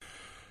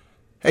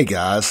Hey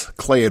guys,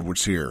 Clay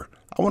Edwards here.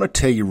 I want to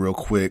tell you real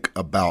quick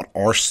about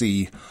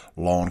RC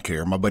Lawn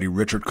Care. My buddy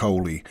Richard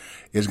Coley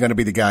is going to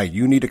be the guy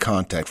you need to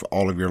contact for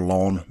all of your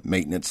lawn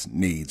maintenance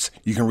needs.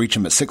 You can reach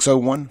him at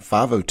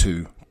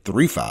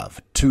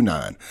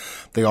 601-502-3529.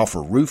 They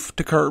offer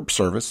roof-to-curb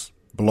service,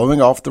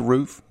 blowing off the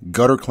roof,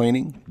 gutter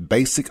cleaning,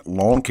 basic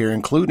lawn care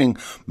including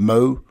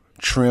mow,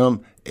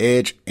 trim,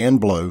 edge, and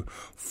blow,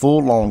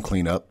 full lawn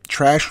cleanup,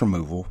 trash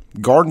removal,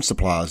 garden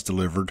supplies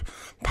delivered,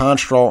 pine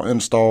straw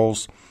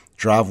installs,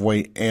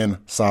 driveway and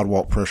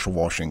sidewalk pressure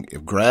washing.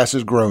 If grass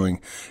is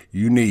growing,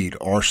 you need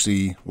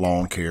RC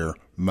Lawn Care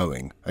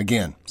Mowing.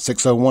 Again,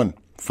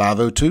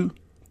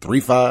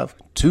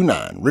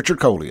 601-502-3529. Richard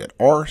Coley at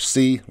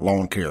RC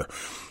Lawn Care,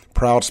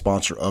 proud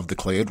sponsor of the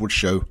Clay Edwards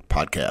Show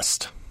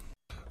podcast.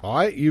 All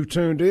right, you've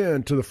tuned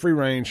in to the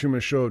free-range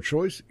human show of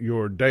choice,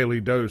 your daily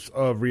dose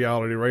of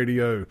reality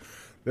radio.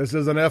 This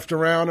is an effed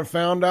around and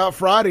found out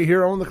Friday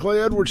here on the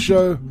Clay Edwards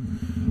Show.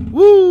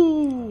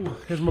 Woo!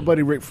 As my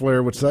buddy Ric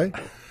Flair would say.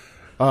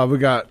 We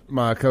got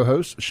my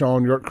co-host,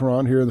 SHAUN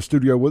YURTKURAN, here in the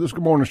studio with us.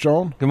 Good morning,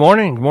 SHAUN. Good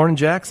morning. Good morning,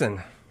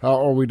 Jackson.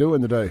 How are we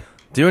doing today?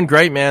 Doing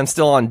great, man.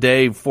 Still on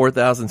day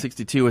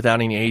 4,062 without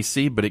any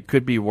AC, but it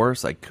could be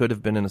worse. I could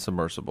have been in a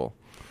submersible.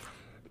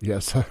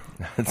 Yes. I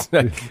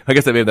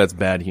guess maybe that's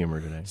bad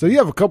humor today. So you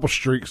have a couple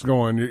streaks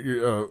going.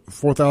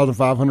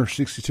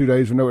 4,562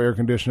 days with no air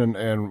conditioning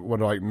and,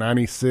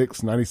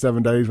 96,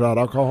 97 days without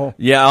alcohol?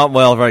 Yeah,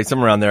 well, right,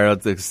 somewhere around there.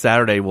 The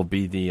Saturday will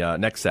be the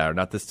next Saturday,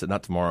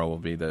 not tomorrow, will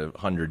be the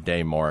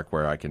 100-day mark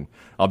where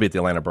I'll be at the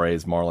Atlanta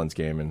Braves Marlins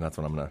game, and that's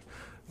when I'm going to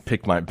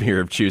pick my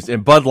beer of choose.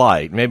 And Bud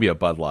Light, maybe a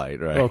Bud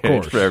Light, right? Oh, of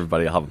course. For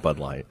everybody, I'll have a Bud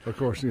Light. Of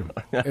course,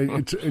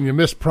 and you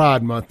missed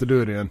Pride Month to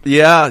do it in.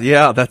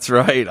 Yeah, that's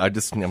right. I'm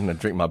going to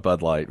drink my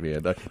Bud Light,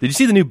 man. Did you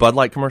see the new Bud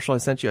Light commercial I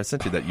sent you? I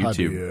sent you that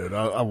YouTube. I did.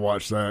 I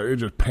watched that.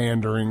 It's just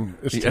pandering.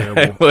 It's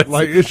terrible.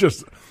 It's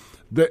just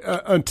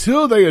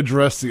until they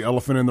address the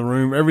elephant in the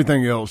room,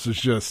 everything else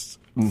is just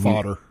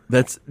fodder.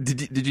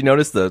 Did you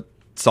notice the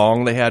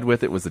song they had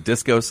with it was a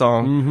disco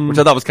song, which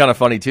I thought was kind of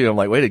funny too. I'm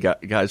like, wait,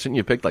 guys, shouldn't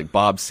you pick like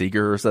Bob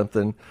Seger or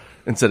something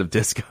instead of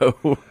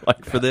disco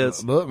for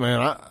this? Look,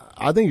 man,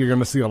 I think you're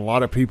going to see a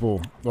lot of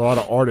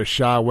artists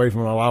shy away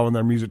from allowing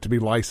their music to be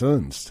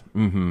licensed.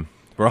 Mm-hmm.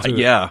 Right?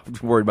 Yeah,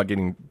 worried about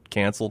getting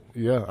canceled.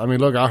 Yeah, I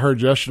mean, look, I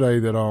heard yesterday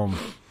that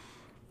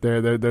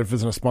they're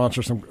visiting to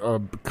sponsor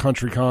some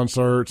country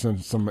concerts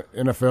and some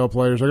NFL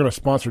players. They're going to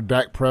sponsor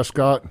Dak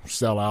Prescott.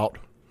 Sell out.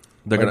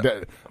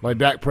 Like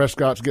Dak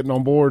Prescott's getting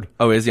on board.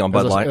 Oh, is he on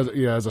Bud Light?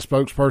 As a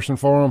spokesperson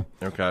for him.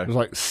 Okay. It's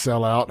like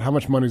sell out. How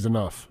much money's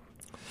enough?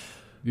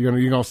 You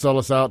gonna sell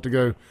us out to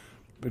go?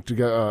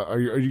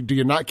 Do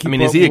you not keep? I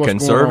mean, is he a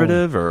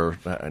conservative or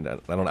I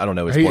don't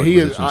know his he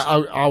is.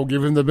 positions. I'll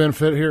give him the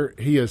benefit here.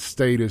 He has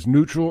stayed as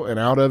neutral and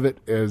out of it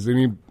as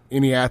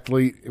any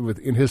athlete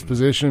in his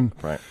position,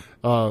 right?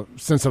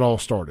 Since it all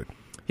started.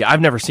 Yeah, I've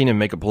never seen him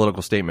make a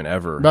political statement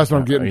ever. That's what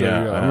I'm getting to.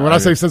 Yeah. I mean, when I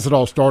say since it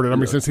all started, I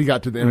mean since he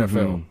got to the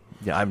NFL.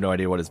 Yeah, I have no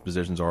idea what his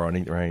positions are on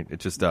it. Right?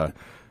 It's just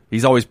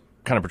he's always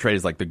kind of portrayed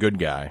as like the good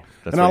guy.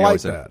 That's and what I he like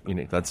always that.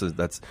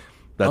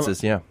 That's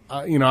his. Yeah.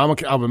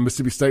 I'm a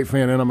Mississippi State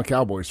fan and I'm a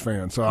Cowboys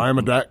fan, so I am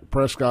a Dak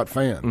Prescott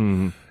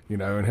fan.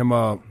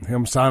 And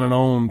him signing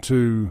on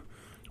to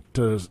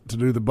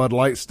do the Bud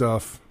Light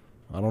stuff.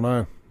 I don't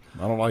know.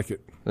 I don't like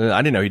it.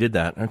 I didn't know he did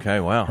that. Okay,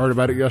 wow. Heard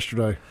about it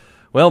yesterday.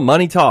 Well,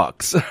 money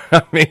talks.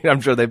 I mean, I'm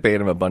sure they paid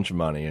him a bunch of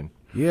money, and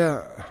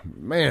yeah,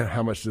 man,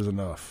 how much is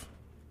enough?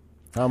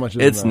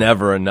 It's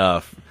never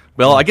enough.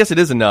 Well, I guess it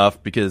is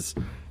enough because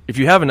if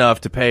you have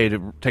enough to pay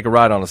to take a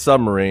ride on a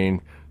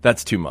submarine,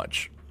 that's too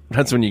much.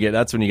 That's when you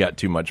got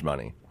too much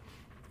money.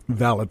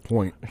 Valid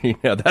point.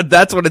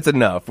 That's when it's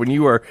enough. When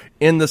you are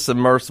in the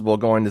submersible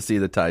going to see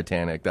the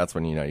Titanic, that's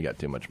when you know you got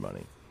too much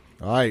money.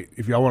 All right,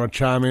 if y'all want to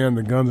chime in,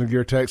 the Guns and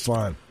Gear text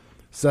line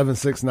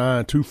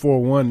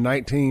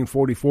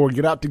 769-241-1944.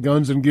 Get out to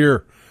Guns and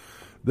Gear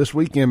this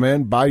weekend,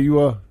 man. Buy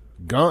you a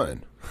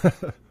gun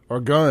or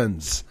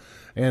guns.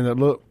 And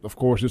look, of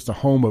course, it's the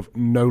home of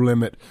No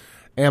Limit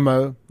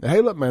Ammo. And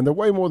hey, look, man, they're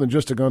way more than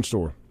just a gun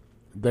store.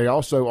 They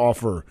also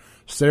offer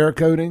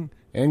Cerakoting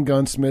and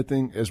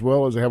gunsmithing, as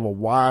well as they have a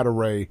wide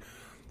array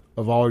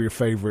of all your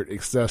favorite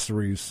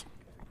accessories.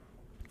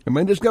 And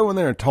man, just go in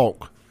there and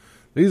talk.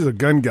 These are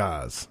gun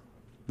guys.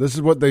 This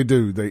is what they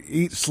do. They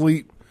eat,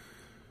 sleep,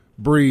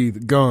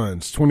 breathe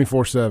guns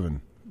 24/7.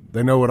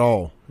 They know it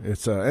all.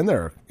 It's and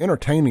they're an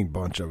entertaining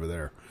bunch over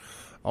there.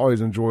 I always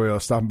enjoy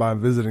stopping by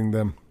and visiting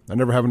them. I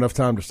never have enough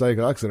time to stay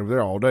because, like I said, over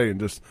there all day and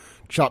just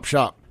chop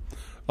shop.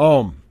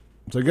 So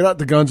get out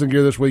to Guns and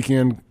Gear this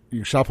weekend. You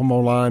can shop them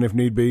online if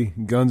need be,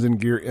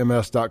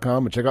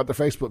 gunsandgearms.com, and check out their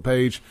Facebook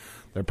page.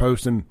 They're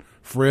posting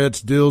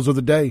Fred's deals of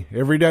the day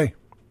every day,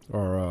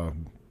 or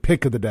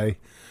pick of the day,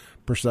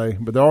 per se.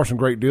 But there are some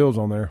great deals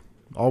on there.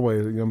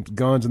 Always,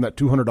 guns in that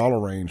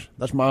 $200 range.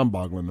 That's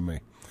mind-boggling to me.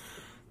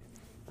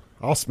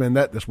 I'll spend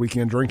that this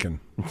weekend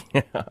drinking.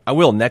 I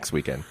will next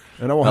weekend.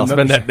 And I'll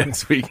spend that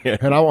next weekend.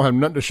 And I won't have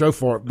nothing to show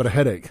for it but a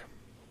headache.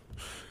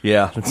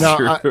 Yeah, that's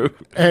Now, true.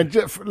 and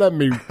just, let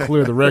me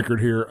clear the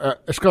record here.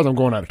 It's because I'm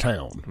going out of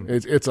town.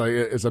 It's a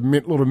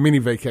little mini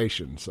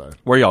vacation. So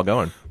Where y'all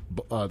going?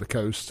 the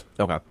coast.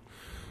 Okay.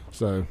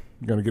 So I'm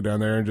going to get down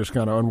there and just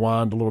kind of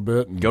unwind a little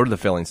bit. And Go to the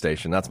filling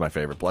station. That's my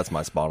favorite. That's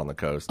my spot on the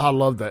coast. I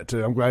love that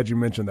too. I'm glad you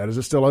mentioned that. Is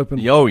it still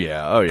open? Oh,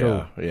 yeah. Oh, yeah.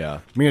 Cool. Yeah.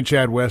 Me and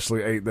Chad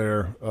Wesley ate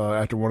there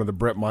after one of the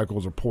Brett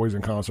Michaels or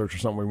Poison concerts or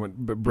something. We went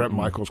Brett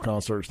Michaels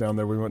concerts down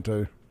there. We went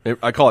to.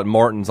 I call it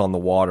Martin's on the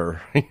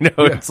water.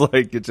 It's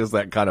like, it's just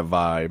that kind of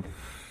vibe.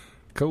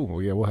 Cool.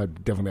 Well, yeah,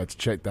 definitely have to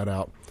check that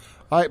out.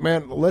 All right,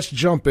 man. Let's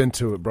jump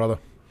into it, brother.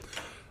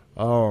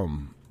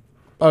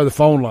 The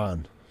phone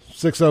line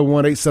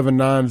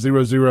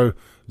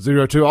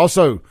 601-879-0002.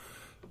 Also,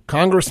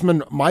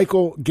 Congressman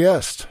Michael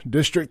Guest,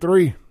 District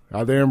 3,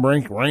 out there in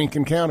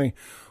Rankin County,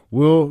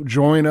 will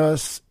join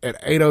us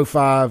at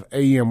 8:05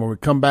 a.m. When we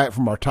come back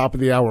from our top of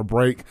the hour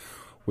break.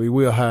 We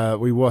will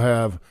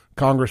have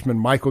Congressman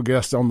Michael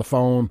Guest on the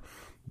phone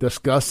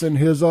discussing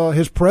his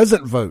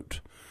present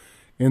vote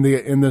in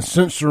the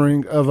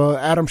censoring of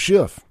Adam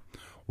Schiff.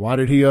 Why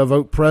did he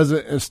vote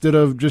present instead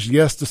of just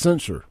yes to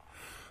censor?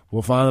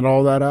 We'll find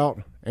all that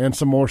out and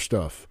some more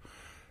stuff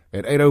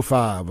at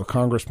 8:05 with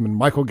Congressman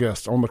Michael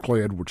Guest on the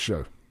Clay Edwards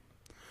Show.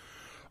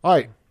 All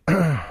right.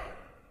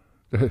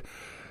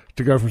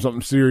 To go from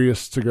something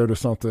serious to go to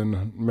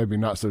something maybe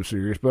not so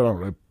serious, but I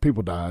don't know.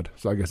 People died,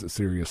 so I guess it's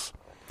serious.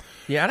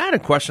 Yeah, and I had a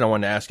question I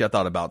wanted to ask you. I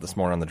thought about this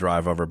morning on the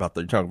drive over about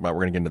you're talking about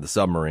we're going to get into the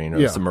submarine or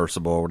the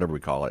submersible or whatever we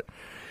call it.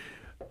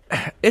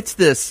 It's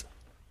this.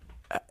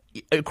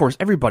 Of course,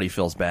 everybody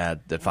feels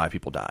bad that 5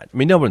 people died. I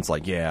mean, no one's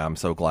like, yeah, I'm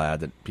so glad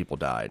that people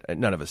died.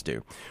 None of us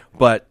do.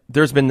 But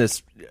there's been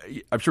this,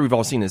 I'm sure we've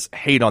all seen this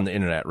hate on the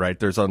internet, right?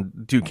 There's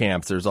on 2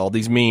 camps. There's all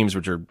these memes,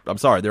 which are, I'm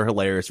sorry, they're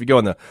hilarious. If you go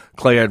in the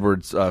Clay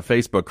Edwards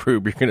Facebook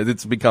group,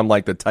 it's become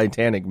like the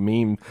Titanic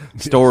meme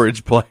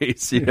storage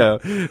place, And,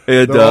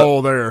 They're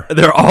all there.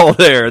 They're all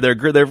there.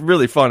 They're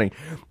really funny.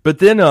 But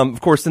then,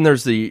 of course, then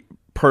there's the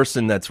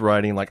person that's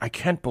writing like, I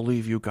can't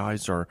believe you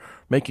guys are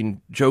making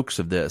jokes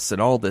of this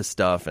and all this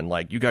stuff, and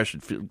like you guys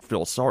should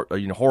feel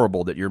sorry,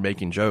 horrible that you're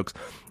making jokes.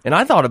 And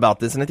I thought about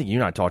this, and I think you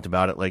and I talked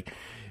about it. Like,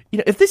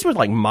 if this was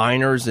like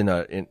miners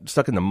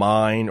stuck in the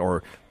mine,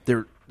 or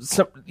there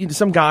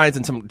some guys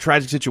in some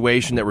tragic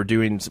situation that were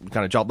doing some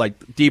kind of job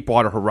like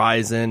Deepwater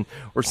Horizon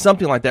or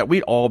something like that,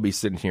 we'd all be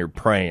sitting here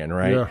praying,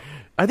 right? Yeah.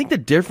 I think the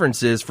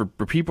difference is for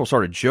people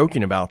started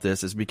joking about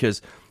this is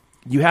because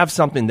you have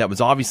something that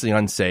was obviously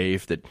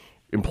unsafe that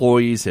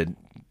employees had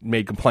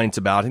made complaints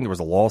about. I think there was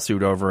a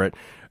lawsuit over it,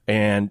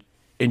 and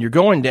you're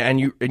going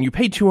down and you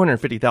pay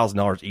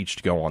 $250,000 each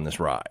to go on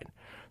this ride.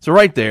 So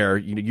right there,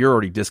 you're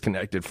already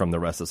disconnected from the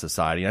rest of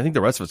society. And I think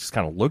the rest of us just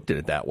kind of looked at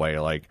it that way.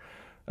 Like,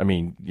 I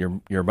mean,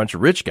 you're a bunch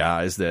of rich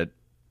guys that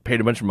paid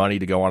a bunch of money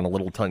to go on a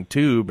little tongue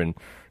tube and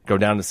go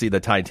down to see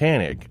the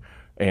Titanic,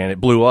 and it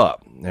blew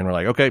up. And we're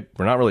like, okay,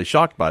 we're not really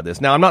shocked by this.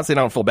 Now, I'm not saying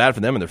I don't feel bad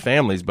for them and their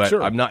families, but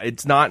sure.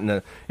 It's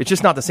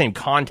just not the same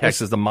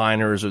context as the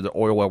miners or the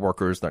oil well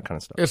workers, that kind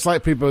of stuff. It's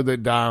like people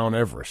that die on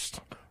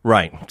Everest.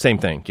 Right. Same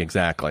thing.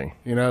 Exactly.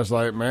 It's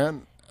like,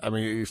 man, I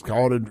mean, it's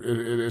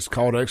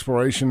called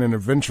exploration and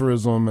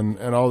adventurism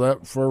and all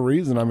that for a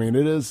reason. I mean,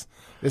 it's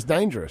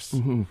dangerous,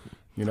 and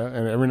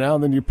every now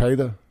and then you pay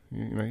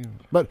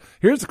but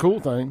here's the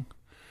cool thing.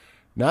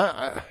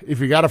 Now, if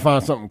you got to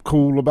find something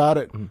cool about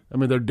it, I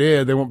mean, they're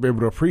dead. They won't be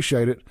able to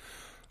appreciate it.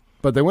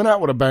 But they went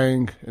out with a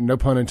bang, and no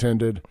pun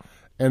intended,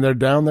 and they're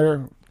down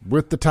there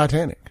with the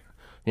Titanic.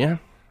 Yeah.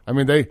 I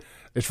mean,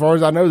 as far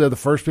as I know, they're the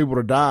first people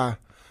to die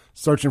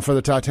searching for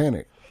the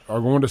Titanic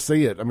or going to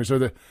see it. I mean,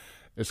 so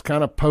it's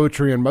kind of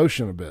poetry in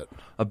motion a bit.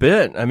 A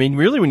bit. I mean,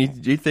 really, when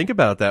you think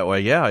about it that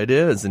way, yeah, it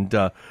is. And,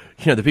 the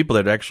people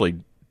that actually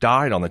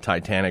died on the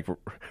Titanic,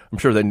 I'm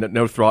sure they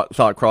no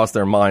thought crossed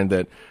their mind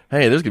that,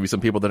 hey, there's going to be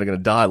some people that are going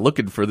to die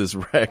looking for this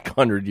wreck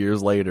 100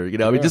 years later. I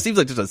mean, it just seems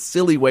like just a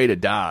silly way to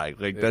die.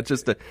 Like, that's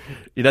just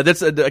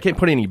I can't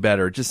put it any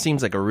better. It just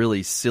seems like a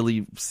really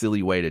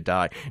silly way to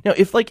die. Now,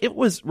 if like it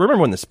was, remember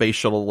when the Space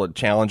Shuttle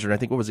Challenger, and I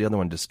think what was the other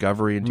one,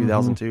 Discovery in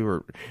 2002,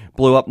 or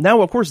blew up?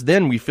 Now, of course,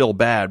 then we feel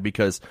bad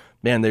because,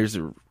 man, these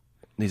are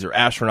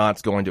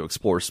astronauts going to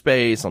explore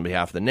space on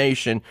behalf of the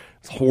nation.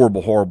 It's a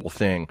horrible, horrible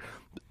thing.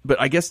 But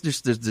I guess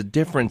just there's a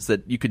difference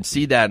that you can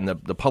see that in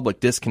the public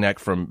disconnect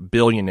from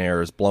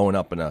billionaires blowing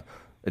up in a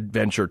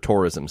adventure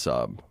tourism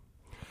sub.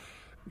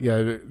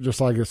 Yeah,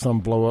 just like it's some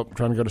blow up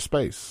trying to go to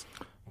space.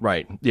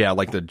 Right. Yeah,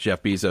 like the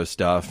Jeff Bezos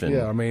stuff. And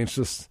yeah, I mean,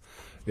 it's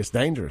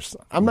dangerous.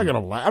 I'm not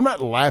gonna I'm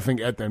not laughing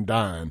at them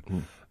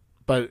dying,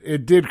 but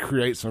it did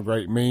create some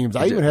great memes.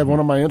 I even had one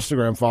of my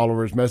Instagram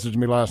followers message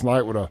me last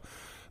night with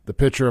the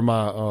picture of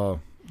my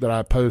that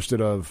I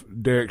posted of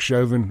Derek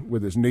Chauvin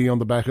with his knee on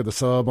the back of the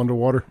sub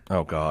underwater.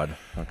 Oh God,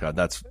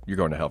 you're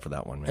going to hell for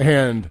that one,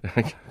 man.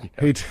 And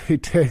he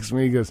texts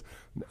me, he goes,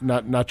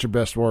 "Not your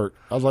best work."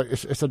 I was like,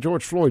 "It's a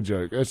George Floyd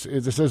joke. This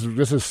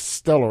is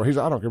stellar." He's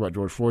like, "I don't care about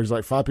George Floyd." He's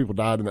like, 5 people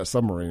died in that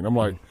submarine. I'm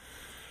like,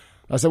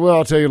 I said, "Well,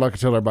 I'll tell you like I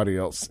tell everybody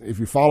else. If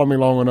you follow me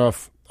long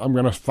enough, I'm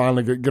going to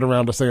finally get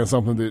around to saying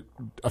something that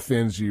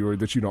offends you or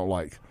that you don't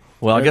like."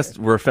 Well, I guess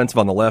we're offensive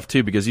on the left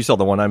too, because you saw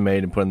the one I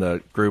made and put in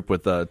the group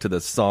with to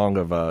the song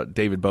of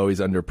David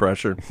Bowie's "Under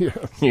Pressure." Yeah.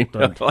 You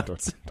know?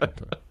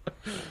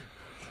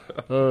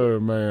 Oh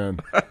man!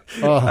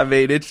 I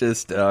mean, it's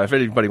just if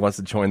anybody wants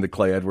to join the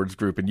Clay Edwards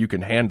group and you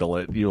can handle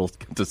it, you'll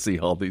get to see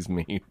all these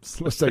memes.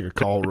 Let's take a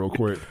call real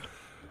quick.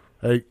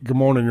 Hey, good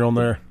morning. You're on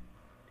there.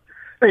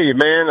 Hey,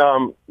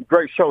 man,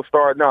 great show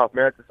starting off,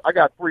 man. I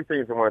got three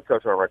things I want to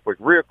touch on right quick.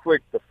 Real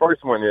quick, the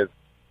first one is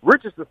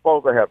Richard's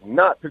Disposal have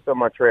not picked up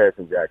my trash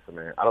in Jackson,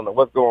 man. I don't know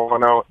what's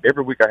going on.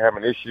 Every week I have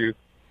an issue,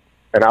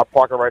 and I'll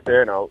park it right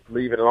there, and I'll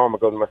leave it alone and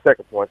go to my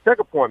second point.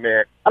 Second point,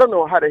 man, I don't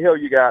know how the hell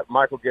you got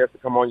Michael Guest to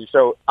come on your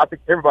show. I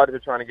think everybody's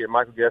been trying to get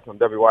Michael Guest on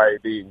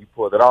WYAB, and you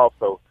pulled it off.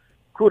 So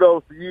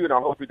kudos to you, and I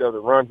hope he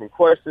doesn't run from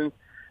questions.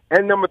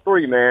 And number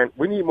three, man,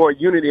 we need more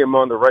unity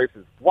among the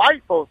races.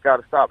 White folks got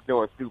to stop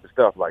doing stupid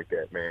stuff like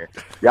that, man.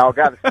 Y'all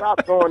got to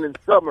stop going in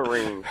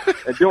submarines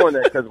and doing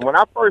that. Because when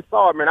I first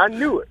saw it, man, I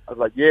knew it. I was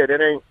like, yeah,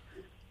 that ain't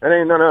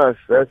none of us.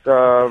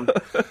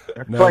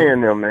 That's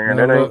playing them, man.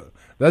 No,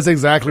 that's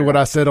exactly what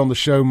I said on the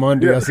show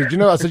Monday. Yeah. I said, you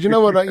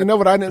know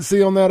what I didn't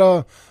see on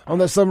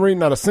that submarine?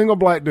 Not a single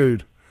black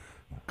dude.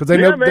 Because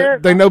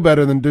they know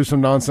better than do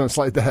some nonsense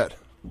like that.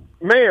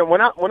 Man, when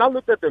I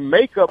looked at the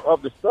makeup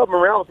of the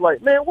submarine, I was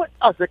like, man, what?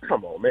 I said,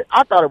 come on, man.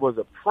 I thought it was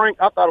a prank.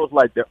 I thought it was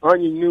like the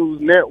Onion News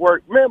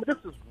Network. Man, but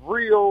this is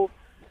real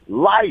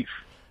life,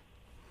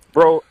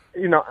 bro.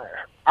 You know,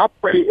 I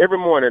pray every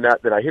morning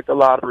that I hit the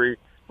lottery.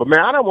 But,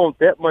 man, I don't want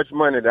that much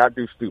money that I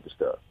do stupid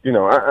stuff. You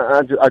know,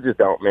 I just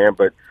don't, man.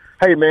 But,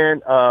 hey,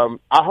 man,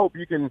 I hope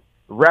you can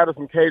rattle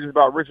some cages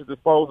about Richard's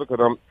Disposal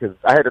because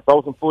I had to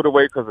throw some food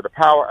away because of the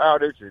power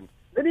outage, and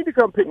they need to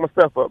come pick my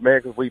stuff up,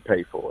 man, because we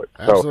pay for it.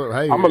 Absolutely. So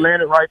hey, I'm going to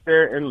land it right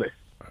there and listen.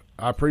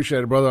 I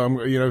appreciate it, brother.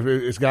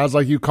 It's guys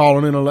like you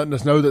calling in and letting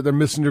us know that they're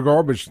missing your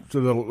garbage,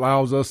 so that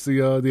allows us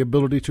the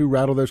ability to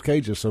rattle those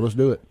cages. So let's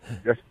do it.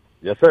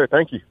 Yes, sir.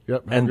 Thank you.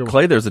 Yep. And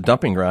Clay, there's a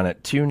dumping ground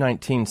at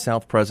 219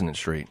 South President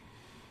Street.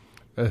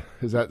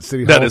 Is that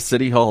City Hall? That is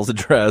City Hall's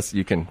address.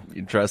 You can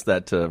address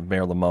that to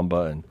Mayor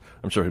Lumumba, and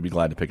I'm sure he'd be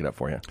glad to pick it up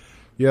for you.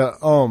 Yeah.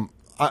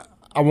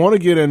 I want to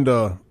get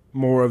into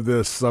more of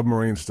this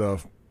submarine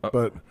stuff.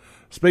 But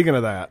speaking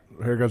of that,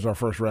 here goes our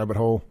first rabbit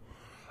hole.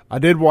 I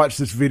did watch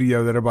this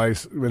video that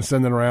everybody's been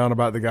sending around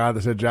about the guy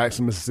that said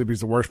Jackson, Mississippi is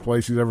the worst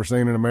place he's ever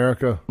seen in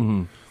America.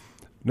 Mm-hmm.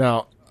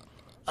 Now,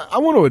 I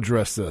want to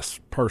address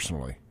this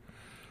personally.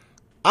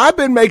 I've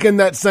been making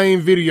that same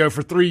video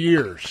for 3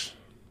 years.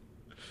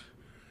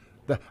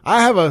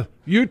 I have a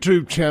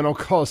YouTube channel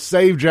called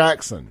Save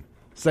Jackson,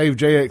 Save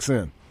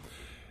JXN.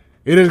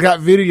 It has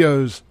got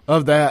videos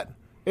of that.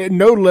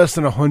 No less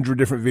than 100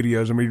 different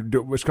videos. I mean,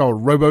 it's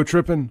called Robo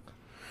Tripping,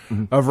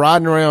 of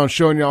riding around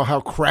showing y'all how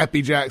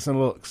crappy Jackson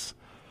looks.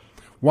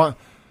 Why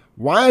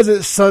is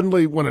it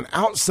suddenly when an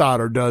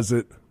outsider does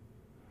it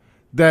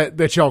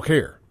that y'all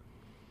care?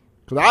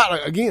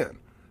 Because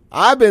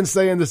I've been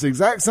saying this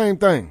exact same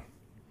thing,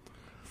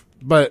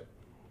 but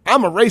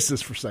I'm a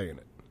racist for saying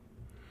it.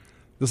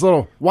 This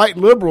little white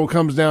liberal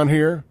comes down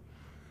here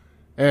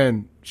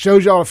and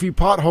shows y'all a few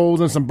potholes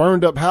and some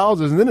burned up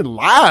houses, and then it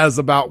lies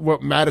about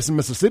what Madison,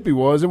 Mississippi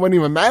was. It wasn't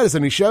even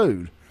Madison he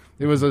showed.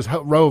 It was this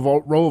row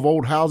of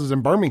old houses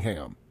in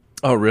Birmingham.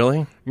 Oh,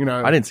 really? You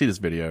know, I didn't see this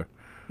video.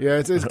 Yeah,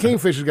 it's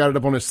Kingfisher's got it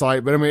up on his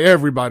site, but I mean,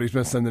 everybody's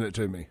been sending it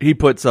to me. He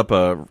puts up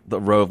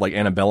the row of like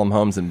antebellum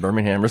homes in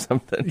Birmingham or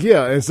something.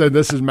 Yeah, and said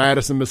this is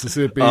Madison,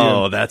 Mississippi.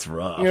 Oh, that's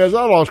rough. You know, it's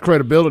all lost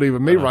credibility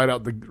with me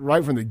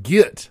right from the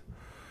get.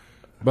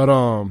 But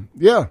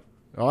yeah,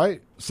 all right.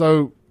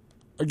 So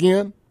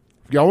again,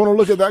 if y'all want to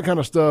look at that kind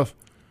of stuff,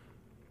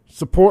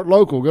 support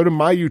local. Go to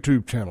my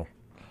YouTube channel.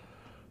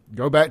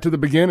 Go back to the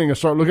beginning and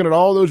start looking at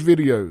all those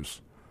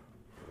videos.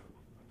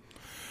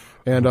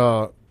 And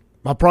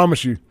I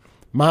promise you,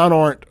 mine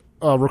aren't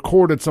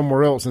recorded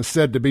somewhere else and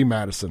said to be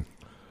Madison.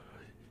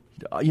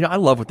 You know, I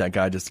love what that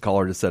guy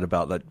caller just said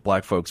about that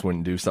black folks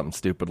wouldn't do something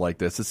stupid like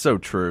this. It's so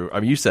true. I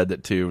mean, you said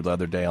that too the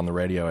other day on the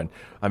radio, and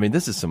I mean,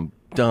 this is some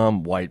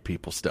dumb white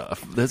people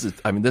stuff.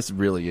 This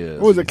really is.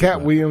 What was it,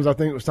 Cat Williams? I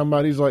think it was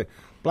somebody. He's like,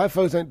 black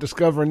folks ain't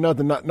discovering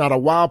nothing. Not a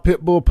wild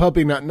pit bull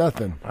puppy. Not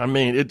nothing. I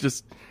mean, it's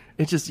just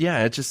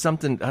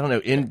something, I don't know,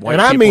 in white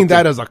and I mean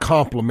that as a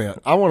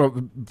compliment. I want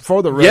to,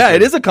 for the record. Yeah,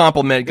 it is a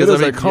compliment. It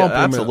is a compliment.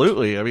 Yeah,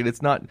 absolutely. I mean,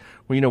 it's not,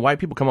 well, you know, white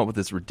people come up with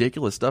this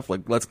ridiculous stuff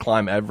like, let's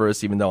climb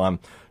Everest, even though I'm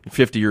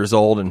 50 years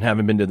old and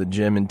haven't been to the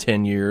gym in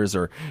 10 years,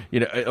 or,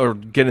 you know, or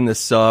get in this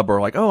sub, or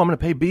like, oh, I'm going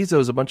to pay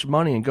Bezos a bunch of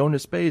money and go into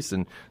space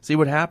and see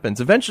what happens.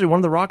 Eventually, one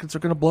of the rockets are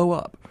going to blow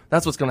up.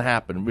 That's what's going to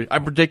happen.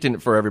 I'm predicting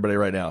it for everybody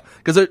right now.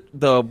 Because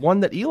the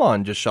one that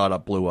Elon just shot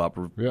up blew up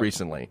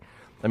recently.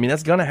 I mean,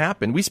 that's going to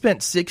happen. We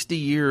spent 60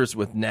 years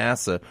with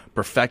NASA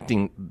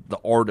perfecting the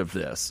art of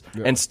this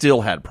and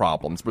still had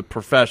problems with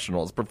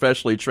professionals,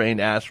 professionally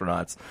trained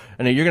astronauts.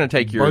 And you're going to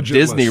take your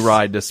Disney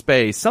ride to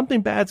space.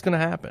 Something bad's going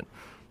to happen.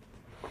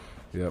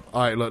 Yep.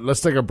 All right, let's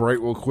take a break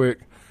real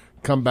quick.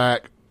 Come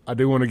back. I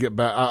do want to get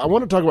back. I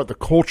want to talk about the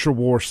culture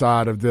war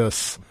side of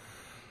this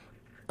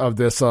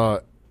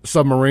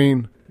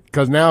submarine,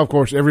 because now, of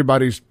course,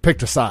 everybody's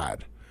picked a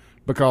side.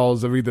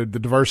 because of either the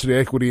diversity,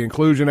 equity,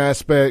 inclusion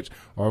aspect,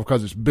 or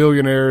because it's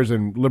billionaires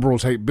and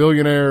liberals hate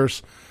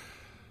billionaires.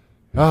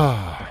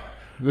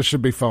 This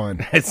should be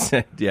fun.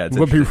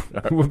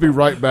 We'll be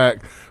right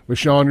back with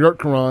Shaun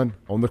Yurtkuran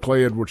on the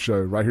Clay Edwards Show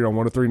right here on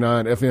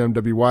 103.9 FM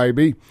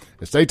WYAB.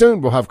 And stay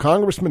tuned. We'll have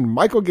Congressman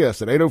Michael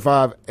Guest at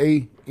 8:05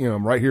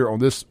 a.m. right here on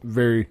this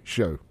very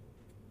show.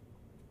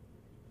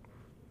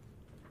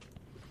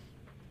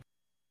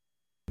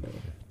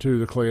 To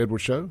the Clay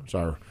Edwards Show. It's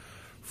our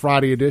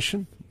Friday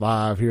edition,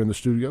 live here in the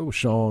studio with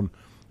Shaun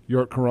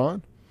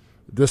Yurtkuran.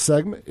 This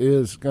segment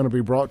is going to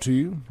be brought to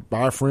you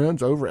by our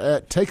friends over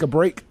at Take a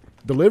Break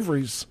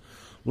Deliveries,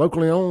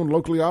 locally owned,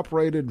 locally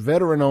operated,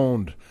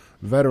 veteran-owned,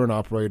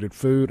 veteran-operated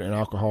food and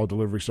alcohol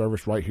delivery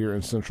service right here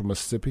in Central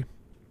Mississippi.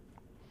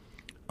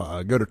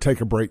 Go to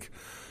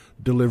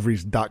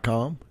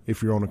takeabreakdeliveries.com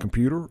if you're on a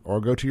computer,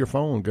 or go to your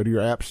phone, go to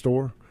your app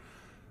store,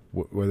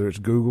 whether it's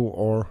Google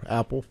or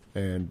Apple,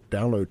 and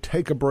download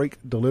Take a Break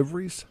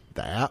Deliveries,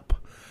 the app.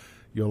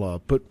 You'll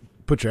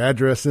put your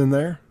address in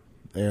there,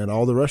 and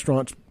all the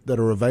restaurants that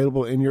are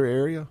available in your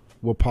area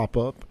will pop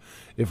up.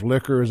 If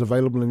liquor is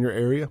available in your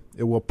area,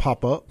 it will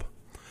pop up.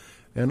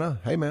 And,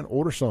 hey, man,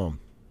 order some.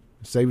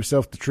 Save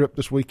yourself the trip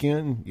this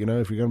weekend. You know,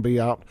 if you're going to be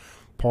out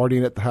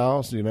partying at the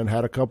house, you know, and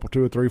had a couple,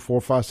 2 or 3,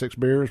 4, 5, 6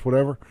 beers,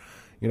 whatever,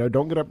 you know,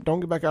 don't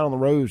get back out on the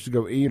roads to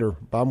go eat or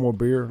buy more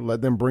beer.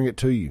 Let them bring it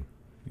to you.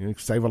 You know,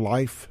 save a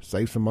life,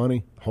 save some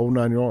money, whole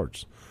 9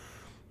 yards.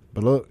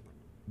 But look,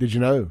 did you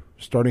know,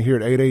 starting here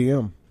at 8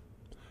 a.m.,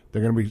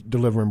 they're going to be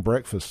delivering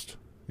breakfast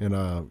in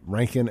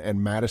Rankin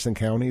and Madison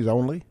counties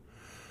only.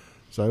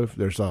 So if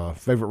there's a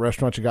favorite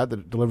restaurant you got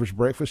that delivers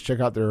breakfast, check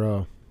out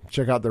their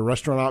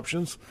restaurant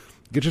options.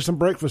 Get you some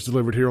breakfast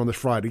delivered here on this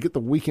Friday. Get the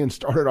weekend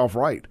started off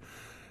right.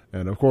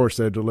 And, of course,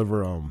 they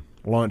deliver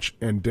lunch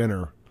and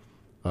dinner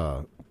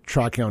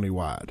tri-county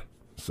wide.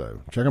 So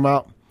check them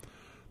out.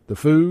 The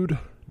food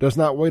does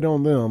not wait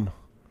on them.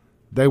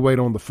 They wait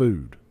on the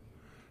food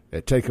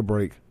at Take a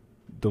Break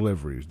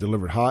Deliveries.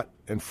 Delivered hot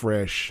and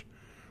fresh,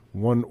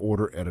 one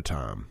order at a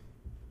time.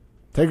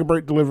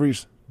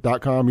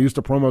 TakeABreakDeliveries.com. Use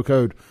the promo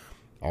code,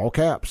 all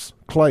caps,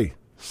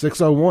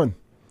 Clay601,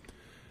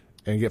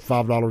 and get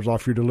 $5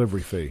 off your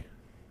delivery fee.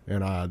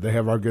 And they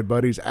have our good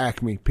buddies,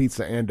 Acme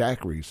Pizza and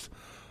Daiquiris,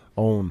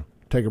 on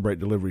Take a Break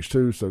Deliveries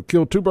too. So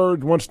kill 2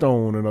 birds, 1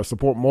 stone, and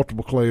support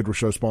multiple Clay Edwards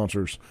Show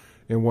sponsors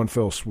in one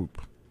fell swoop.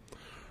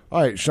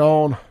 All right,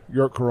 Shaun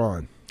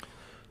Yurtkuran.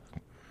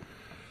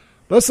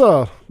 Let's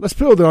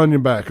peel the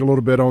onion back a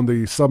little bit on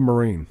the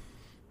submarine.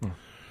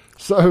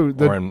 So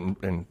the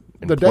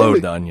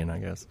implode the onion, I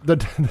guess.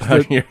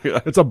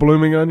 It's a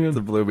blooming onion. It's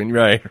a blooming,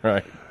 right.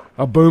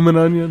 A booming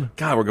onion.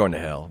 God, we're going to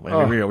hell.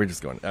 We're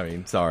just going. I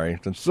mean, sorry.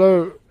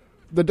 So,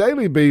 the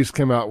Daily Beast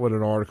came out with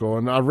an article,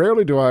 and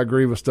rarely do I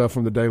agree with stuff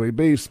from the Daily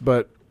Beast,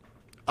 but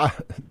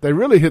they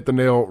really hit the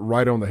nail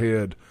right on the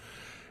head.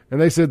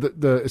 And they said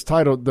that it's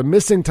titled, "The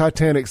Missing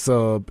Titanic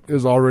Sub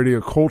is Already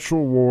a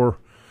Cultural War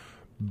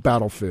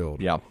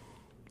Battlefield." Yeah.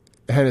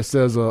 And it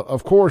says,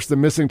 of course, the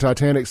missing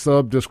Titanic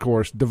sub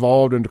discourse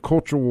devolved into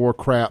culture war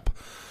crap,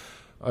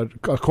 a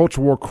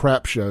culture war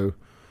crap show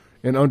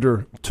in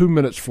under 2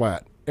 minutes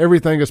flat.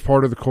 Everything is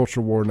part of the culture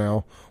war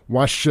now.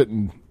 Why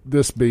should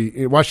this be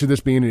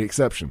any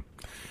exception?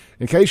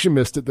 In case you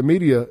missed it, the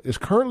media is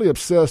currently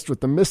obsessed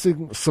with the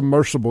missing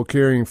submersible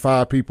carrying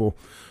 5 people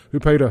who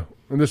paid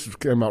and this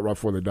came out right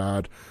before they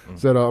died,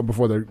 said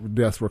before their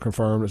deaths were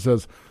confirmed. It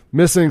says,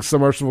 missing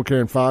submersible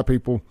carrying 5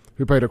 people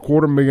who paid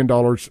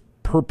 $250,000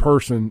 per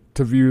person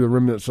to view the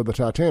remnants of the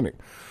Titanic.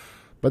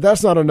 But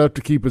that's not enough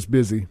to keep us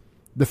busy.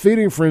 The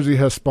feeding frenzy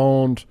has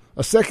spawned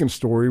a second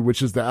story,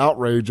 which is the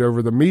outrage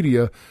over the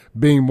media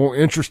being more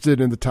interested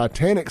in the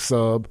Titanic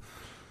sub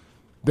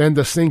than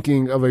the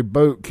sinking of a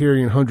boat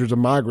carrying hundreds of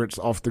migrants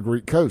off the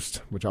Greek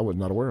coast, which I was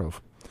not aware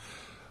of.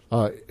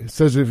 It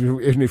says if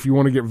you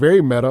want to get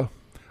very meta,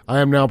 I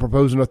am now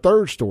proposing a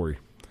third story.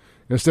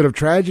 Instead of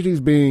tragedies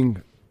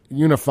being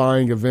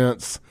unifying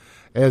events,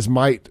 as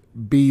might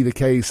be the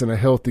case in a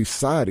healthy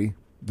society,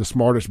 the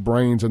smartest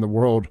brains in the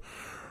world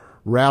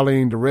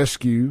rallying to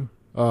rescue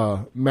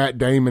Matt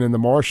Damon in The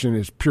Martian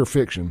is pure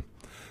fiction.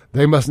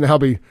 They must now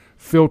be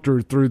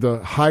filtered through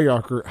the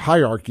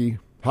hierarchy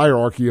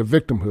of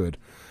victimhood.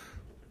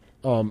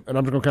 And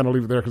I'm just going to kind of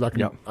leave it there because I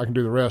can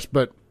do the rest.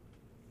 But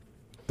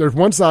there's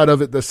one side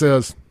of it that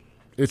says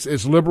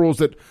it's liberals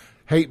that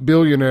hate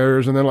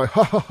billionaires, and they're like,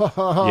 ha, ha, ha,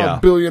 ha, ha,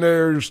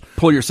 billionaires.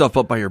 Pull yourself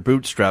up by your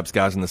bootstraps,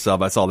 guys in the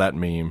sub. I saw that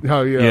meme.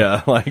 Oh, yeah.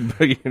 Yeah, like,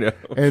 you know.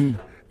 And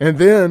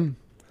then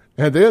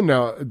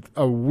now,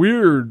 a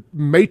weird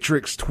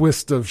matrix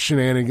twist of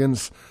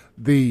shenanigans.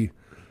 The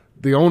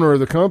owner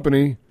of the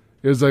company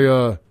is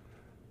a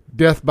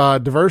death by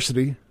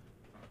diversity.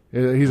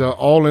 He's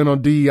all in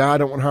on DEI. I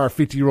don't want to hire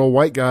 50-year-old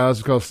white guys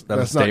because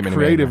that's not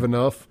creative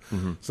enough.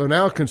 Mm-hmm. So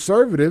now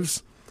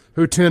conservatives,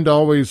 who tend to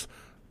always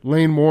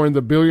lean more in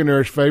the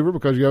billionaire's favor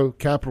because,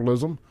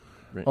 capitalism.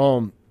 Right.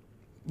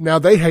 Now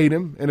they hate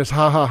him, and it's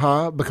ha, ha,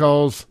 ha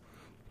because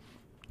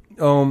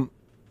of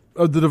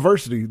the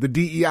diversity, the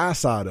DEI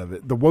side of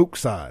it, the woke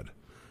side.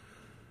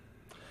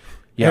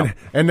 Yeah.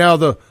 And now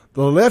the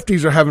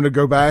lefties are having to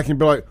go back and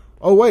be like,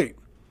 oh, wait,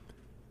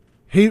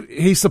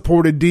 he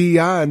supported DEI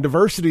and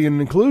diversity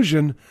and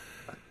inclusion.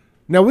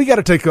 Now we got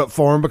to take up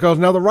for him because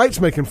now the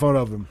right's making fun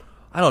of him.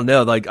 I don't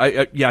know. Like,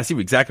 I see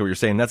exactly what you're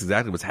saying. That's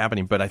exactly what's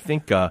happening. But I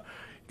think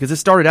because it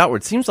started out where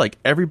it seems like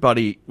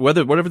everybody,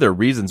 whatever their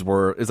reasons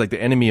were, is like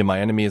the enemy of my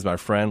enemy is my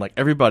friend. Like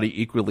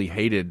everybody equally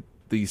hated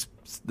the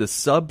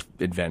sub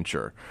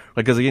adventure.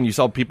 Like, because again, you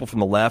saw people from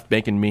the left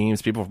making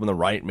memes, people from the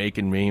right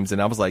making memes,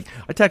 and I was like,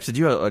 I texted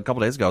you a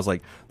couple days ago. I was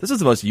like, this is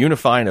the most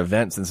unifying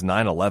event since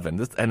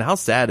 9/11. And how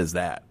sad is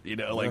that? You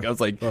know, like I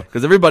was like,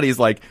 because everybody's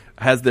like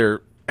has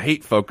their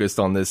hate focused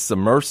on this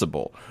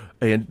submersible.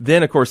 And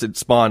then, of course, it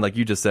spawned, like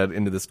you just said,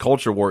 into this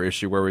culture war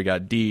issue where we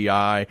got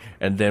DEI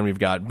and then we've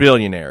got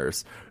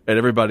billionaires. And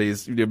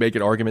everybody's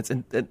making arguments.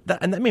 And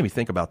that made me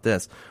think about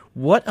this.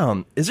 What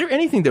is there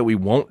anything that we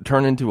won't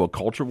turn into a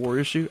culture war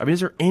issue? I mean,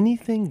 is there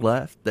anything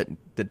left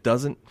that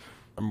doesn't?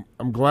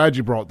 I'm glad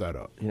you brought that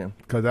up. Yeah.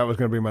 Because that was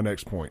going to be my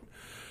next point.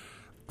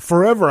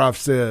 Forever I've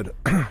said,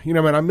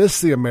 man, I miss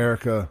the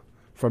America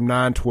from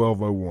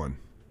 9/12/01.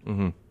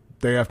 Mm-hmm.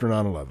 Day after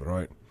 9/11,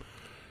 right?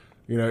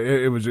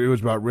 It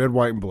was about red,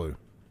 white, and blue.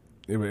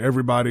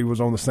 Everybody was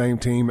on the same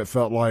team. It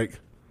felt like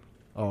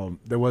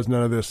there was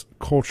none of this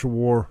culture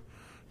war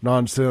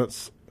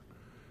nonsense.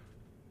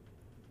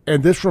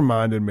 And this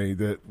reminded me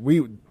that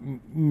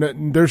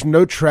there's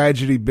no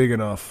tragedy big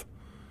enough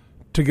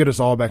to get us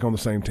all back on the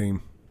same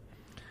team.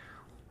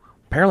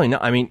 Apparently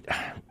not. I mean,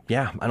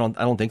 yeah, I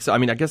don't think so. I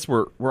mean, I guess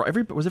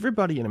was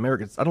everybody in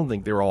America? I don't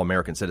think they were all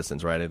American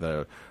citizens, right?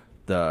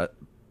 The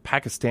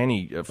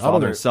Pakistani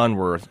father and son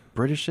were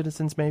British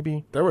citizens,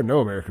 maybe? There were no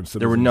American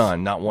citizens. There were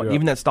none, not one. Yeah.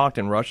 Even that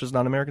Stockton Rush is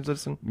not an American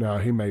citizen? No,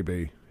 he may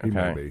be. He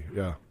may be,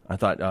 yeah. I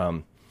thought,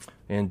 oh,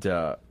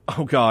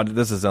 God,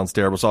 this sounds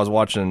terrible. So I was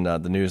watching the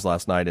news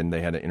last night, and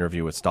they had an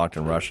interview with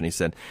Stockton Rush, and he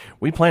said,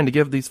 we plan to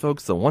give these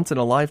folks the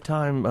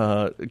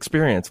once-in-a-lifetime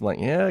experience. I'm like,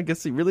 yeah, I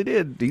guess he really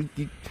did.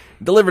 He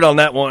delivered on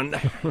that one.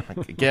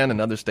 Again,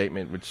 another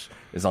statement which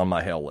is on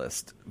my hell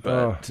list.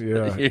 But,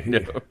 yeah.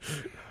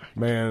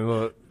 Man,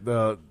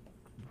 look,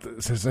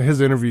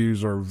 his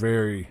interviews are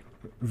very,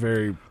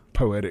 very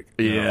poetic.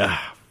 Yeah,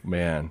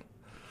 man.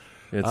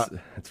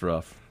 It's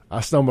rough.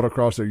 I stumbled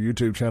across their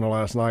YouTube channel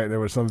last night. There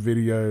was some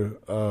video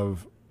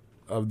of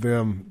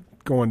them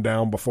going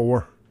down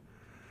before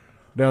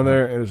down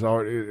there, and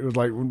it was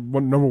like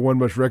number one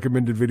most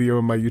recommended video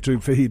in my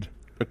YouTube feed.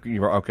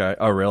 Okay.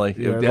 Oh, really?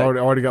 Yeah, it's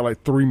already got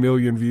like 3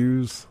 million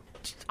views.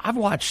 I've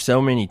watched so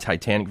many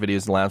Titanic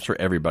videos in the last year.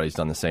 Everybody's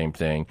done the same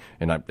thing,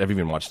 and I've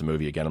even watched the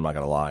movie again. I'm not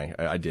gonna lie,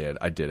 I did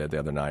it the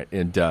other night,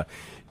 and I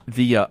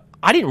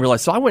didn't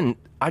realize. So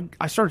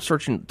I started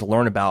searching to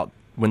learn about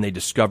when they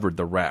discovered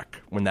the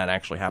wreck, when that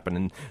actually happened,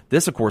 and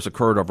this, of course,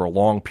 occurred over a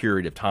long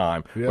period of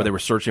time where they were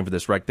searching for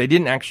this wreck. They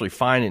didn't actually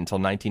find it until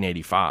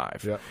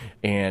 1985,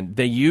 and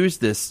they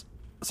used this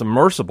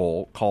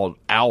submersible called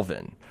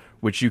Alvin,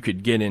 which you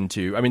could get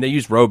into. I mean, they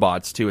used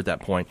robots, too, at that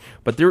point.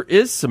 But there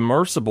is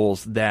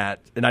submersibles that,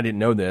 and I didn't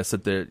know this,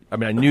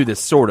 I knew this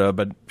sort of,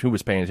 but who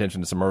was paying attention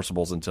to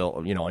submersibles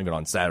until, even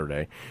on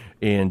Saturday.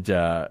 And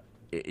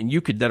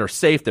you could, that are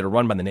safe, that are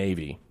run by the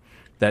Navy,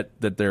 that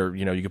they're,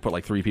 you could put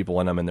like 3 people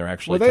in them and they're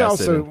actually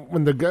tested. Also,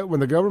 when the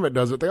government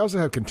does it, they also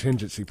have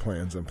contingency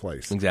plans in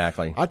place.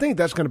 Exactly. I think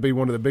that's going to be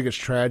one of the biggest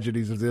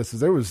tragedies of this, is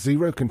there was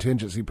zero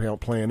contingency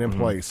plan in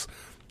place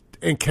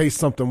in case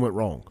something went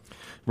wrong.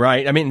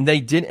 Right. I mean,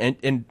 they did,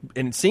 and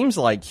it seems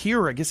like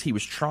here, I guess he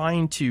was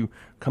trying to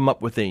come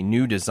up with a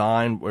new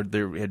design where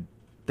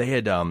they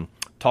had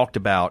talked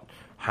about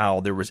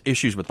how there was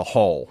issues with the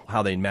hull,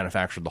 how they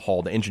manufactured the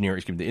hull, the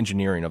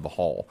engineering of the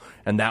hull,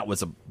 and that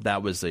was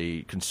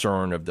a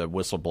concern of the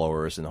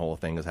whistleblowers, and the whole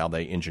thing is how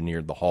they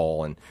engineered the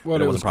hull, and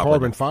it was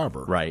carbon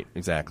fiber. Right.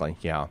 Exactly.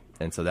 Yeah.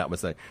 And so that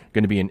was going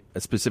to be a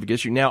specific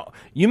issue. Now,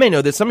 you may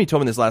know this. Somebody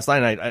told me this last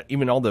night, and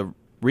even all the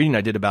reading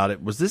I did about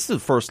it, was this the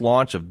first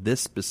launch of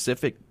this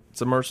specific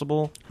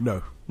submersible?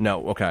 No.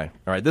 Okay.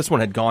 All right. This one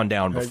had gone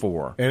down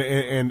before.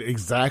 And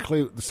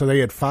exactly. So they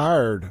had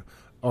fired,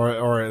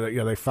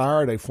 they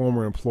fired a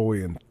former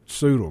employee and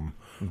sued him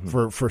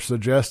for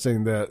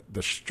suggesting that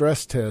the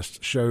stress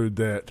test showed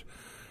that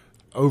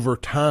over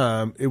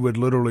time it would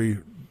literally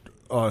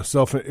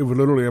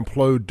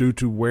implode due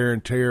to wear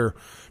and tear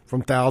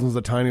from thousands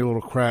of tiny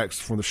little cracks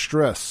from the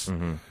stress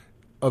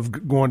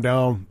of going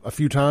down a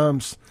few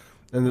times,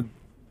 and that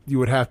you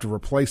would have to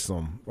replace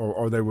them,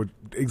 or they would.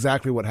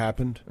 Exactly what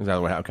happened.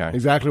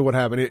 Exactly what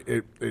happened.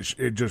 It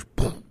just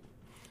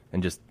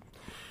and just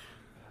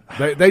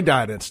they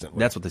died instantly.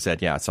 That's what they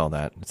said. Yeah, I saw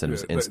that. It said it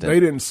was instant. They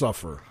didn't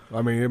suffer.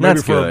 I mean,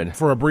 that's maybe good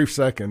for a brief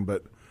second,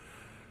 but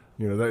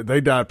they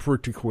died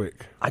pretty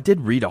quick. I did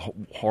read a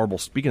horrible.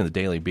 Speaking of the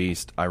Daily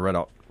Beast, I read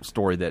a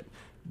story that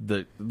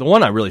the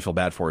one I really feel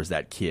bad for is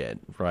that kid,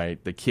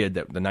 right? The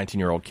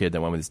 19-year-old kid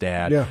that went with his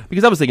dad. Yeah.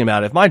 Because I was thinking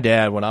about it. If my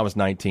dad, when I was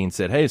 19,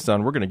 said, "Hey,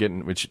 son, we're going to get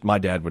in," which my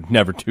dad would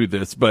never do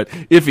this, but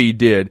if he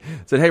did,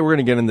 said, "Hey, we're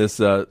going to get in this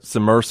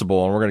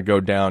submersible and we're going to go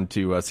down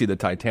to see the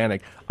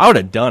Titanic," I would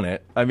have done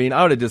it. I mean,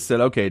 I would have just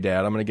said, "Okay,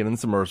 Dad, I'm going to get in the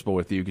submersible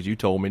with you because you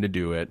told me to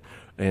do it."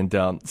 And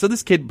so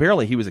this kid,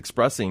 barely, he was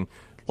expressing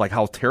like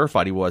how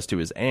terrified he was to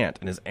his aunt,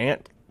 and his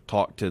aunt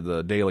talked to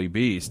the Daily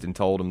Beast and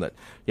told him that,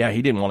 yeah,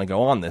 he didn't want to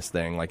go on this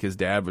thing. Like his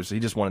dad he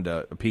just wanted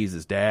to appease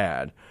his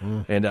dad.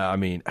 And I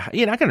mean, I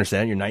can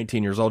understand you're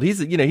 19 years old. He's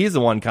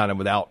the one kind of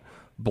without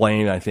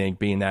blame, I think,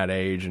 being that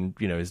age, and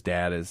his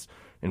dad is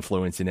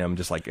influencing him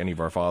just like any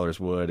of our fathers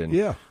would.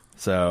 And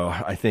so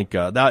I think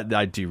that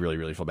I do really,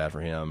 really feel bad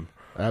for him.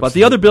 Absolutely. But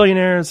the other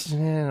billionaires, I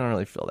don't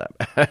really feel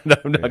that bad.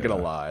 I'm not gonna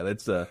lie.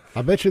 That's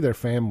I bet you their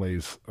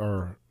families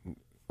are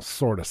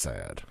sort of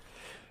sad.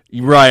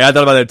 Right, I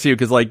thought about that too,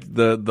 because like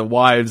the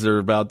wives are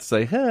about to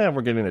say, "Hey,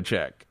 we're getting a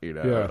check,"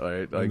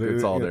 right? Like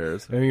it's all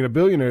theirs. And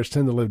billionaires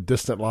tend to live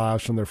distant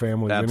lives from their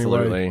families.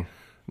 Absolutely. Anyway.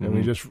 I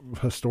mean, just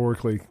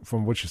historically,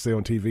 from what you see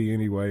on TV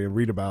anyway, and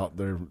read about,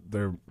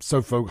 they're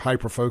so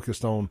hyper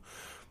focused on,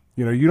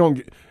 you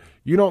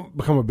don't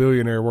become a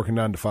billionaire working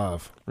 9 to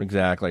 5.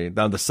 Exactly.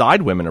 Now the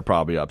side women are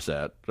probably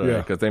upset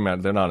because they're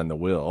not in the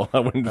will. I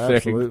wouldn't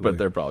think, but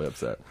they're probably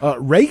upset.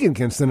 Reagan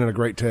can send in a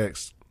great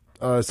text.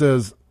 It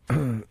says,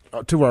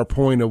 to our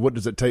point of what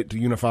does it take to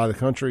unify the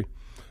country,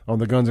 on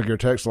the Guns and Gear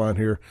text line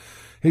here,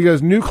 he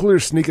goes, nuclear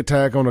sneak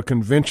attack on a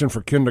convention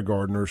for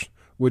kindergartners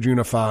would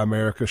unify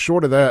America.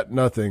 Short of that,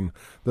 nothing.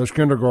 Those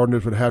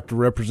kindergartners would have to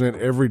represent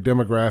every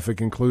demographic,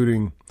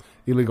 including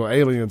illegal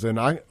aliens. And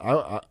I'm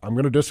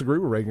going to disagree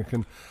with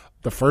Reagan.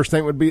 The first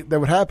thing that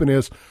would happen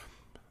is,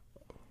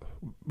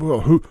 well,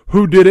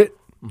 who did it?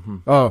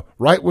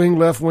 Right wing,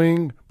 left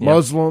wing,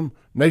 Muslim,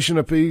 nation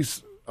of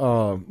peace,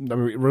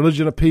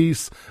 religion of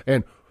peace.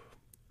 And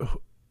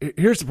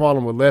here's the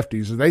problem with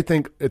lefties: is they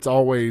think it's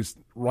always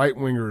right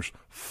wingers'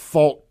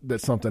 fault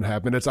that something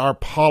happened. It's our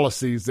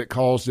policies that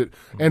caused it,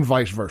 and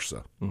vice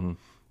versa.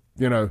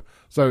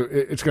 So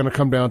it's going to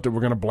come down to,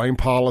 we're going to blame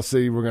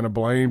policy. We're going to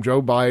blame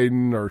Joe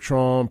Biden or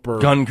Trump or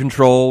gun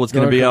control is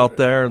going to be out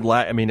there.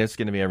 I mean, it's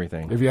going to be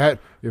everything. If you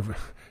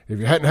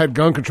hadn't had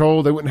gun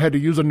control, they wouldn't have had to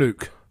use a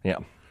nuke. Yeah.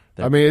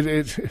 I mean,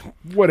 it's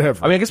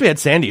whatever. I mean, I guess we had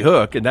Sandy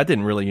Hook, and that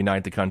didn't really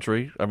unite the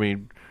country. I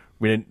mean,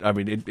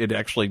 it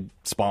actually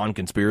spawned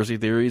conspiracy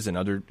theories and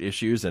other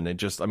issues, and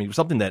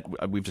something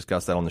that we've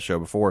discussed that on the show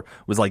before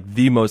was like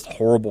the most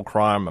horrible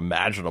crime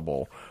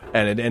imaginable,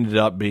 and it ended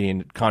up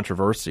being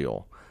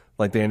controversial.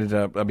 Like they ended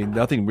up,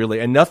 nothing really,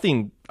 and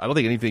nothing. I don't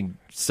think anything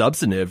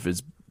substantive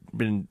has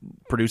been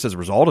produced as a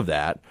result of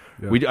that.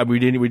 Yeah. We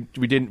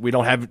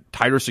don't have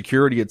tighter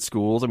security at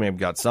schools. I mean, we've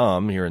got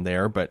some here and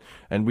there,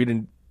 and we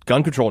didn't.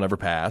 Gun control never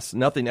passed.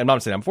 Nothing. I'm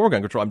not saying I'm for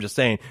gun control. I'm just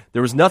saying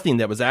there was nothing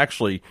that was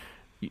actually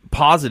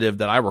positive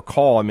that I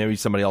recall, and maybe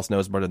somebody else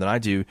knows better than I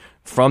do,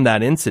 from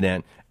that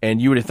incident.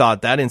 And you would have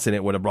thought that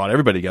incident would have brought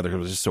everybody together because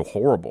it was just so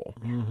horrible.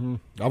 Mm-hmm.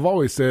 I've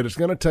always said it's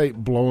going to take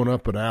blowing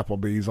up at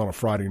Applebee's on a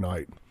Friday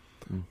night,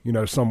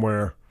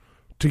 somewhere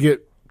to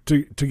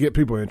get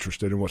people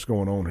interested in what's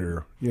going on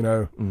here,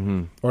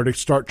 or to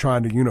start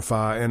trying to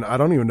unify. And I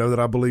don't even know that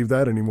I believe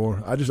that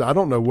anymore. I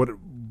don't know what.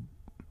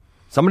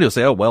 Somebody will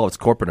say, "Oh, well, it's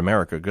corporate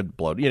America, good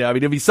blow."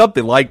 It'd be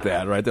something like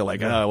that, right? They're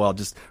like, "Oh, well,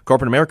 just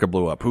corporate America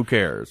blew up. Who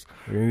cares?"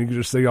 And you can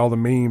just see all the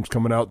memes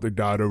coming out. They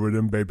died over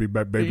them, baby.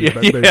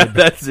 Yeah,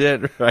 that's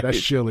it. Right? That's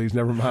Chili's.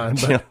 Never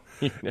mind. But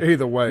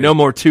either way, no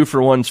more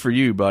 2-for-1s for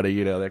you,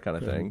 buddy. That kind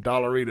of thing.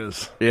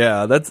 Dollaritas.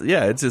 Yeah,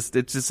 It's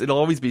just it'll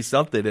always be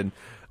something.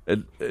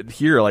 And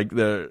here, like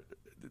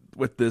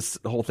with this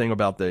whole thing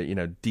about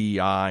the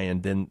DEI,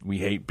 and then we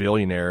hate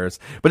billionaires.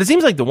 But it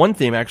seems like the one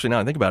theme, actually,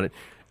 now I think about it.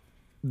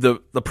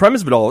 The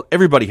premise of it all,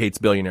 everybody hates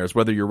billionaires,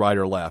 whether you're right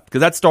or left, because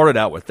that started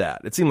out with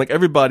that. It seemed like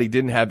everybody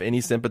didn't have any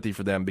sympathy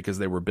for them because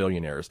they were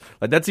billionaires.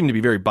 Like that seemed to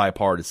be very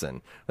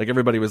bipartisan. Like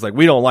everybody was like,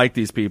 we don't like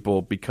these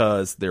people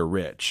because they're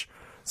rich.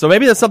 So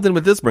maybe that's something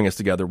with this bring us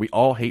together. We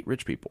all hate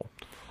rich people.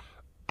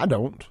 I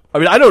don't. I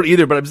mean, I don't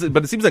either, but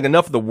it seems like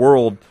enough of the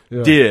world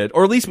did,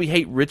 or at least we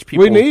hate rich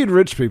people. We need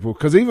rich people,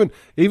 because even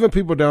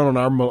people down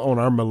on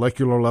our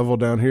molecular level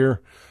down here,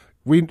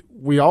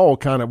 we all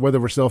kind of, whether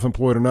we're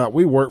self-employed or not,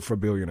 we work for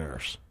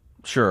billionaires.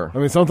 Sure. I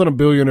mean, something a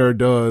billionaire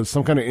does,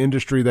 some kind of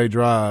industry they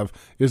drive,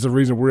 is the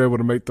reason we're able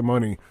to make the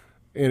money.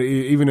 And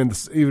even in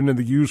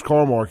the used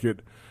car market,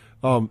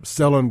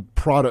 selling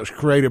products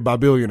created by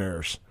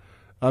billionaires.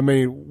 I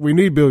mean, we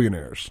need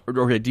billionaires.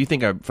 Okay, do you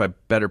think, if I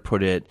better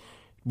put it,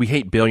 we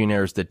hate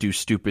billionaires that do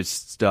stupid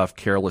stuff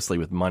carelessly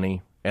with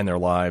money and their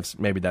lives?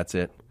 Maybe that's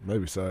it.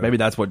 Maybe so. Maybe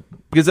that's what,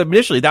 because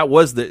initially that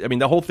was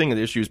the whole thing of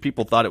the issue is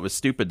people thought it was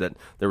stupid that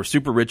there were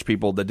super rich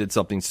people that did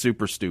something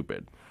super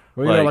stupid.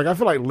 Well, I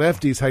feel like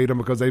lefties hate them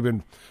because they've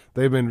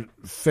been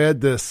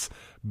fed this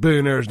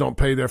billionaires don't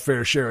pay their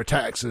fair share of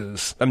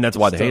taxes. I mean, that's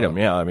why they hate them.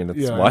 Yeah, I mean,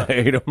 that's why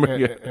they hate them.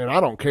 And I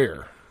don't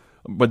care.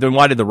 But then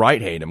why did the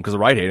right hate him? Because the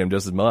right hate him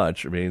just as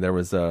much. I mean, there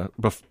was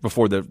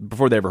before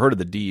they ever heard of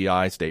the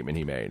DEI statement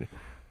he made.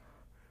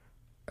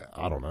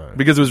 I don't know.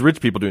 Because it was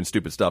rich people doing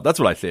stupid stuff. That's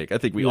what I think. I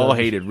think we all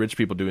hated rich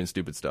people doing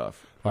stupid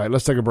stuff. All right,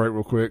 let's take a break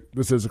real quick.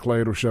 This is the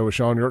Clay Edwards Show with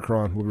Shaun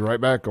YURTKURAN. We'll be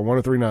right back on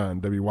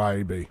 103.9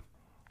 WYAB.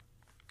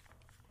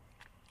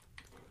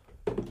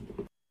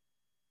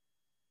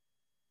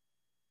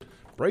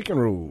 Breaking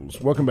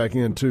rules. Welcome back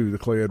into the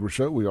Clay Edwards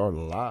Show. We are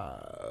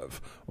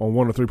live on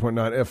 103.9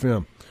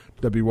 FM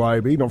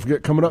WYAB. Don't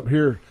forget, coming up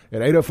here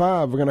at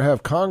 8:05, we're going to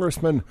have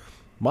Congressman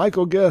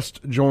Michael Guest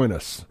join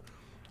us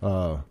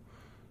to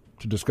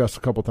discuss a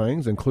couple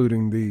things,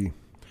 including the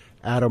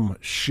Adam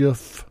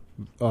Schiff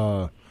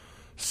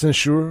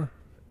censure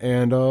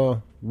and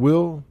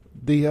will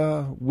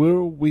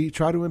we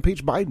try to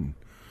impeach Biden?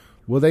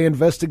 Will they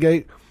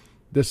investigate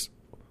this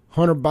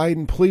Hunter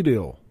Biden plea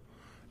deal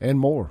and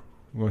more?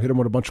 We're going to hit him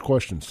with a bunch of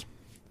questions.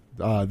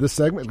 This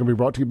segment is going to be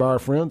brought to you by our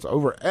friends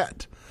over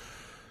at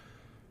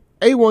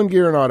A1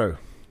 Gear and Auto.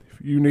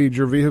 If you need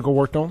your vehicle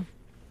worked on,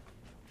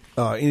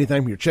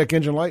 anything from your check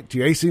engine light to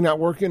your AC not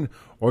working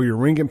or your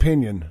ring and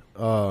pinion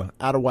out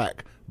of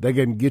whack, they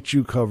can get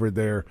you covered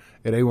there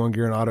at A1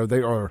 Gear and Auto.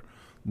 They are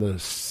the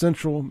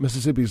Central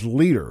Mississippi's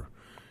leader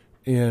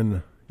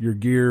in your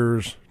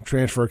gears,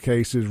 transfer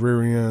cases,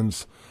 rear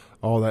ends,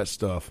 all that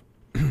stuff.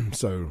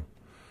 So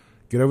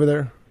get over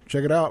there.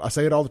 Check it out. I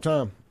say it all the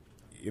time.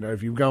 You know,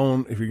 if you're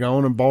going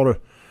and bought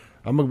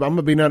I'm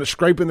gonna be down at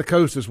Scraping the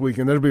Coast this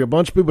weekend. There'll be a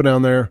bunch of people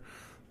down there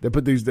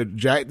that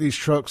jack these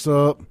trucks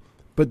up,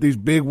 put these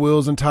big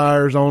wheels and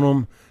tires on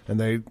them, and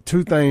they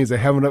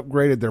haven't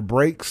upgraded their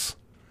brakes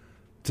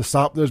to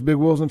stop those big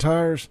wheels and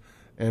tires,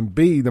 and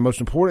B, the most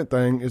important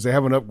thing is they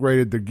haven't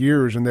upgraded the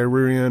gears in their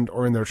rear end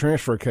or in their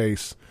transfer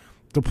case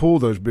to pull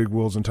those big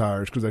wheels and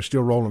tires because they're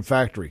still rolling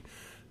factory.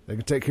 They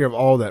can take care of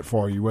all that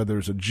for you, whether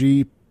it's a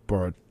Jeep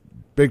or a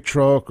big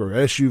truck or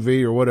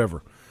SUV or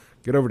whatever.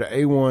 Get over to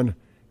A1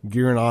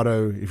 Gear and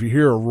Auto. If you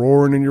hear a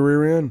roaring in your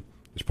rear end,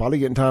 it's probably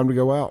getting time to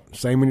go out.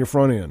 Same in your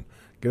front end.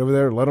 Get over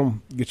there, let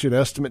them get you an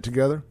estimate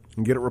together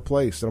and get it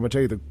replaced. And I'm going to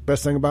tell you the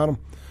best thing about them,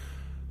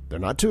 they're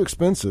not too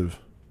expensive,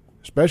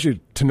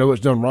 especially to know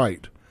it's done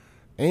right.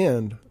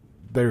 And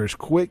they're as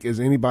quick as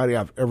anybody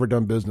I've ever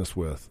done business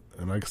with.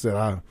 And like I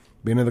said,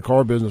 being in the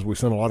car business, we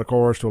send a lot of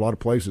cars to a lot of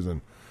places.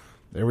 And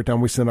every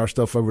time we send our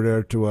stuff over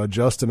there to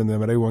Justin and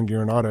them at A1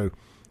 Gear and Auto,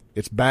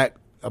 it's back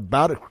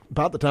about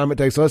the time it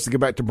takes us to get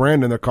back to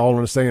Brandon. They're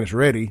calling us saying it's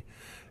ready,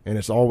 and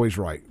it's always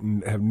right.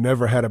 And have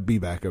never had a B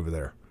back over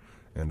there.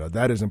 And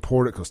that is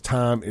important because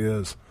time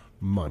is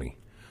money.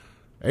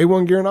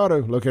 A1 Gear and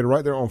Auto, located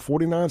right there on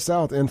 49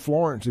 South in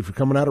Florence. If you're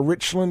coming out of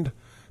Richland,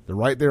 they're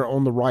right there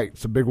on the right.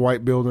 It's a big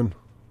white building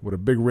with a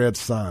big red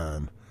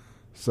sign.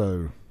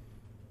 So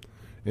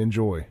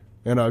enjoy.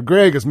 And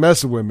Greg is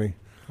messing with me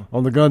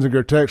on the Guns and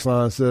Gear text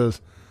line. Says,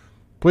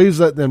 please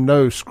let them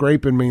know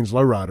scraping means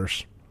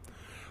lowriders.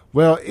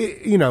 Well,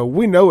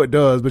 we know it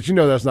does, but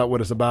that's not what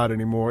it's about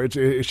anymore.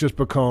 It's just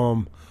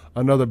become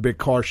another big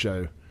car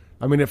show.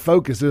 I mean, it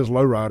focuses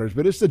lowriders,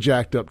 but it's the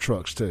jacked up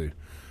trucks too,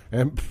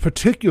 and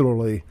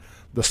particularly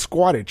the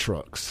squatted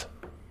trucks.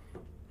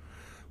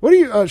 What do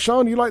you,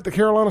 Shaun? You like the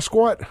Carolina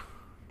squat?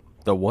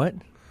 The what?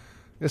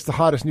 It's the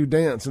hottest new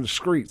dance in the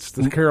streets,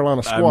 the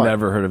Carolina squat. I've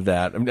never heard of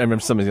that. I remember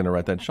somebody's going to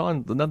write that.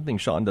 Shaun, another thing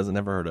Shaun doesn't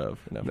never heard of.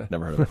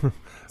 Never heard of it.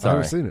 I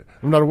haven't seen it.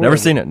 I'm not aware Never of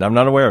seen it. I'm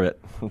not aware of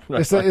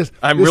it.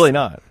 I'm really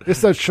not.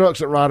 It's those trucks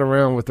that ride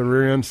around with the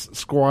rear ends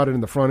squatted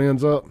and the front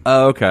ends up.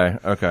 Oh, okay.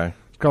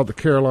 It's called the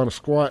Carolina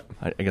squat.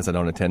 I guess I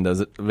don't attend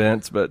those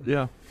events, but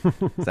yeah.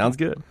 Sounds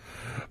good.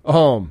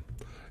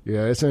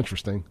 Yeah, it's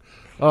interesting.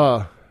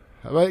 But,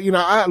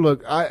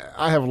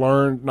 I have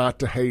learned not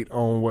to hate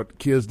on what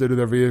kids do to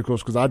their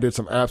vehicles because I did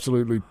some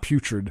absolutely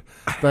putrid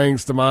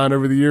things to mine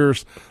over the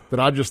years that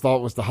I just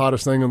thought was the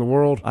hottest thing in the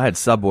world. I had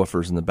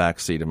subwoofers in the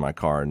back seat of my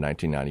car in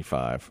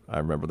 1995. I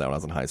remember that when I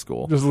was in high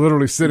school. Just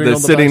literally sitting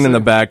in the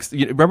back.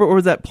 Remember what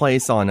was that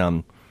place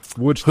on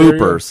Wood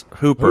Hoopers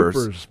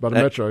by the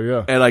Metro,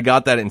 yeah. And I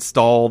got that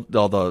installed,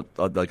 all the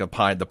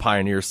the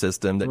Pioneer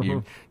system that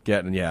you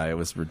get, and yeah, it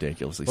was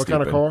ridiculously stupid. What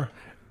kind of car?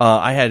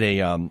 I had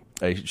a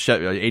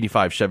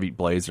 85 Chevy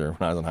Blazer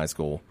when I was in high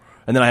school,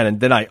 and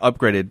then I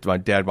upgraded. My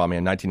dad bought me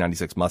a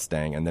 1996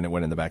 Mustang, and then it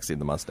went in the backseat of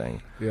the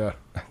Mustang. Yeah,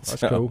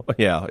 that's cool.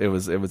 Yeah, it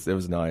was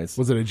nice.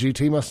 Was it a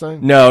GT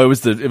Mustang? No, it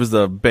was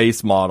the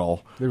base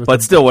model,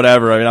 but still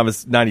whatever. I mean, I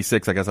was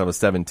 96. I guess I was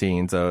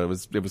 17, so it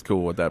was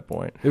cool at that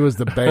point. It was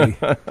the Bay,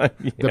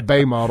 the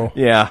Bay model.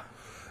 Yeah.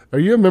 Are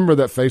you a member of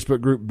that Facebook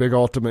group, Big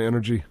Ultimate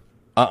Energy?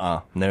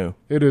 No.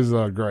 It is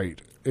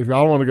great. If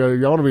y'all want to go,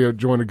 y'all want to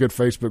join a good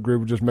Facebook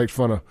group that just makes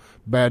fun of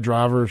bad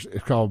drivers.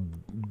 It's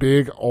called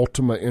Big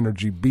Ultimate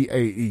Energy,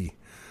 BAE.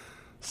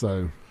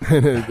 So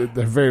they're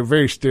very,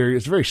 very it's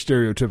a very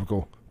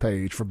stereotypical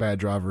page for bad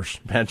drivers.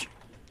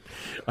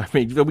 I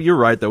mean, you're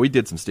right though. We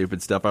did some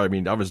stupid stuff. I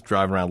mean, I was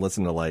driving around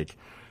listening to like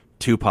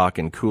Tupac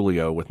and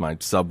Coolio with my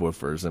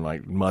subwoofers and my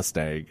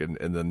Mustang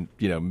and then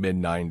mid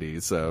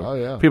 90s.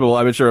 So people,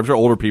 I'm sure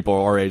older people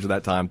our age at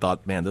that time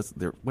thought, man,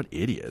 they're what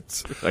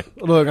idiots.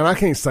 Look, and I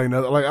can't say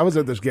nothing. Like I was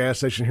at this gas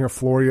station here in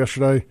Florida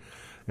yesterday,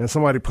 and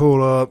somebody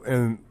pulled up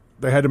and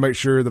they had to make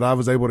sure that I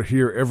was able to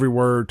hear every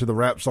word to the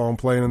rap song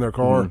playing in their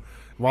car.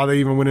 Mm-hmm. While they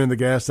even went in the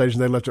gas station,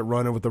 they left it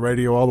running with the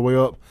radio all the way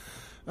up.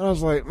 And I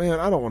was like, man,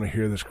 I don't want to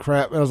hear this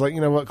crap. And I was like,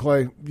 you know what,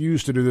 Clay? You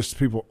used to do this to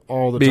people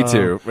all the time. Me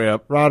too.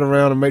 Yep. Ride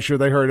around and make sure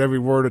they heard every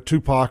word of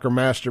Tupac or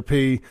Master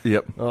P.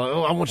 Yep.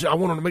 I want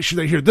them to make sure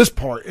they hear this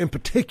part in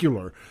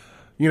particular.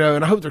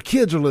 And I hope their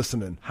kids are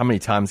listening. How many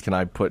times can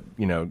I put,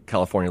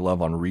 California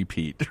Love on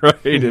repeat,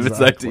 right?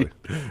 Exactly.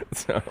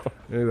 So.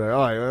 Anyway, all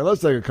right, man,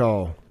 let's take a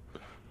call.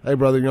 Hey,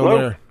 brother, you on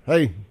there?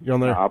 Hey, you on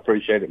there? I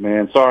appreciate it,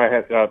 man.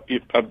 Sorry, I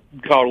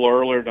called a little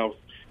earlier, and I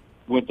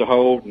went to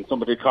hold, and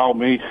somebody called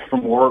me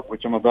from work,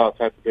 which I'm about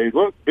to have to do.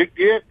 Look, big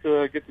get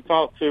to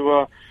talk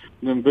to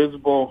an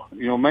invisible,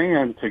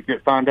 man to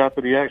find out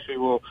that he actually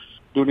will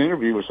do an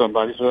interview with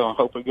somebody. So I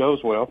hope it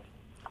goes well.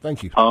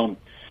 Thank you.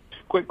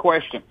 Quick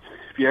question: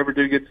 if you ever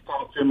do get to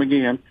talk to him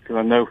again, because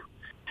I know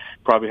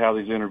probably how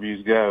these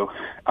interviews go,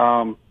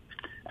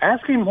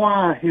 ask him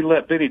why he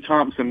let Benny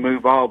Thompson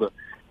move all the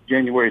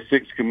January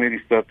 6th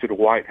committee stuff to the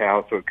White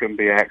House so it couldn't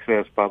be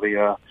accessed by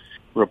the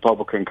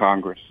Republican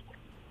Congress.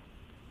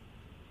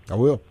 I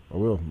will.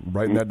 I'm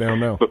writing that down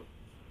now. But,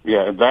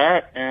 yeah,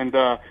 that, and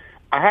I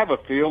have a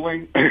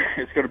feeling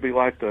it's going to be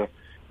like the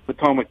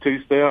Potomac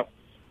two-step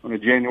on the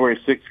January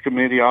 6th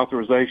committee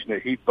authorization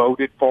that he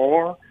voted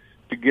for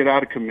to get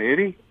out of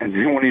committee, and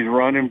then when he's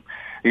running,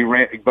 he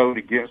voted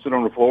against it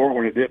on the floor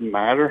when it didn't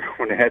matter,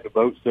 when they had the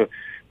votes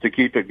to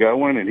keep it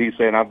going, and he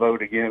said, I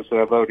vote against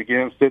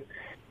it.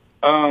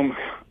 I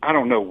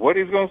don't know what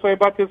he's going to say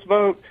about this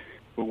vote,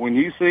 but when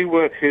you see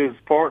what his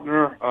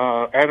partner,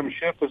 Adam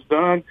Schiff, has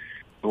done,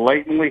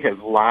 blatantly has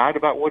lied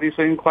about what he's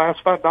seen in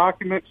classified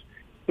documents,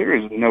 there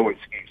is no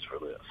excuse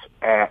for this.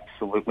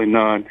 Absolutely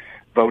none.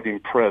 Voting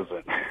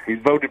president. He's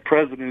voted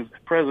president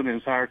his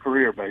entire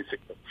career,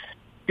 basically.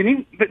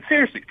 But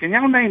seriously, can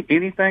y'all name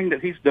anything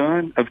that he's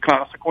done of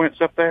consequence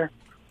up there?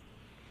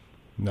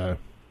 No.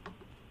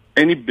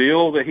 Any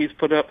bill that he's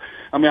put up?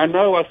 I mean, I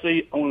know I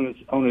see on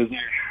his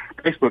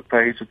Facebook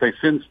page that they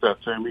send stuff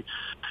to me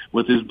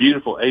with his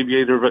beautiful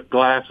aviator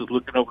glasses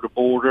looking over the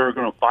border,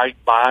 going to fight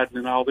Biden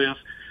and all this.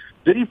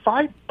 Did he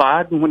fight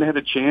Biden when they had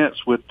a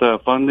chance with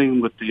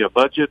funding with the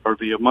budget or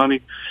the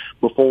money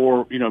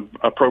before,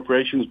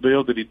 appropriations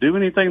bill? Did he do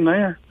anything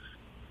there?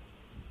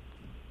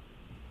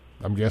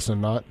 I'm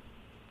guessing not.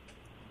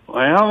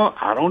 Well,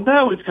 I don't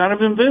know. It's kind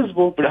of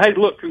invisible. But, hey,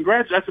 look,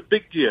 congrats. That's a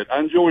big kid. I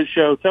enjoy the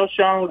show. Tell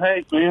Sean,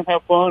 hey, man,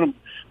 have fun.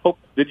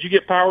 Did you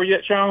get power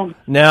yet, Sean?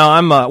 No,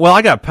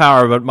 I got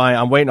power, but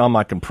I'm waiting on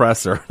my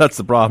compressor. That's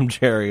the problem,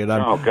 Jerry. And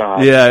oh,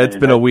 God. Yeah, man, it's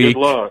been a week.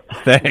 Good luck.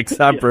 Thanks.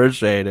 I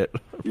appreciate it.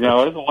 It's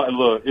a lot.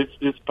 Look,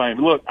 it's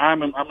painful. Look,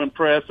 I'm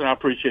impressed, and I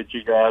appreciate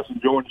you guys.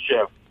 Enjoying the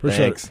show.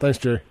 Appreciate it. Thanks,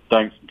 Jerry.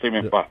 Thanks. See you,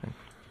 man. Bye.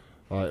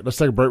 All right, let's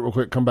take a break real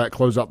quick, come back,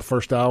 close out the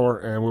first hour,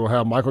 and we'll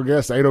have Michael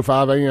Guest,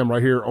 8:05 a.m.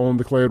 right here on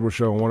the Clay Edwards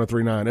Show on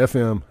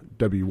 103.9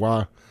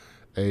 FM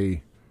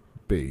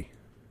WYAB.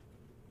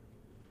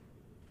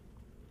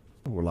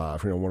 We're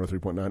live here on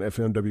 103.9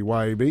 FM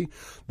WYAB.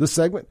 This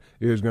segment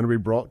is going to be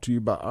brought to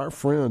you by our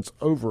friends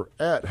over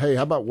at, hey,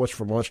 how about what's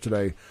for lunch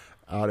today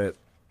out at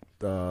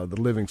the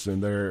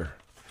Livingston there?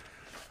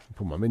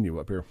 Put my menu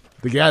up here.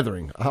 The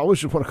Gathering. I always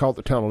just want to call it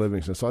the Town of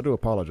Livingston, so I do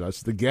apologize.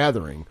 It's the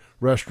Gathering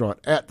restaurant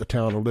at the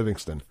Town of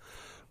Livingston,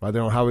 right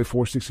there on Highway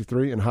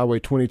 463 and Highway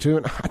 22.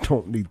 And I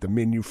don't need the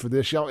menu for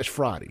this, y'all. It's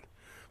Friday.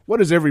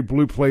 What is every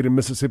blue plate in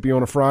Mississippi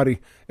on a Friday?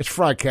 It's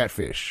fried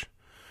catfish.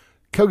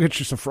 Go get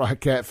you some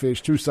fried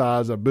catfish, 2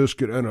 sides, a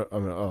biscuit, and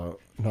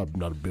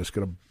not a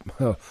biscuit,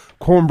 a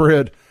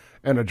cornbread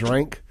and a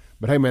drink.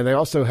 But hey, man, they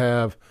also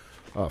have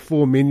a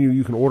full menu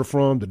you can order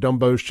from, the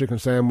Dumbo's chicken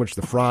sandwich,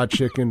 the fried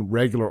chicken,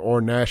 regular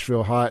or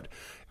Nashville hot.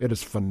 It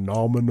is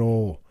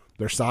phenomenal.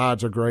 Their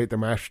sides are great. Their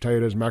mashed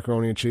potatoes,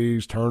 macaroni and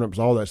cheese, turnips,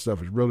 all that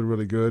stuff is really,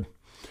 really good.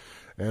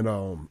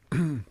 And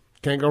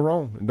can't go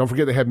wrong. And don't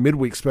forget they have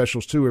midweek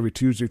specials, too, every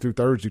Tuesday through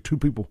Thursday. 2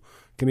 people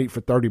can eat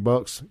for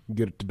 $30.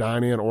 Get it to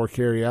dine in or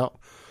carry out.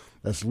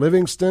 That's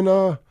Livingston,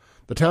 the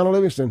Town of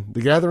Livingston,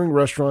 the Gathering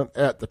restaurant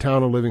at the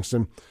Town of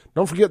Livingston.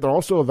 Don't forget they're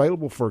also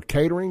available for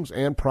caterings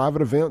and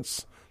private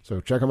events. So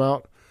check them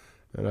out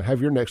and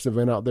have your next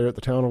event out there at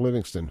the Town of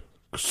Livingston.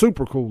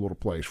 Super cool little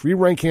place. For you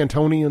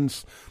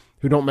Rank-Cantonians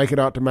who don't make it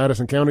out to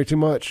Madison County too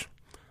much,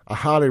 I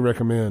highly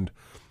recommend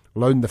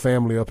loading the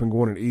family up and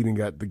going and eating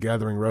at the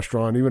Gathering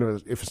restaurant.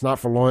 Even if it's not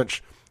for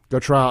lunch, go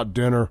try out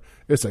dinner.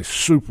 It's a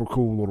super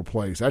cool little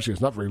place. Actually,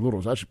 it's not very little.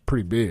 It's actually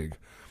pretty big,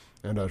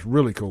 and it's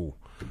really cool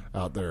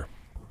out there.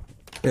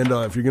 And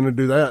if you're going to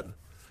do that,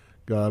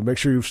 make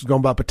sure you've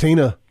gone by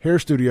Patina Hair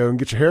Studio and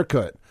get your hair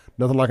cut.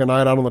 Nothing like a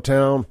night out on the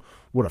town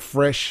with a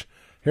fresh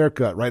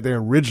haircut right there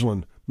in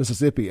Ridgeland,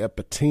 Mississippi at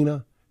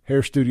Patina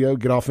Hair Studio.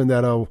 Get off in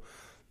that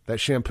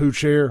shampoo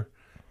chair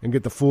and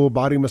get the full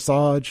body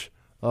massage.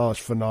 Oh,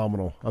 it's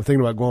phenomenal. I'm thinking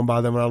about going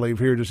by them when I leave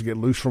here just to get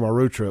loose from our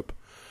road trip.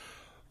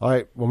 All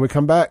right, when we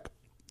come back,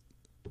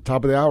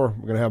 top of the hour,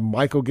 we're going to have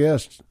Michael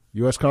Guest,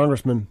 U.S.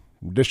 Congressman,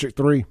 District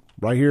 3,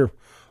 right here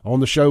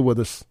on the show with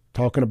us,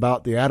 talking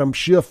about the Adam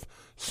Schiff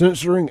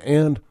censoring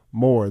and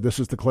more. This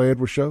is the Clay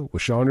Edwards Show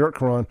with Shaun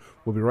YURTKURAN.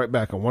 We'll be right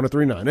back on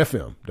 103.9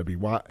 FM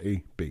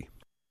WYAB.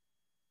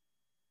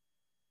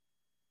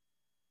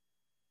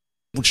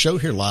 Show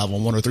here live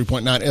on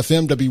 103.9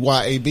 FM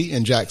WYAB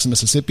in Jackson,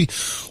 Mississippi.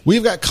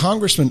 We've got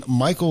Congressman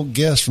Michael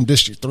Guest from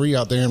District 3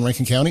 out there in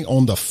Rankin County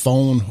on the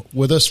phone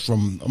with us.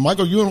 From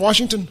Michael, you in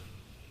Washington?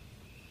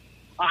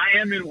 I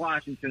am in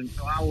Washington,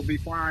 so I will be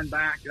flying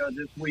back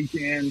this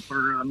weekend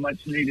for a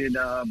much-needed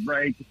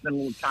break. Spend a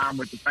little time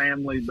with the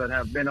family, but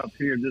have been up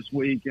here this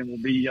week and will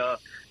be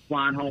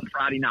flying home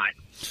Friday night.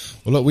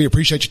 Well, look, we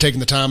appreciate you taking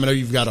the time. I know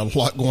you've got a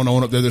lot going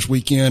on up there this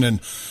weekend, and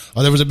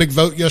there was a big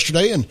vote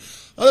yesterday, and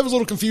there was a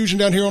little confusion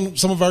down here on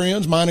some of our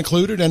ends, mine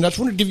included, and I just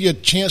wanted to give you a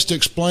chance to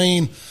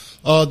explain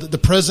the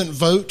present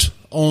vote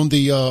on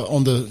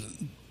the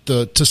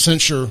to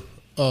censure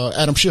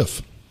Adam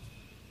Schiff.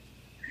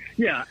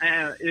 Yeah,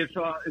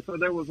 so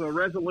there was a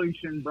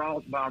resolution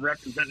brought by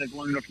Representative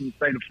Luna from the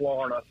state of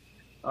Florida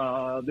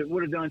that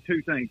would have done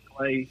two things,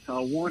 Clay.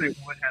 One, it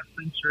would have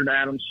censored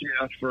Adam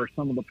Schiff for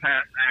some of the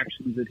past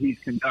actions that he's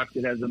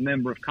conducted as a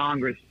member of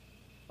Congress.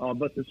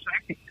 But the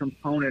second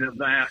component of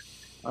that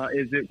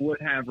is it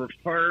would have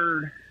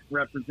referred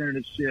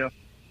Representative Schiff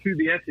to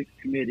the Ethics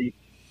Committee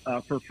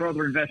for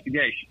further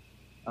investigation.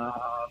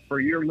 For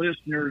your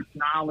listeners'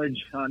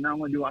 knowledge, not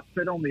only do I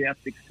sit on the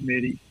Ethics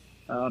Committee,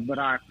 but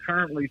I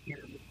currently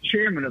serve as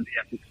chairman of the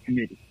Ethics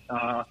Committee.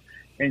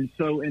 And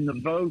so in the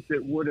vote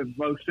that would have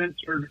both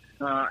censored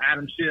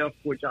Adam Schiff,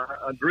 which I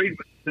agreed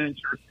with the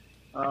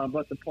censure,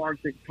 but the part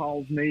that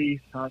caused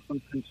me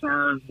some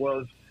concern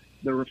was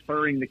the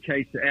referring the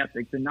case to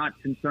ethics and not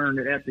concerned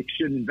that ethics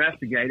should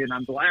investigate it.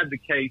 I'm glad the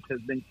case has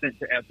been sent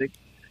to ethics.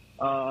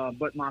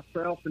 But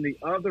myself and the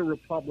other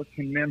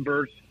Republican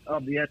members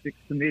of the Ethics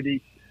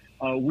Committee,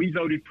 we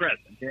voted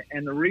present.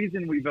 And the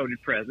reason we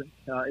voted present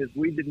is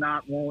we did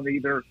not want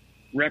either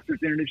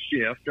Representative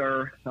Schiff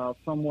or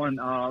someone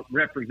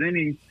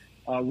representing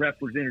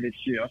Representative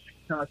Schiff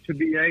to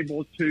be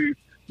able to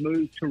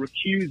move to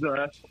recuse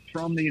us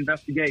from the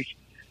investigation.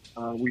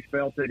 We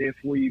felt that if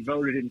we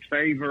voted in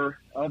favor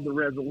of the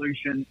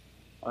resolution,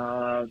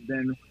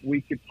 then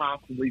we could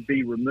possibly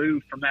be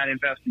removed from that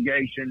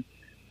investigation.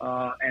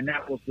 And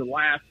that was the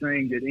last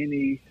thing that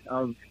any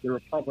of the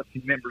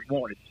Republican members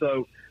wanted.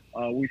 So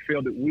we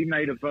feel that we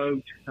made a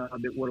vote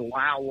that would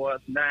allow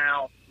us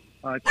now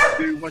to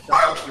do what the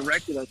House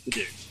directed us to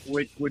do,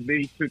 which would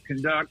be to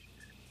conduct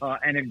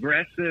an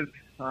aggressive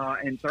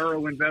and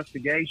thorough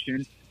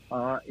investigation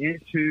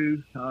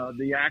into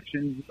the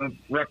actions of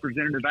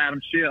Representative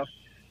Adam Schiff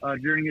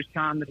during his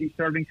time that he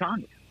served in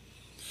Congress.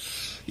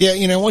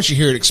 Yeah, once you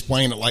hear it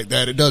explain it like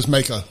that, it does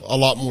make a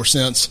lot more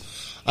sense.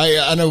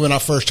 I know when I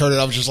first heard it,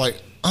 I was just like,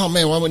 oh,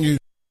 man, why wouldn't you?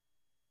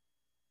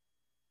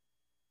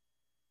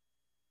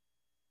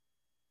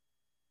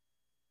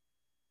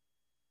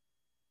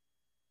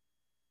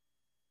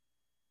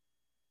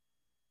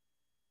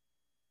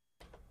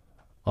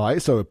 All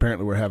right, so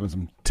apparently we're having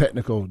some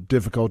technical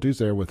difficulties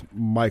there with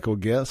Michael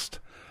Guest.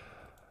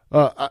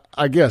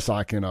 I guess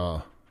I can,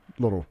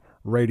 little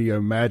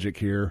radio magic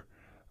here.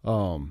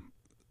 Some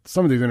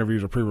of these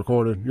interviews are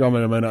pre-recorded. Y'all may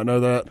or may not know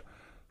that.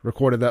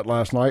 Recorded that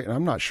last night, and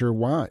I'm not sure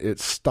why it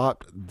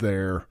stopped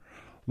there.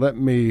 Let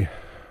me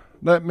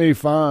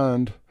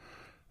find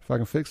if I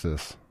can fix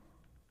this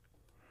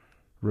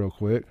real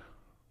quick.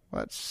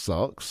 That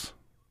sucks.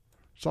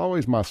 It's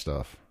always my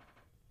stuff.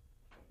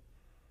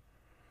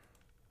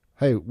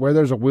 Hey, where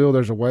there's a will,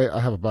 there's a way. I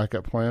have a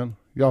backup plan.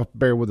 Y'all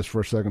bear with us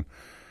for a second.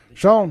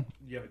 Shaun,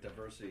 you have a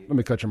diversity. Let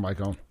me cut your mic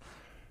on.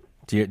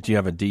 Do you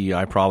have a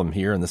DEI problem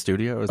here in the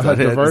studio? Is that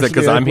it? Is it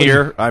because I'm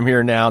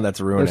here now?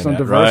 That's ruining there's some it,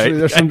 diversity, right?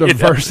 There's some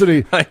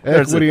diversity,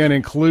 equity, and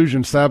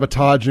inclusion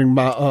sabotaging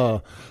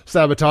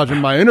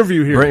my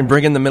interview here.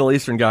 Bringing the Middle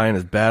Eastern guy in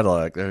is bad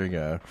luck. There you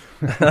go.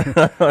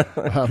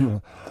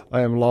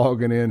 I am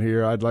logging in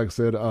here. Like I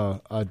said,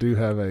 I do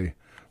have a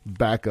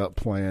backup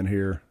plan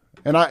here,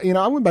 and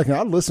I went back and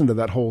I listened to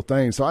that whole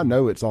thing, so I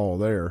know it's all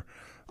there.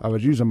 I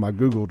was using my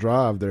Google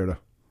Drive there to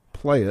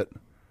play it.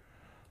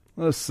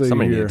 Let's see.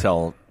 Somebody here. need to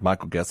tell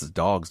Michael Guest's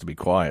dogs to be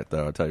quiet,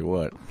 though. I'll tell you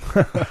what.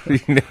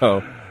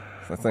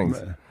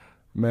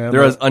 Man,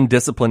 they're as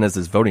undisciplined as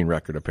his voting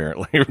record,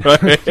 apparently.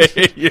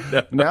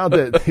 Right? Now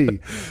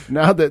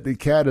that the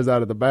cat is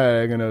out of the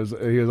bag and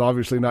he is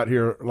obviously not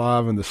here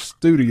live in the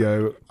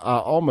studio, I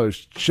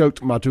almost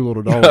choked my two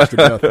little dogs to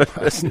death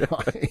last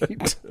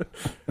night.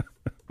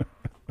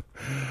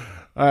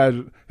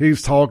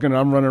 He's talking.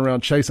 I'm running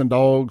around chasing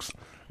dogs.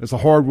 It's a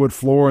hardwood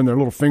floor, and their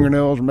little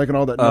fingernails are making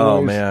all that noise.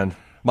 Oh man.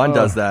 Mine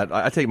does that.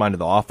 I take mine to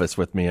the office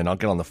with me, and I'll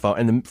get on the phone.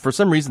 And then for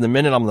some reason, the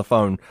minute I'm on the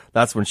phone,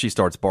 that's when she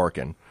starts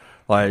barking.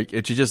 Like,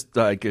 she just,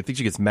 I think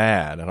she gets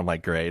mad, and I'm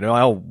like, great.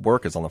 I'll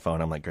work is on the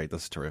phone. I'm like, great,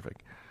 this is terrific.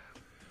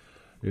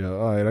 Yeah,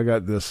 all right, I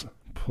got this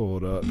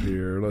pulled up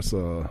here. It's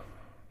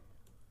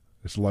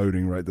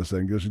loading right this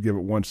second. Just give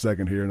it 1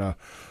 second here, and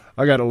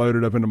I got it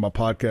loaded up into my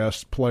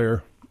podcast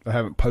player. I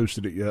haven't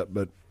posted it yet,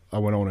 but I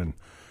went on and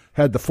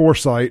had the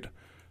foresight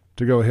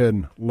to go ahead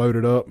and load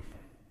it up.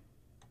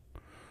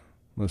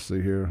 Let's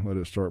see here. Let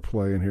it start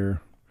playing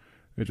here.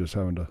 It's just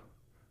having to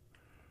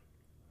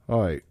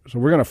All right, so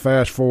we're going to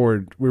fast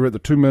forward. We were at the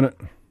 2-minute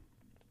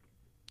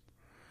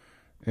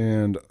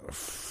and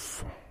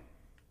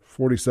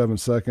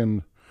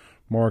 47-second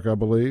mark, I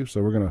believe.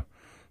 So we're going to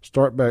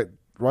start back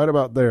right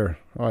about there.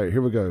 All right,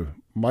 here we go.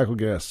 Michael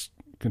Guest,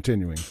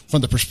 continuing.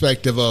 From the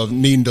perspective of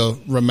needing to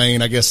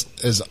remain, I guess,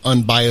 as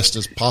unbiased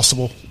as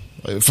possible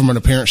from an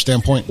appearance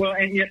standpoint. Well,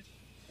 and yet,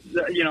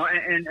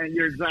 and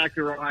you're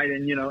exactly right.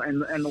 And,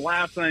 and the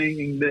last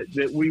thing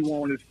that we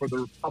want is for the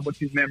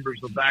Republican members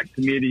of that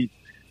committee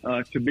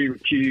to be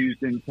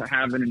recused and to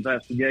have an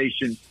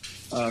investigation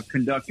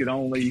conducted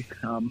only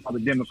by the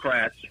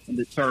Democrats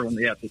that serve on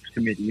the Ethics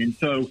Committee. And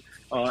so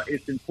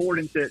it's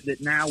important that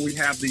now we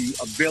have the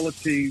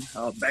ability,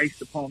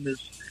 based upon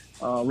this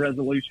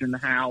resolution in the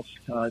House,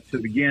 to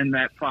begin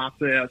that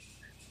process,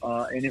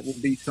 and it will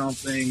be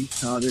something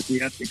that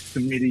the Ethics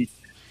Committee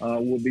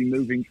will be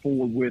moving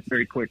forward with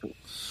very quickly.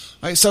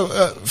 All right, so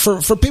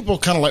for people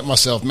kind of like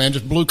myself, man,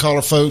 just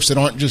blue-collar folks that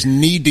aren't just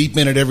knee-deep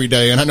in it every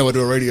day, and I know I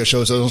do a radio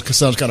show, so it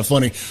sounds kind of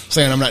funny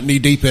saying I'm not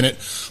knee-deep in it,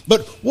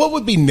 but what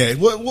would be next?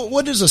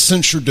 What does a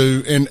censure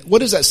do, and what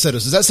does that set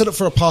us? Does that set up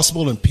for a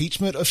possible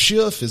impeachment of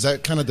Schiff? Is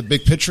that kind of the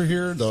big picture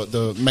here,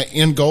 the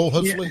end goal,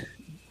 hopefully?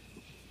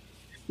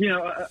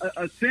 Yeah.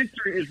 A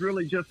censure is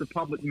really just a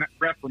public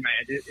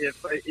reprimand.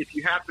 If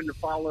you happen to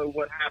follow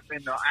what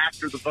happened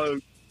after the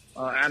vote,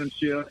 Adam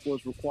Schiff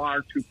was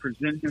required to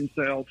present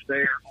himself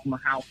there on the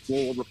House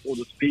floor before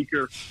the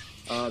Speaker.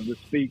 The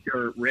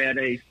Speaker read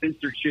a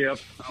censorship,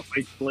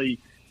 basically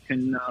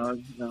a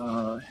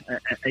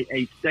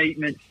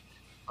statement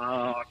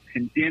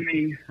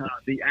condemning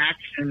the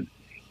action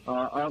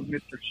of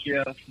Mr.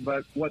 Schiff.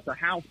 But what the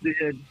House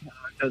did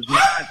does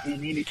not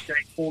in any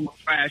shape, form, or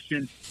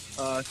fashion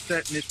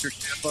set Mr.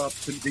 Schiff up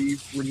to be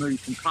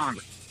removed from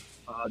Congress.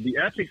 The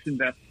ethics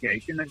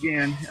investigation,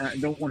 again, I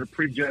don't want to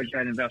prejudge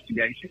that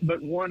investigation,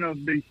 but one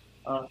of the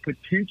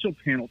potential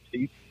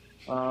penalties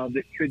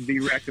that could be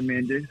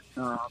recommended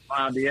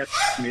by the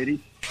Ethics Committee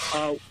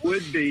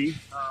would be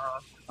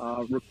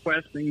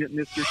requesting that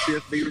Mr.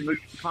 Schiff be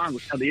removed from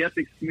Congress. Now, the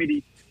Ethics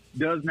Committee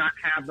does not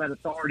have that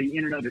authority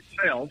in and of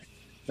itself.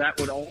 That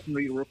would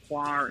ultimately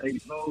require a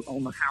vote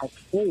on the House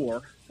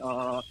floor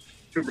to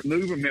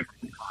remove a member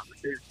from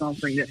Congress. It's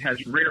something that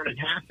has rarely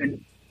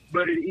happened.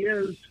 But it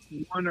is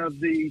one of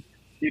the,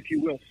 if you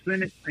will,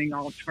 sentencing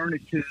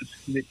alternatives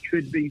that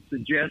could be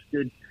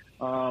suggested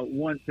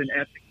once an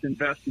ethics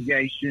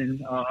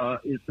investigation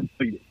is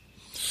completed.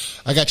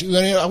 I got you.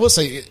 I will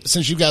say,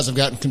 since you guys have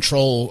gotten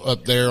control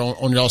up there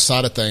on y'all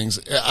side of things,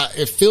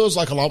 it feels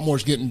like a lot more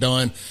is getting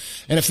done,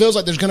 and it feels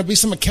like there's going to be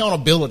some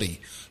accountability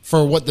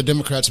for what the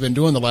Democrats have been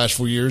doing the last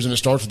 4 years, and it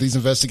starts with these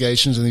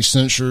investigations and these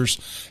censures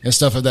and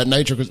stuff of that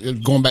nature.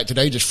 Going back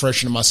today, just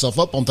freshening myself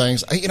up on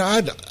things,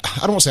 I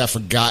don't want to say I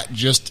forgot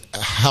just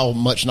how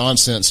much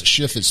nonsense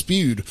Schiff has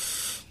spewed,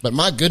 but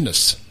my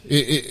goodness,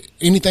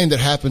 anything that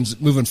happens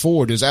moving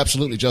forward is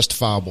absolutely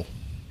justifiable.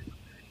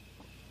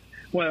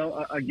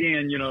 Well,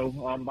 again,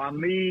 by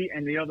me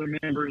and the other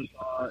members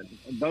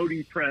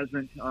voting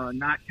present,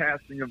 not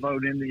casting a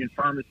vote in the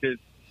affirmative,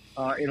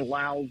 it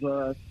allows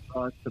us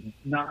to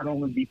not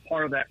only be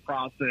part of that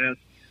process,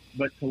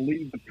 but to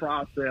lead the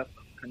process of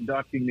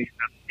conducting the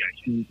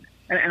investigation.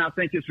 And I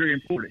think it's very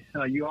important.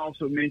 You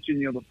also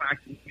mentioned, the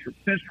fact that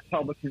since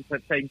Republicans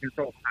have taken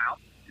control of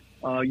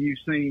the House, you've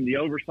seen the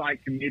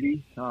Oversight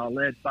Committee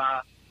led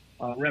by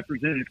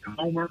Representative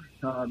Comer,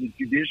 the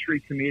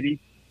Judiciary Committee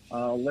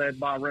led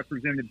by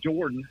Representative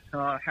Jordan,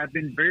 have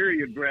been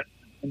very aggressive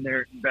in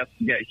their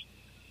investigation.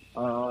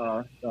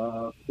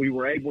 We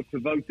were able to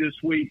vote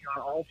this week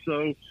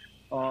also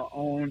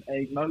on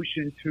a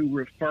motion to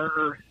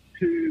refer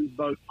to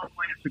both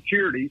Homeland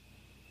Security,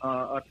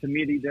 a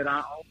committee that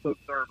I also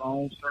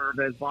serve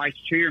as vice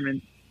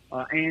chairman,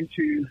 and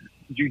to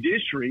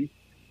Judiciary,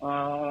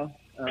 a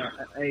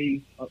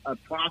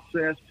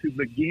process to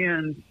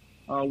begin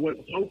what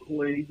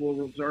hopefully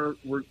will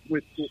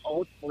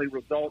ultimately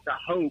result, I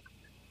hope,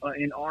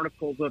 in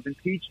articles of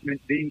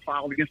impeachment being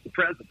filed against the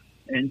president.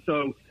 And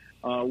so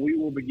we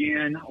will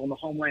begin on the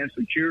Homeland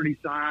Security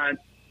side.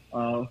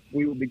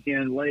 We will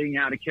begin laying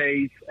out a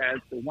case as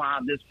to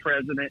why this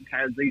president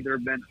has either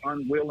been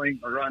unwilling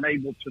or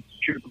unable to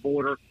secure the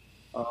border.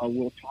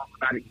 We'll talk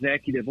about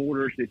executive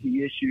orders that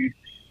he issued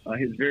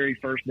his very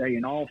first day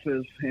in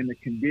office and the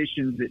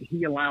conditions that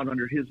he allowed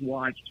under his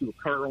watch to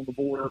occur on the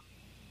border.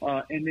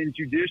 And then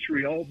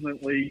Judiciary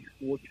ultimately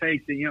will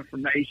take the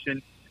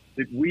information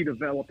that we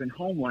develop in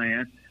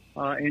Homeland,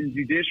 and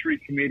Judiciary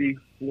Committee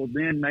will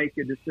then make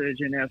a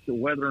decision as to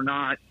whether or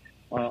not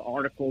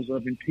articles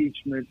of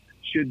impeachment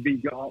should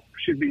be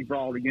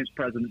brought against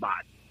President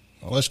Biden.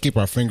 Well, let's keep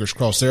our fingers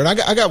crossed there. And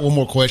I got one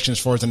more question as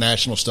far as the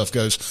national stuff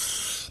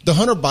goes. The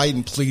Hunter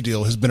Biden plea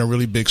deal has been a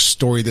really big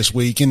story this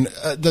week, and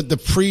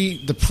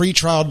the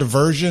pre-trial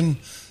diversion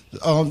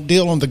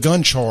deal on the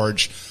gun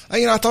charge.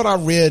 I thought I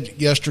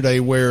read yesterday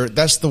where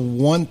that's the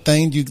one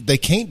thing they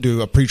can't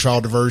do a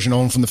pretrial diversion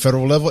on from the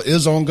federal level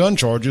is on gun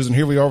charges, and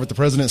here we are with the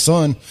president's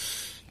son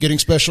getting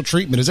special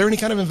treatment. Is there any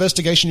kind of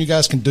investigation you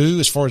guys can do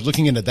as far as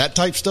looking into that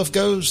type stuff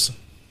goes?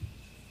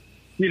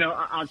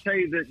 I'll tell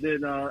you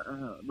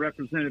that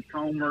Representative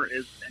Comer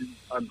is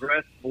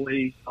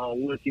aggressively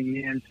looking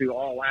into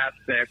all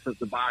aspects of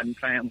the Biden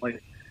family,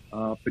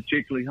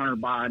 particularly Hunter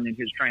Biden and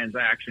his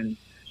transactions.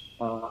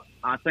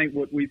 I think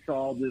what we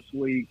saw this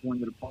week when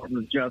the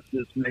Department of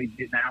Justice made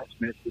the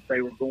announcement that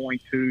they were going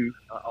to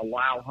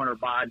allow Hunter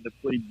Biden to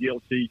plead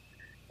guilty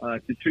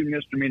to 2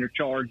 misdemeanor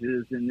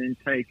charges and then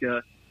take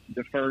a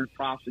deferred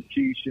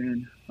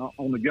prosecution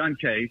on the gun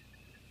case,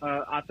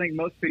 I think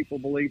most people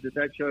believe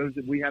that shows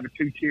that we have a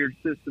 2-tiered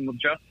system of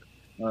justice,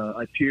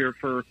 a tier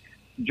for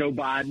Joe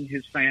Biden,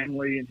 his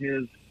family, and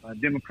his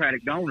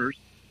Democratic donors,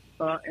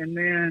 and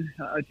then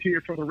a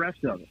tier for the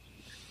rest of us.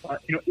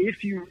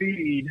 If you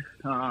read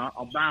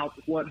about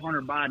what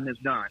Hunter Biden has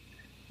done,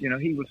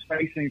 he was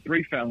facing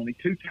 3 felony,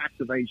 2 tax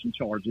evasion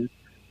charges.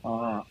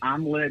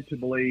 I'm led to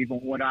believe on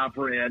what I've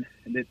read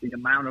that the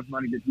amount of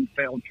money that he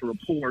failed to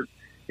report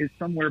is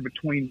somewhere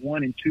between $1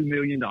 and $2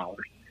 million.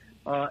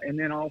 And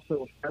then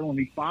also a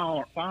felony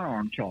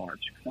firearm charge.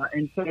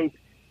 And so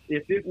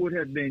if it would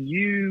have been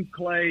you,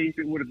 Clay, if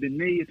it would have been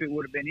me, if it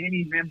would have been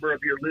any member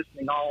of your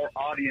listening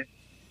audience,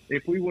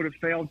 if we would have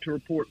failed to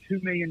report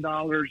 $2 million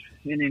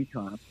in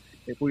income,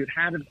 if we had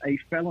had a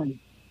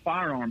felony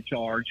firearm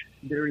charge,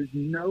 there is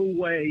no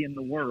way in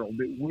the world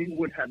that we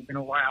would have been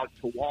allowed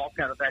to walk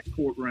out of that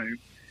courtroom,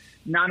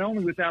 not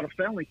only without a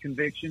felony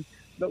conviction,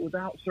 but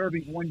without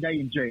serving 1 day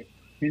in jail.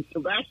 And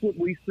so that's what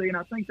we see, and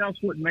I think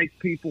that's what makes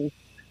people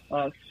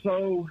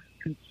so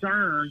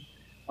concerned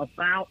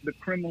about the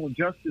criminal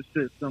justice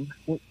system,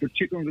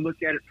 particularly when we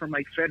look at it from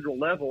a federal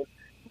level,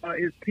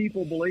 is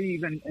people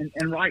believe,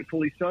 and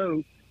rightfully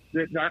so,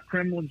 that our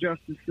criminal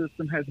justice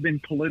system has been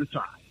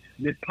politicized,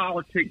 that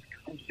politics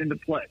comes into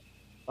play.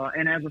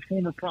 And as a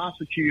former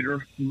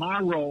prosecutor, my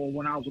role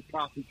when I was a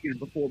prosecutor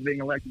before being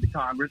elected to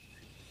Congress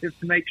is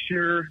to make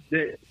sure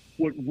that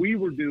what we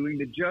were doing,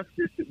 the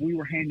justice that we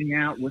were handing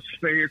out, was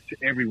fair to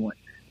everyone,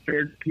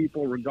 fair to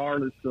people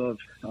regardless of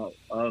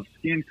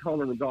skin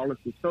color, regardless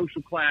of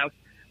social class,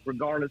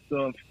 regardless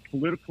of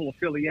political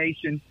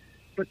affiliation.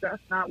 But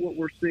that's not what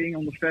we're seeing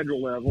on the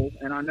federal level,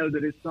 and I know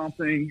that it's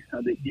something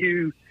that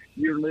you,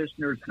 your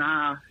listeners, and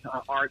I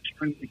are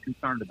extremely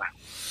concerned about.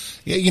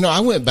 Yeah, I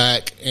went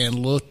back and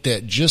looked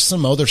at just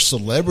some other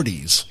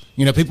celebrities,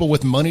 people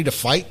with money to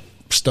fight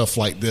stuff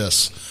like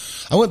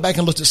this. I went back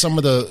and looked at some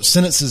of the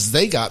sentences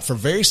they got for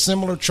very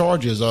similar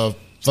charges of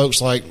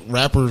folks like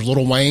rappers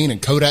Lil Wayne and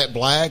Kodak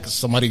Black,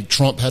 somebody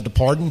Trump had to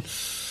pardon.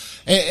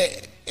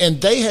 And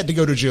they had to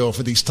go to jail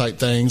for these type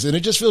things. And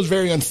it just feels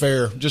very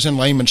unfair, just in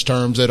layman's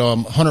terms, that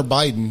Hunter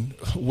Biden,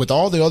 with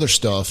all the other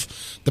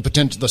stuff,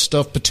 the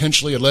stuff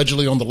potentially,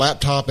 allegedly on the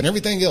laptop and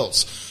everything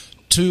else,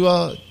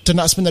 to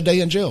not spend a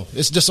day in jail.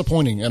 It's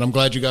disappointing, and I'm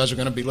glad you guys are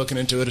going to be looking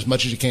into it as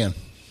much as you can.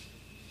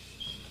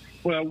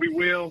 Well, we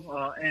will,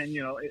 and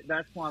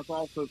that's why it's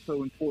also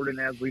so important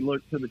as we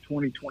look to the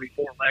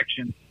 2024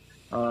 election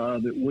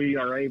that we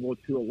are able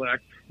to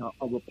elect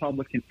a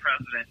Republican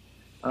president,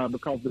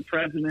 because the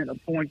president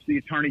appoints the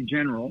Attorney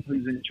General,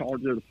 who's in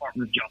charge of the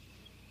Department of Justice.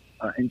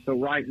 And so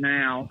right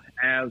now,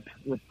 as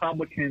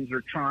Republicans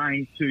are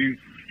trying to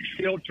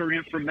filter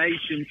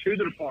information to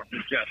the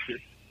Department of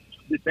Justice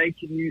that they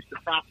can use to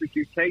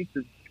prosecute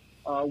cases,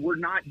 we're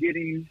not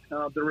getting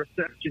the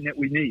reception that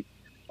we need.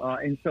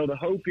 And so the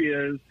hope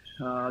is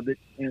that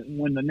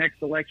when the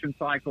next election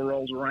cycle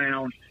rolls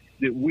around,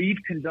 that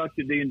we've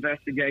conducted the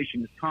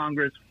investigation as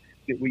Congress,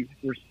 that we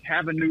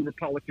have a new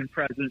Republican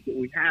president, that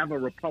we have a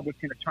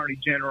Republican Attorney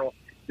General,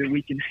 that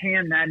we can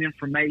hand that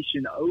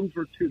information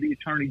over to the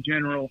Attorney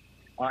General,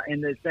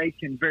 and that they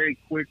can very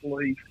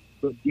quickly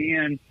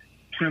begin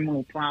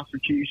criminal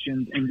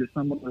prosecutions into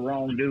some of the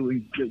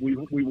wrongdoing that we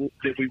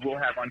will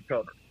have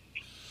uncovered.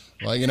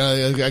 Well,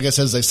 I guess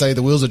as they say,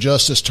 the wheels of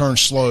justice turn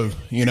slow,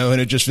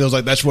 and it just feels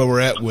like that's where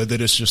we're at with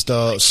it. It's just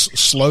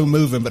slow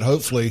moving, but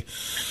hopefully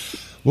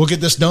we'll get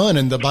this done,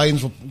 and the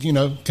Bidens will,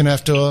 can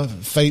have to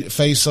pay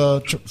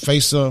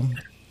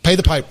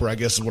the piper, I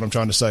guess is what I'm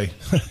trying to say,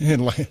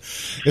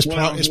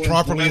 as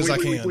properly as I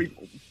can.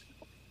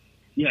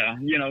 Yeah,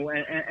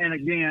 and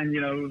again,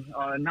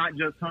 not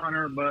just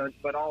Hunter,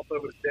 but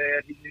also his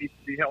dad. He needs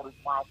to be held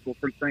responsible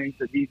for things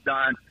that he's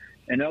done,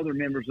 and other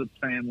members of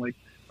the family,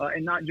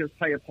 and not just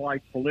pay a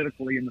price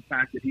politically in the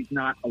fact that he's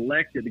not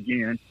elected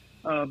again,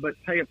 but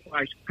pay a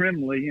price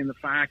criminally in the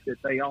fact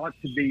that they ought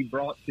to be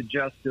brought to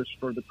justice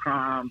for the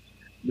crimes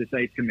that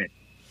they've committed.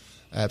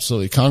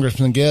 Absolutely.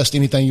 Congressman Guest,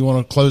 anything you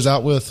want to close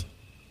out with?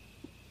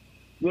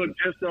 Look,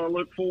 just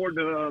look forward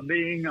to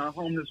being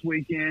home this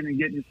weekend and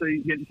getting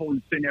forward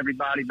to seeing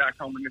everybody back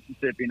home in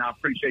Mississippi, and I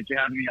appreciate you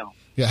having me on.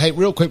 Yeah, hey,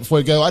 real quick before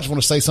we go, I just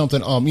want to say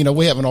something.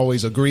 We haven't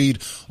always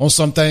agreed on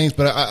some things,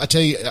 but I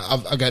tell you,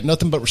 I've got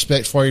nothing but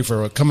respect for you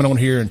for coming on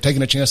here and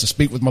taking a chance to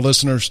speak with my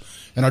listeners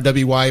and our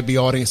WYAB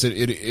audience.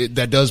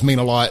 That does mean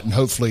a lot, and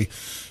hopefully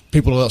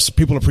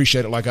people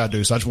appreciate it like I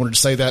do. So I just wanted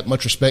to say that.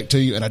 Much respect to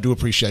you, and I do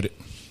appreciate it.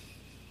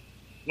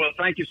 Well,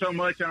 thank you so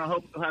much, and I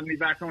hope you'll have me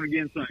back on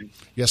again soon.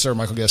 Yes, sir,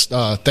 Michael Guest.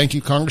 Thank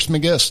you,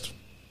 Congressman Guest.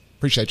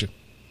 Appreciate you.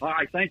 All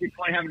right. Thank you,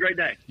 Clay. Have a great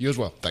day. You as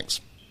well.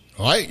 Thanks.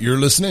 All right, you're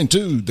listening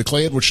to The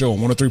Clay Edwards Show on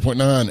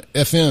 103.9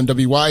 FM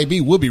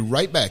WYAB. We'll be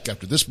right back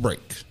after this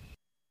break.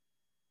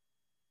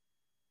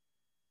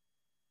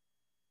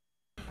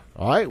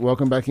 All right,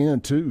 welcome back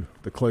into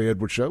The Clay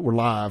Edwards Show. We're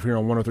live here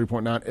on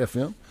 103.9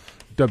 FM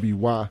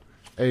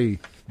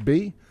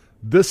WYAB.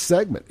 This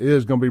segment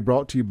is going to be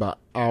brought to you by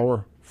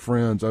our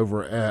friends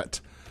over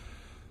at,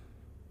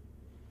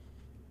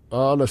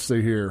 let's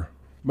see here.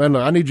 Man,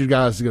 look, I need you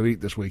guys to go eat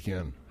this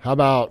weekend. How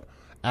about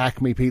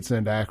Acme Pizza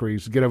and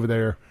Daiquiris? Get over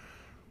there,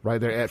 right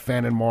there at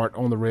Fannin Mart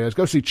on the res.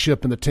 Go see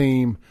Chip and the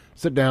team.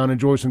 Sit down,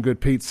 enjoy some good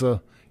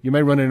pizza. You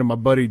may run into my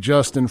buddy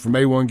Justin from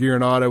A1 Gear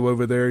and Auto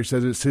over there. He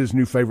says it's his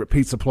new favorite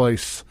pizza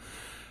place.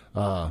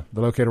 They're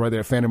located right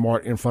there at Fannin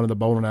Mart in front of the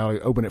bowling alley.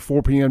 Open at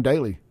 4 p.m.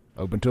 daily.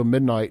 Open till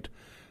midnight.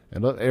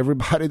 And look,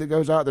 everybody that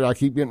goes out there, I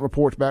keep getting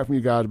reports back from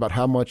you guys about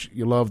how much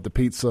you love the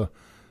pizza.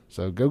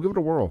 So go give it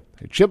a whirl.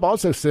 Chip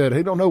also said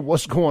he don't know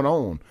what's going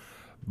on,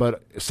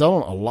 but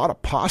selling a lot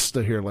of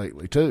pasta here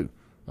lately too.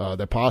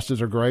 Their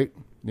pastas are great.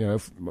 You know,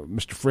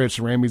 Mr. Fred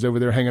Cerami's over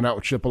there hanging out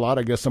with Chip a lot.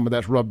 I guess some of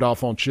that's rubbed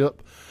off on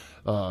Chip.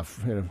 I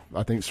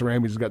think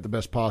Cerami's got the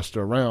best pasta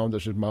around.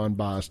 This is my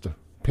unbiased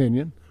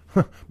opinion.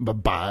 My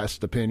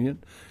biased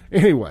opinion.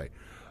 Anyway,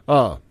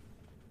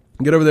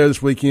 get over there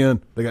this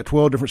weekend. They got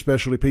 12 different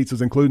specialty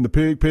pizzas, including the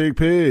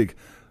pig.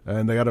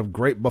 And they got a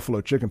great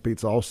buffalo chicken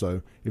pizza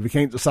also. If you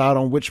can't decide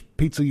on which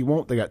pizza you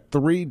want, they got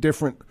 3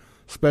 different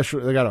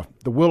special. They got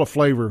the wheel of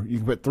flavor. You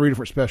can put 3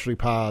 different specialty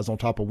pies on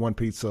top of one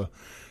pizza.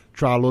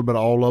 Try a little bit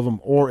of all of them.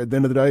 Or at the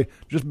end of the day,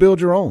 just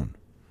build your own.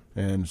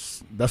 And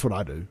that's what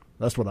I do.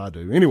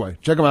 Anyway,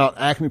 check them out.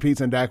 Acme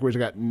Pizza and Daiquiris. I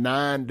got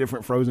 9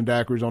 different frozen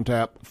daiquiris on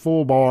tap.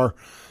 Full bar,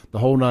 the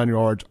whole 9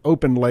 yards.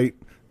 Open late.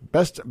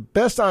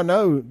 Best I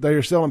know, they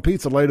are selling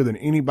pizza later than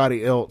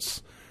anybody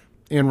else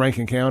in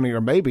Rankin County,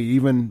 or maybe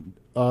even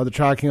the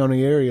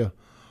Tri-County area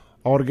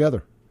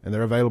altogether. And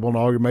they're available on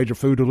all your major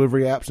food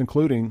delivery apps,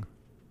 including,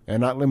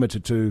 and not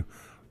limited to,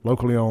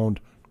 locally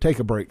owned Take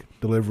a Break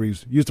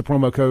deliveries. Use the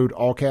promo code,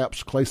 all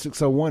caps,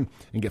 Clay601,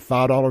 and get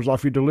 $5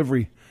 off your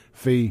delivery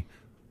fee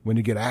when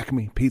you get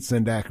Acme Pizza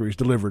and Daiquiris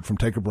delivered from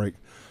Take a Break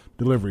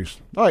deliveries.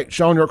 All right,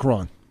 SHAUN,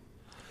 YURTKURAN.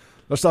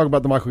 Let's talk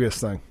about the Michael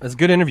Guest thing. It's a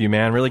good interview,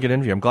 man. Really good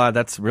interview. I'm glad.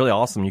 That's really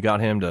awesome. You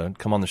got him to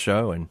come on the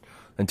show and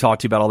talk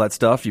to you about all that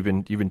stuff. You've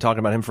been talking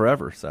about him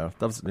forever. So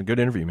that was a good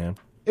interview, man.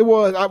 It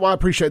was. I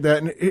appreciate that.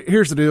 And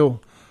here's the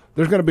deal.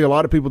 There's going to be a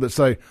lot of people that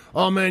say,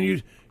 "Oh man,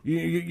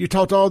 you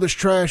talked all this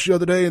trash the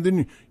other day, and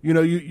then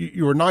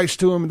you were nice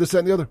to him, and this, that,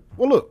 and the other."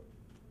 Well, look,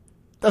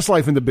 that's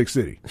life in the big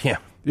city. Yeah.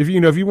 If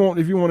you want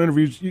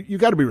interviews, you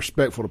got to be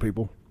respectful to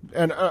people.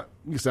 And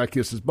you say I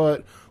kiss his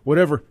butt,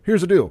 whatever.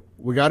 Here's the deal.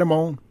 We got him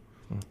on.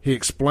 He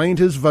explained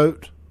his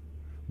vote.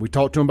 We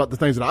talked to him about the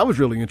things that I was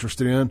really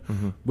interested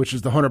in, which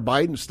is the Hunter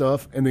Biden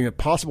stuff and the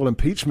possible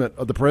impeachment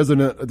of the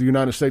President of the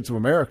United States of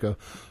America.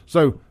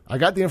 So I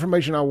got the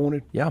information I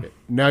wanted. Yeah.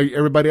 Now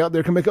everybody out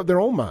there can make up their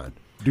own mind.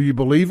 Do you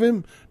believe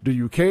him? Do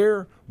you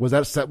care? Was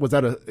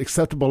that an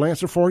acceptable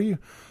answer for you?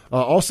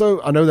 Also,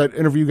 I know that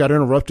interview got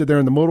interrupted there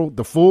in the middle.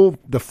 The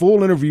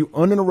full interview,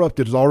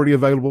 uninterrupted, is already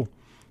available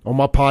on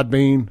my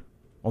Podbean,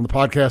 on the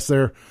podcast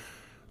there.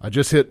 I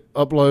just hit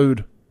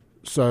upload.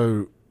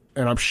 So,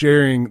 and I'm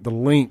sharing the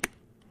link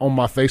on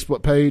my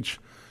Facebook page.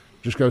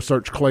 Just go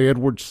search Clay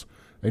Edwards,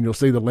 and you'll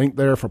see the link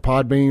there for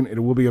Podbean. It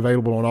will be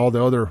available on all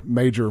the other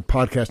major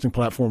podcasting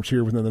platforms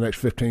here within the next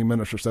 15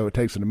 minutes or so. It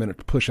takes it a minute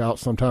to push out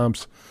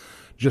sometimes.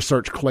 Just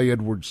search Clay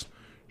Edwards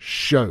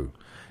Show.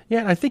 Yeah,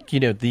 and I think,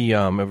 we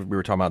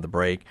were talking about the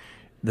break.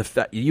 The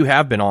fact you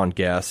have been on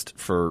guest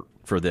for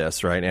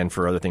this, right, and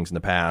for other things in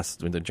the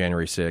past, with the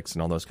January 6th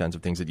and all those kinds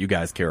of things that you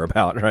guys care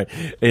about, right?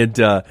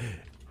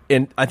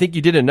 And I think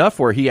you did enough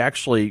where he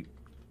actually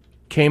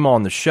came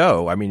on the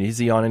show. I mean, is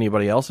he on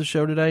anybody else's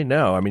show today?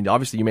 No. I mean,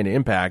 obviously you made an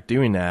impact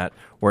doing that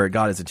where it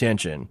got his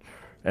attention,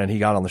 and he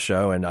got on the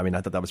show. And I mean,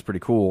 I thought that was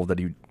pretty cool that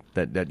you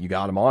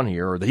got him on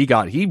here, or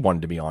that he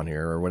wanted to be on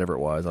here, or whatever it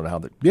was. I don't know how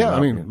that. Yeah, I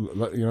mean,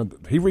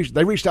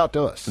 they reached out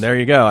to us. There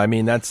you go. I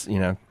mean, that's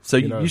so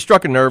you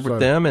struck a nerve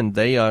with them, and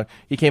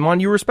he came on.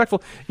 You were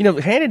respectful.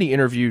 Hannity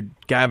interviewed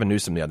Gavin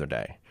Newsom the other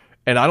day.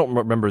 And I don't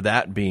remember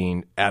that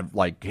being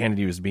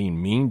Hannity was being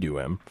mean to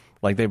him.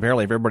 Like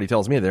apparently, everybody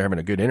tells me they're having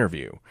a good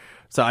interview.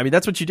 So I mean,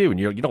 that's what you do, and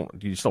you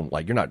just don't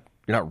you're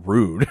not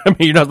rude. I mean,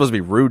 you're not supposed to be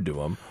rude to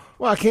him.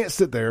 Well, I can't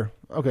sit there.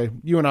 Okay,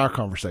 you and our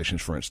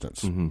conversations, for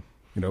instance. Mm-hmm.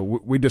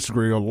 We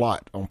disagree a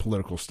lot on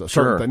political stuff.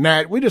 Sure.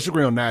 We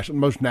disagree on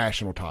most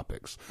national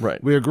topics.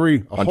 Right. We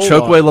agree on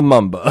Chokwe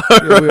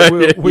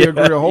Lumumba. We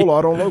agree a whole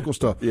lot on local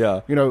stuff.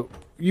 Yeah.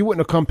 You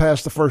wouldn't have come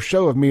past the first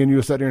show if me and you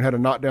sat there and had a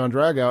knockdown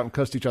drag out and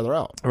cussed each other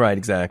out. Right,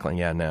 exactly.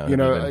 Yeah, no.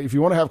 If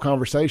you want to have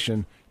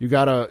conversation, you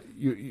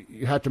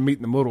have to meet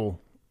in the middle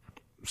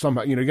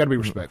somehow. You got to be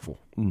respectful.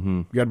 Mm-hmm.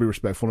 You got to be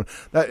respectful.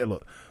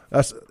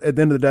 That's at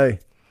the end of the day,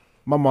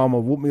 my mama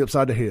whooped me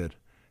upside the head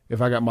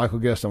if I got Michael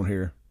Guest on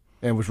here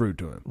and was rude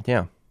to him.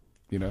 Yeah.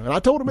 And I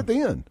told him at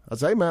the end, I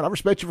said, "Hey man, I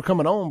respect you for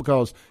coming on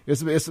because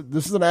this is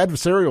an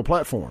adversarial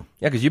platform."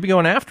 Yeah, because you've been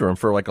going after him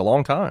for a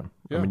long time.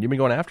 Yeah. I mean, you've been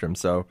going after him.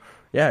 So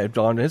yeah,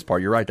 on his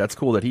part, you're right. That's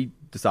cool that he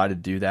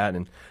decided to do that.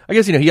 And I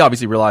guess, he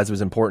obviously realized it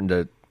was important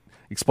to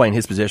explain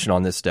his position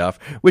on this stuff,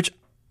 which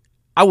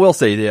I will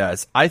say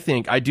this. I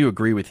think I do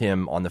agree with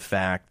him on the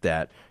fact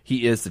that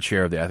he is the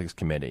chair of the ethics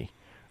committee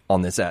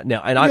on this.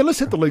 Now, and let's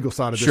hit the legal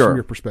side of this Sure. from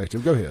your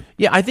perspective. Go ahead.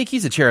 Yeah, I think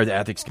he's the chair of the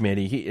ethics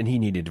committee, and he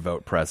needed to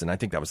vote present. I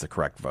think that was the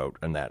correct vote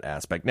in that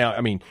aspect. Now, I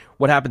mean,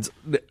 what happens?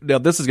 Now,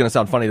 this is going to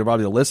sound funny to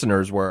probably the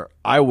listeners, where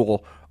I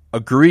will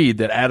agree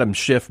that Adam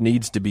Schiff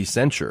needs to be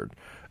censured.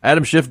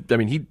 Adam Schiff, I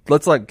mean,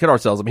 let's not kid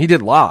ourselves. I mean, he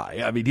did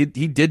lie. I mean,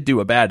 he did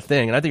do a bad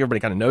thing, and I think everybody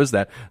kind of knows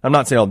that. I'm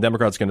not saying all the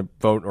Democrats are going to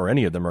vote, or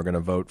any of them are going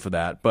to vote for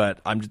that, but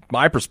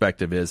my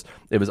perspective is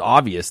it was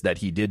obvious that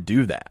he did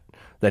do that.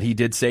 That he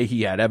did say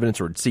he had evidence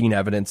or had seen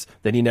evidence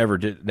that he never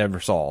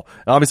saw.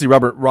 And obviously,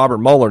 Robert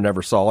Mueller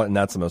never saw it, and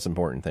that's the most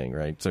important thing,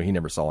 right? So he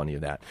never saw any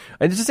of that.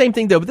 And it's the same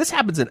thing, though, but this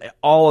happens in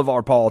all of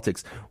our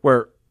politics,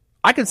 where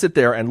I can sit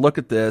there and look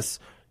at this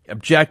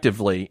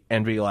objectively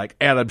and be like,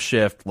 Adam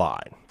Schiff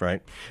lied,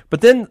 right? But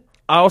then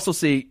I also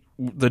see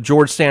the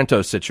George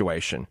Santos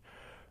situation,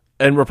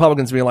 and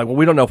Republicans being like, well,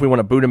 we don't know if we want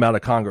to boot him out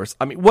of Congress.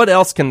 I mean, what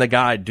else can the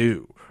guy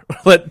do?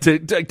 to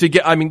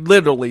get, I mean,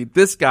 literally,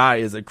 this guy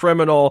is a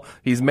criminal.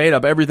 He's made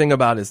up everything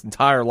about his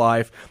entire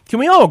life. Can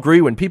we all agree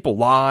when people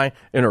lie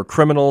and are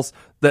criminals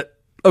that,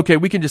 okay,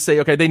 we can just say,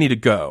 okay, they need to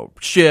go.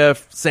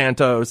 Schiff,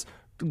 Santos,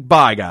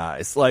 bye,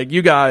 guys. Like,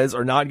 you guys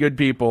are not good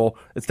people.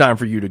 It's time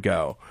for you to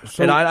go.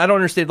 So, and I don't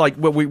understand, like,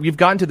 we've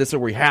gotten to this where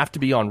we have to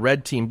be on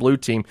red team, blue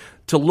team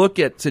to look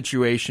at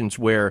situations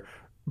where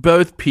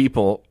both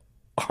people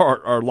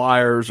are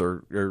liars,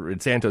 or in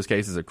Santos'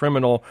 case is a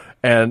criminal,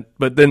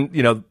 but then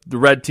the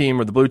red team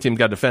or the blue team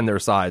got to defend their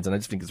sides, and I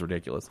just think it's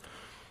ridiculous.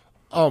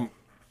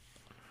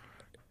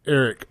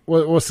 Eric,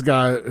 what's the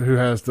guy who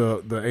has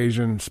the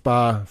Asian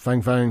spy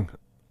Fang?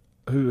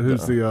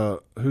 Who's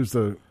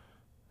the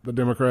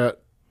Democrat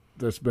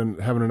that's been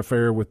having an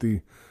affair with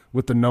the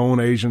known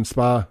Asian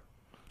spy,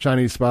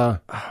 Chinese spy?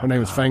 Her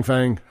name is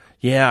Fang.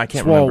 Yeah, I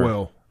can't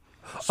remember.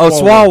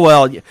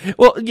 Swalwell.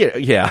 Well,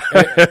 yeah.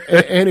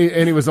 and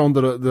he was on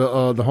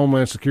the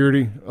Homeland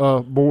Security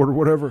board or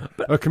whatever,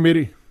 a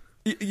committee.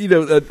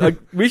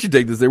 We should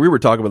take this there. We were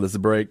talking about this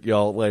at break,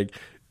 y'all. Like,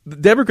 the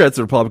Democrats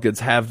and Republicans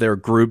have their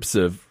groups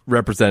of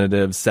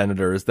representatives,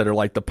 senators that are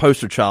like the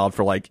poster child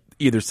for like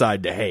either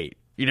side to hate.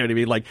 You know what I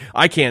mean? Like,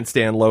 I can't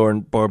stand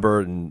Lauren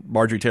Boebert and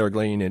Marjorie Taylor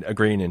Greene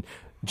and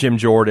Jim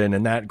Jordan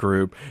and that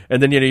group.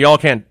 And then, y'all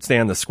can't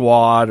stand the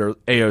Squad or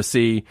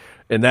AOC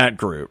in that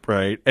group,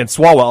 right? And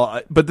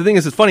Swalwell. But the thing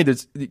is, it's funny.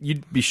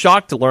 You'd be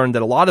shocked to learn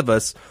that a lot of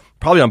us,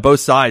 probably on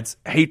both sides,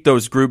 hate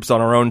those groups on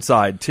our own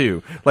side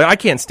too. Like, I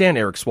can't stand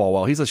Eric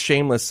Swalwell. He's a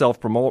shameless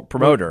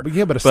self-promoter.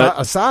 But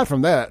aside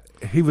from that,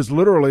 he was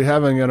literally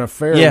having an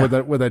affair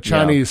with a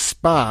Chinese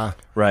spy,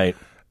 right?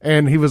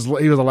 And he was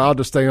allowed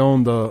to stay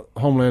on the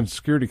Homeland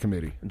Security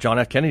Committee. John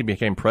F. Kennedy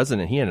became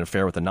president. He had an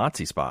affair with a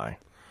Nazi spy.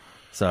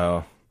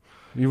 So.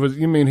 You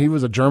mean he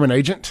was a German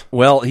agent?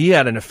 Well, he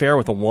had an affair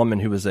with a woman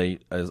who was a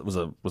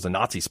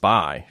Nazi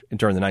spy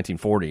during the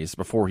 1940s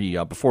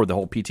before the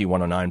whole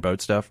PT-109 boat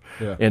stuff.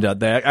 Yeah. And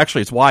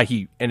it's why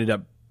he ended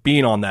up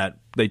being on that.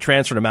 They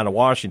transferred him out of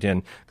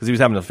Washington because he was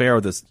having an affair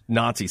with this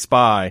Nazi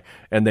spy,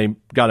 and they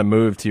got him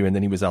moved to, and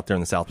then he was out there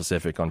in the South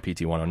Pacific on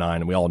PT-109,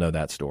 and we all know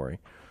that story.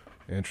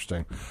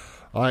 Interesting.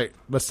 All right,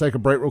 let's take a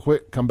break real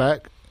quick, come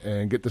back,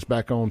 and get this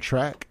back on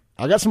track.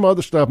 I got some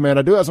other stuff, man.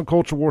 I do have some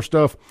culture war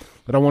stuff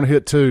that I want to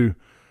hit too.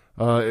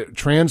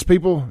 Trans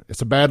people,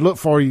 it's a bad look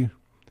for you.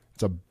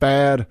 It's a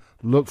bad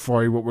look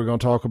for you, what we're going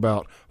to talk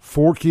about.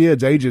 4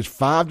 kids ages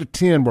 5 to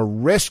 10 were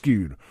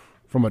rescued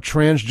from a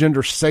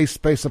transgender safe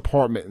space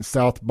apartment in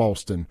South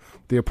Boston.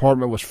 The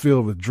apartment was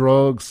filled with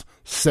drugs,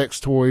 sex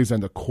toys,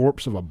 and the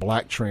corpse of a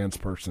black trans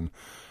person.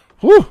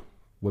 Whew!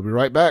 We'll be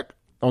right back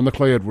on the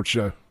Clay Edwards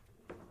Show.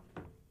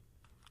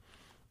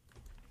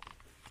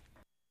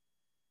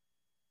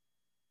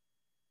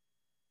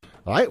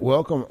 All right,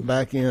 welcome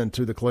back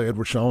into the Clay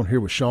Edwards Show. Here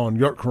with Shaun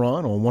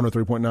YURTKURAN on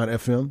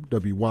 103.9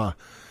 FM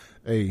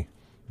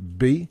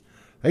WYAB.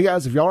 Hey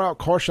guys, if y'all are out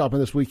car shopping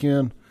this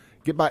weekend,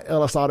 get by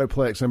Ellis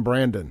Autoplex in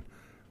Brandon.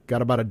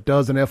 Got about a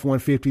dozen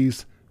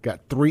F-150s, got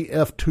 3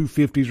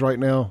 F-250s right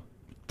now,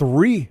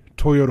 3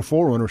 Toyota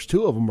 4Runners.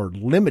 2 of them are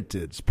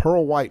limiteds,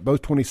 pearl white,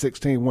 both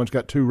 2016. One's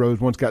got 2 rows,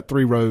 one's got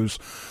 3 rows.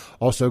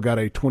 Also got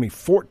a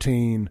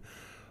 2014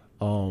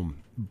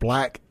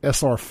 black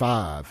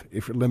SR5.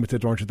 If you're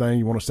limited aren't your thing,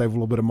 you want to save a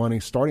little bit of money,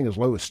 starting as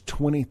low as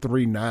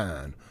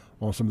 $23,900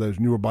 on some of those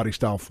newer body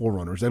style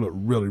 4Runners. They look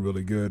really,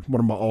 really good. One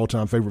of my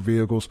all-time favorite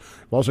vehicles.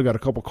 We've also got a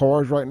couple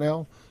cars right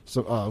now.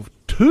 So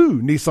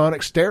 2 Nissan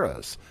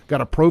Xteras. Got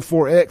a Pro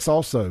 4X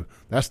also.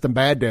 That's the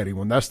bad daddy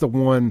one. That's the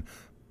one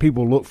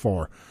people look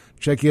for.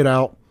 Check it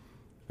out.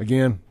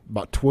 Again,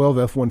 about 12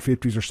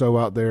 F-150s or so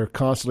out there,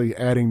 constantly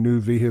adding new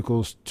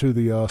vehicles to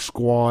the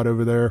squad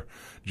over there.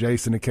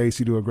 Jason and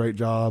Casey do a great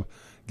job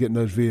getting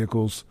those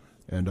vehicles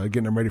and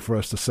getting them ready for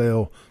us to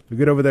sell. So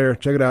get over there,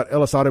 check it out,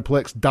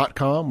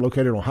 ellisautoplex.com,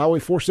 located on Highway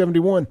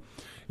 471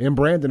 in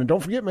Brandon. And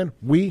don't forget, man,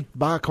 we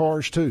buy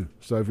cars too.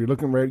 So if you're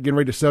getting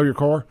ready to sell your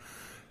car,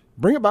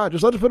 bring it by.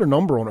 Just let us put a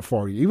number on it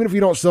for you. Even if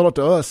you don't sell it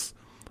to us,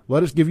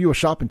 let us give you a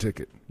shopping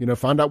ticket.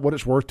 Find out what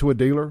it's worth to a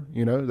dealer.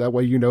 That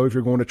way if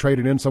you're going to trade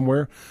it in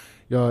somewhere,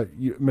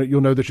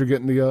 you'll know that you're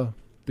getting the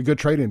good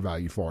trade-in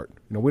value for it.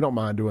 We don't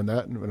mind doing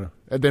that. And,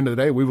 at the end of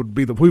the day, we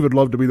would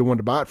love to be the one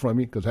to buy it from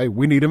you because, hey,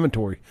 we need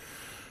inventory.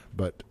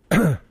 But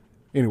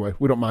anyway,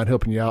 we don't mind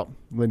helping you out,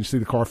 letting you see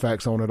the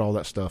Carfax on it, all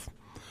that stuff.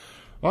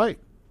 All right.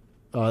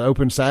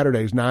 Open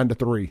Saturdays, 9 to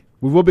 3.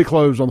 We will be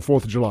closed on the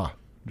 4th of July.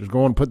 Just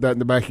go and put that in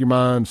the back of your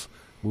minds.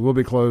 We will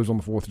be closed on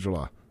the 4th of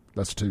July.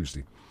 That's a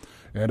Tuesday.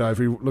 And if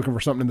you're looking for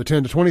something in the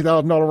 $10,000 to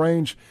 $20,000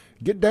 range,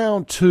 get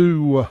down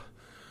to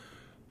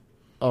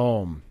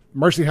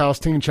Mercy House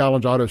Teen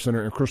Challenge Auto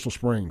Center in Crystal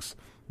Springs.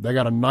 They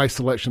got a nice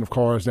selection of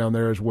cars down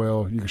there as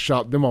well. You can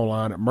shop them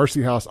online at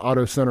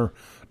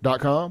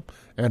mercyhouseautocenter.com.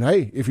 And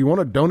hey, if you want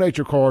to donate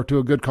your car to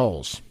a good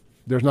cause,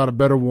 there's not a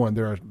better one.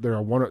 They're a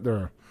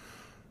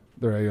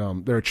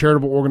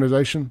charitable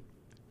organization,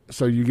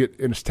 so and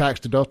it's tax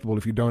deductible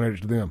if you donate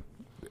it to them,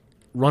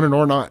 running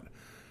or not.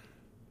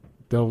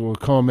 They will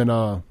come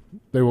and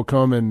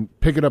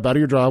pick it up out of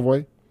your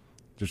driveway.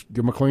 Just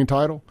give them a clean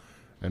title,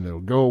 and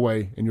it'll go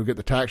away, and you'll get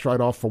the tax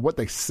write-off for what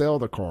they sell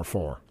the car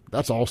for.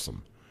 That's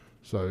awesome.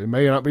 So it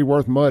may not be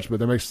worth much,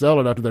 but they may sell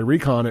it after they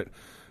recon it,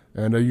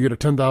 and you get a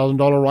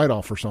 $10,000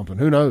 write-off or something.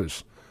 Who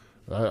knows?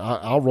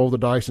 I'll roll the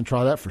dice and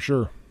try that for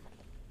sure.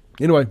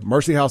 Anyway,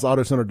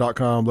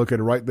 mercyhouseautocenter.com,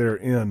 located right there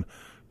in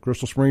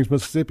Crystal Springs,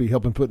 Mississippi,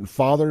 helping putting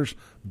fathers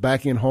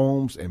back in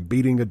homes and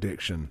beating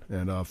addiction.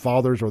 And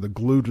fathers are the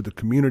glue to the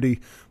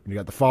community. When you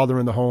got the father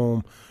in the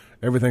home,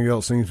 everything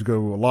else seems to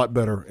go a lot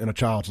better in a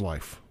child's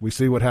life. We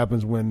see what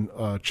happens when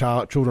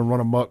children run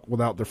amok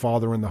without their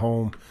father in the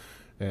home,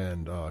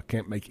 and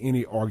can't make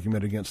any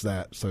argument against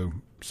that. So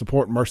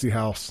support Mercy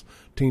House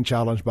Teen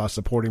Challenge by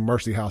supporting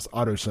Mercy House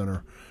Auto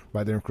Center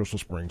right there in Crystal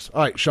Springs.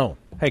 All right, Sean.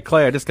 Hey,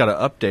 Clay, I just got an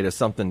update of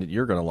something that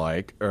you're going to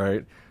like. All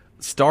right.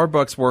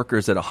 Starbucks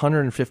workers at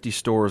 150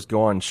 stores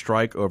go on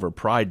strike over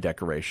pride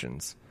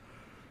decorations.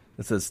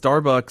 It says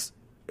Starbucks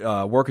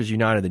Workers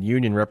United, the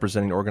union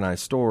representing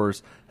organized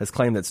stores, has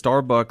claimed that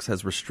Starbucks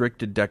has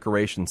restricted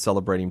decorations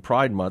celebrating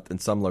Pride Month in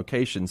some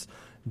locations,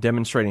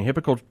 demonstrating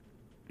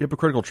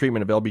hypocritical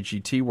treatment of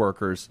LGBT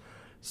workers.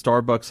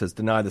 Starbucks has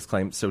denied this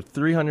claim. So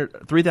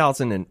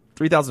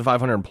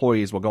 3,500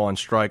 employees will go on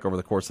strike over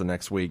the course of the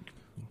next week.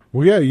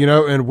 Well, yeah,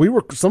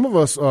 and some of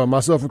us,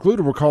 myself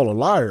included, were called a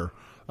liar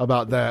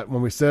about that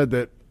when we said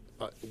that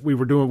it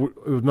was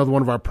another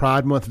one of our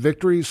Pride Month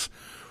victories,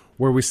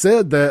 where we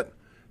said that,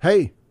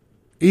 hey,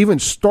 even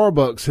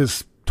Starbucks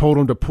has told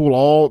them to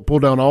pull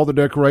down all the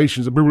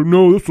decorations. And people were,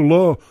 no, that's a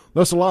lie.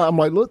 That's a lie. I'm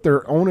like, look,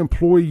 their own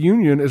employee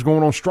union is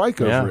going on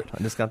strike over it.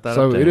 I just got that.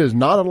 So update. It is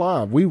not a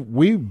lie.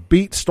 We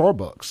beat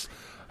Starbucks.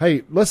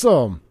 Hey, let's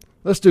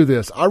do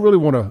this. I really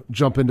want to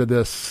jump into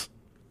this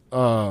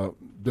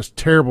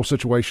terrible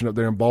situation up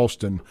there in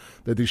Boston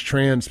that these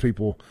trans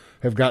people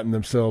have gotten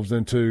themselves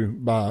into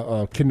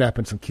by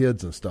kidnapping some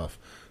kids and stuff.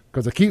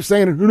 Because they keep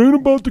saying, it ain't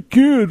about the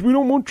kids. We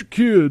don't want your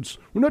kids.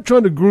 We're not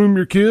trying to groom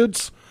your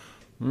kids.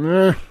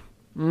 The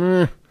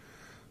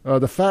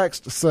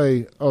facts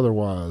say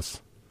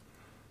otherwise.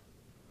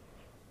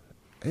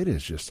 It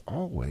is just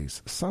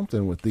always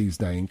something with these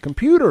dang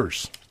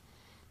computers.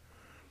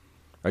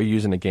 Are you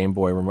using a Game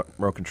Boy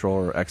remote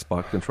controller or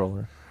Xbox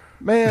controller?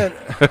 Man,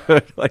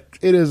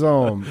 it is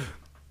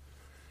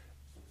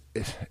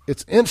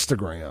it's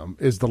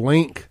Instagram is the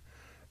link,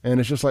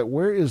 and it's just like,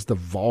 where is the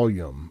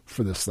volume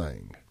for this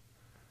thing?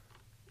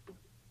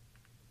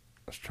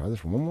 Let's try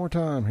this one more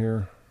time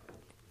here.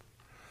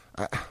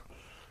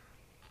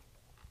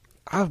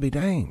 I'll be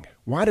dang.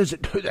 Why does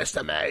it do this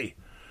to me?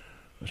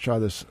 Let's try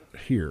this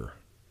here.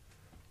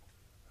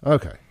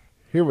 Okay,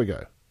 here we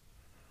go.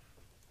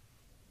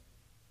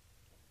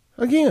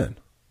 Again.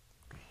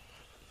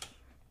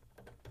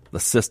 The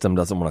system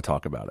doesn't want to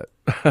talk about it.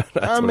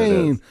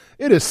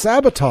 It is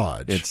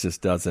sabotage. It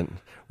just doesn't.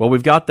 Well,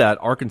 we've got that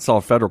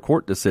Arkansas federal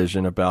court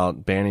decision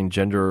about banning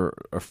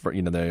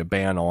the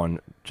ban on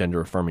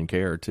gender affirming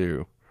care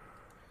too.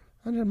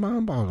 That's just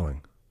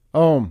mind-boggling.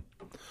 Well,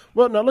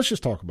 now let's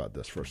just talk about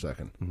this for a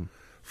second. Mm-hmm.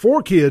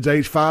 4 kids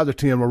aged 5 to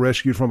 10 were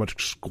rescued from a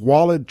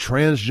squalid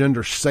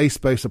transgender safe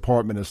space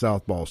apartment in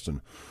South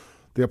Boston.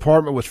 The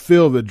apartment was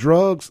filled with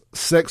drugs,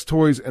 sex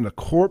toys, and the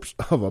corpse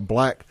of a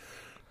black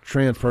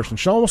trans person.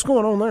 Sean, what's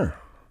going on there?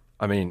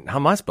 I mean, how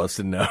am I supposed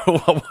to know?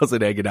 I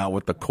wasn't hanging out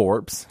with the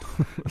corpse.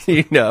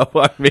 It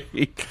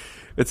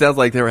sounds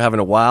like they were having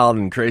a wild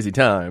and crazy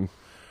time.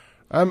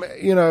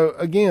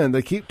 Again,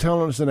 they keep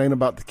telling us it ain't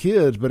about the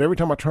kids, but every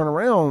time I turn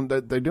around,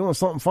 they're doing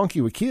something funky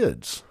with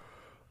kids.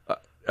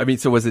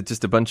 So was it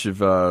just a bunch of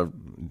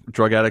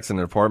drug addicts in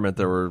an apartment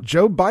that were...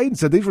 Joe Biden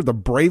said these were the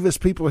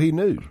bravest people he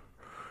knew.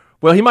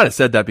 Well, he might have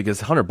said that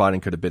because Hunter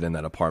Biden could have been in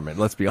that apartment.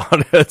 Let's be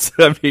honest.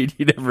 I mean,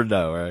 you never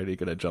know, right? He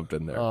could have jumped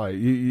in there.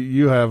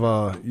 You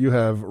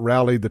have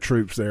rallied the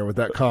troops there with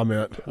that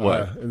comment.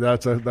 What?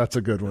 That's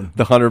a good one.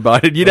 The Hunter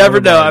Biden. You never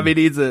know. I mean,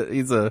 he's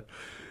a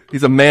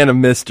man of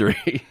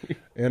mystery.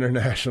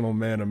 International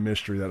man of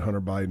mystery. That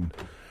Hunter Biden.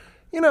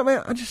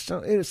 Man,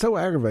 it's so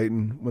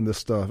aggravating when this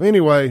stuff.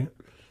 Anyway,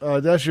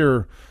 that's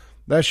your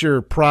That's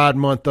your Pride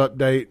Month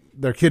update.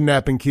 They're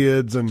kidnapping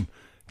kids and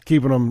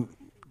keeping them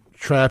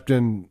trapped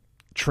in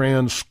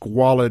trans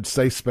squalid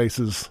safe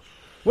spaces.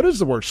 What does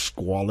the word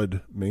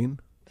squalid mean?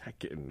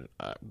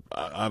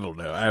 I don't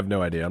know. I have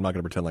no idea. I'm not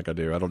going to pretend like I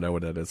do. I don't know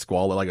what that is.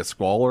 Squalor, like a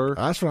squalor?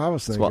 That's what I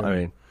was thinking. I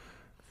mean,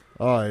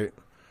 all right.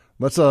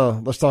 Let's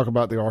talk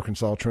about the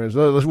Arkansas trans.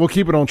 We'll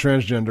keep it on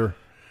transgender.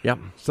 Yep.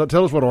 So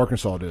tell us what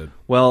Arkansas did.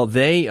 Well,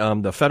 they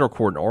the federal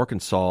court in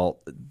Arkansas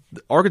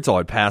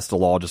had passed a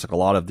law, just like a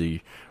lot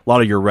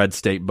of your red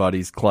state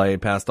buddies. Clay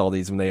passed all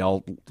these when they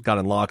all got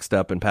in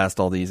lockstep and passed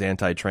all these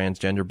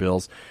anti-transgender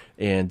bills,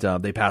 and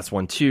they passed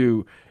one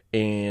too.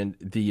 And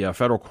the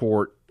federal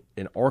court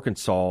in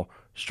Arkansas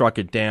struck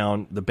it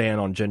down, the ban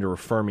on gender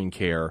affirming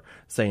care,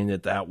 saying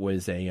that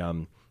was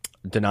a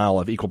denial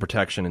of equal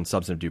protection and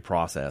substantive due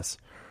process.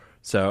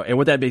 So, and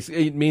what that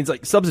basically it means,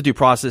 like substantive due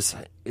process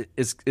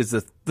is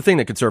the thing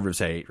that conservatives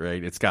hate,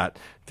 right? It's got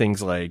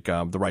things like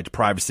the right to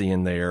privacy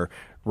in there,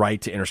 right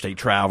to interstate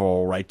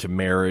travel, right to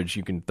marriage.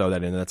 You can throw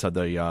that in. That's how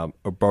the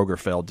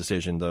Obergefell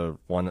decision, the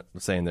one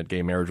saying that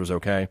gay marriage was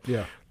okay.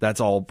 Yeah,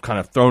 that's all kind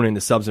of thrown into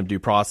substantive due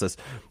process.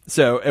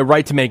 So, a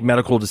right to make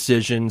medical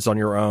decisions on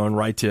your own,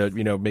 right to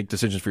make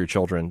decisions for your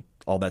children.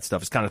 All that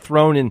stuff is kind of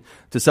thrown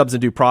into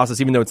substantive due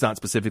process, even though it's not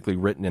specifically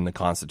written in the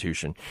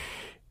Constitution.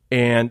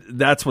 And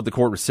that's what the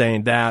court was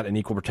saying, that and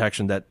equal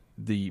protection, that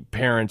the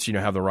parents,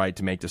 have the right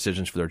to make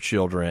decisions for their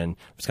children.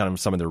 It's kind of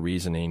some of their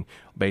reasoning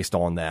based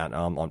on that,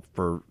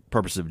 for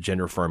purposes of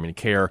gender affirming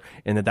care,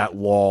 and that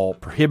law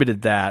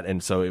prohibited that,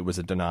 and so it was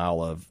a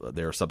denial of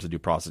their substantive due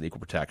process and equal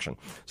protection.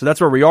 So that's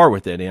where we are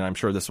with it, and I'm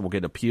sure this will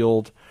get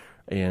appealed,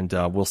 and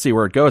we'll see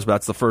where it goes. But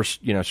that's the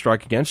first,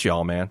 strike against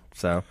y'all, man.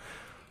 So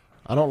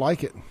I don't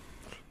like it.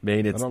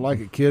 I don't like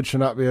it. Kids should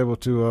not be able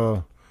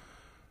to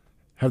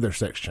have their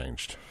sex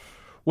changed.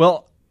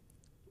 Well,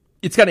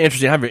 it's kind of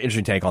interesting. I have an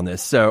interesting take on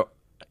this. So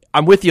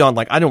I'm with you on,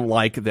 I don't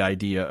like the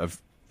idea of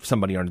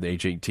somebody under the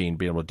age 18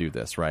 being able to do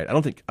this, right? I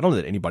don't know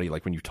that anybody,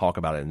 when you talk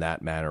about it in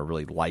that manner,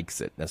 really likes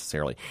it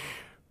necessarily.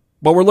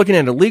 But we're looking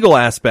at a legal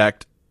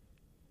aspect.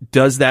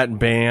 Does that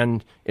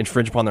ban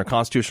infringe upon their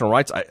constitutional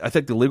rights? I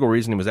think the legal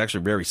reasoning was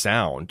actually very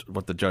sound,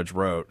 what the judge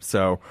wrote.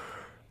 So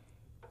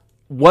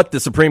what the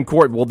Supreme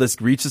Court, will this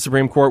reach the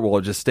Supreme Court? Will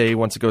it just stay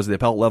once it goes to the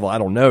appellate level? I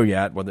don't know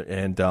yet. If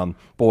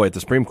the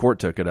Supreme Court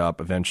took it up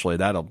eventually,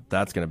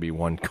 that's going to be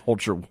one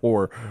culture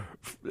war,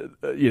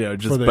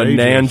 just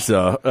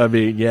bonanza. Ages. I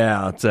mean,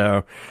 yeah.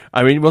 So,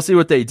 we'll see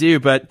what they do.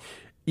 But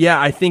yeah,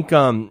 I think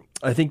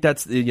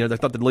that's, I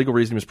thought the legal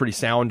reasoning was pretty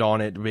sound on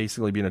it,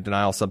 basically being a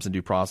denial of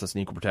substantive due process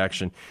and equal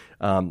protection.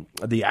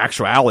 The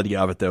actuality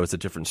of it, though, is a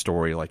different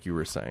story, like you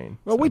were saying.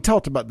 Well, we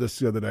talked about this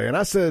the other day, and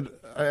I said,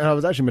 and I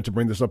was actually meant to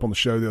bring this up on the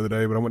show the other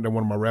day, but I went down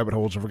one of my rabbit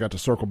holes and forgot to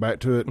circle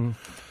back to it.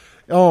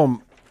 Mm-hmm.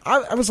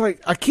 I was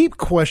like, I keep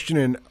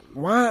questioning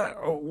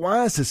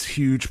why is this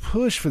huge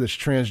push for this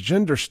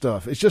transgender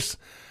stuff? It's just,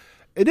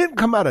 it didn't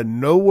come out of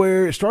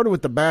nowhere. It started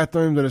with the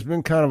bathrooms, and it's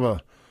been kind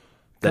of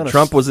that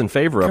Trump was in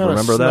favor of.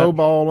 Remember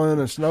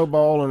that?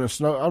 Snowballing.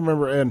 I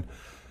remember, and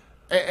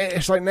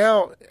it's like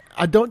now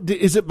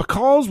is it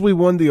because we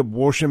won the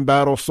abortion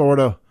battle,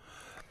 sort of,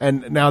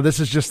 and now this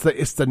is just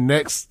it's the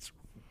next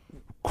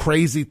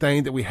crazy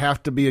thing that we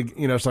have to be,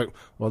 it's like,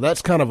 well,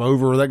 that's kind of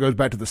over. That goes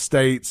back to the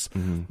states.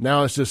 Mm-hmm.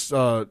 Now it's just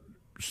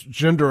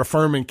gender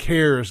affirming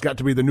care has got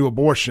to be the new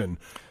abortion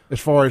as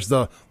far as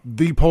the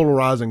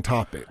polarizing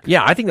topic.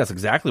 Yeah, I think that's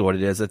exactly what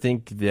it is. I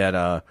think that,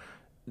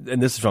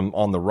 and this is from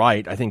on the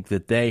right, I think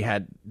that they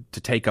had to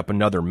take up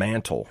another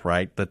mantle,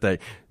 right? That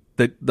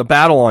the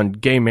battle on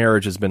gay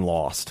marriage has been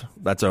lost.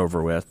 That's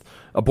over with.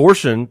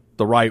 Abortion,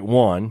 the right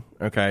won.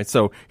 Okay,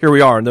 so here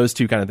we are in those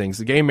two kind of things.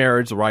 The gay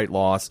marriage, the right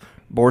lost.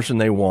 Abortion,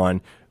 they won.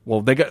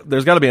 Well,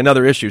 there's got to be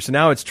another issue. So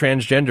now it's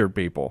transgender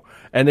people.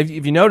 And if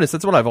you notice,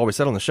 that's what I've always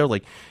said on the show.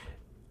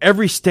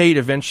 Every state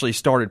eventually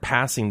started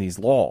passing these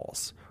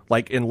laws,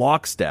 in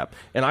lockstep.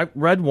 And I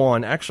read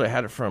one. Actually, I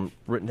had it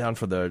written down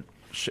for the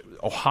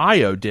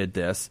Ohio did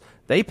this.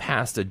 They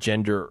passed a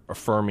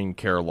gender-affirming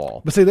care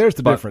law. But see, there's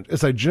the difference.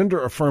 It's a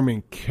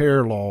gender-affirming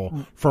care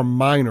law for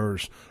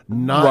minors,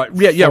 not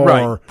right. Yeah, for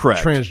right.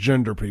 Correct.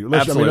 transgender people.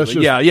 Absolutely.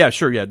 Sure. Yeah, you're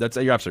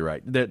absolutely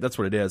right. That's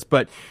what it is.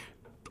 But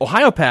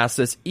Ohio passed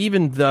this,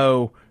 even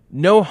though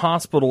no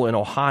hospital in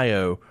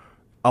Ohio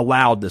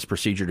allowed this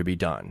procedure to be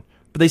done.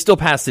 But they still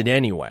passed it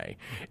anyway.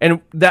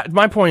 And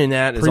my point in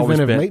that has always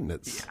been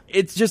maintenance.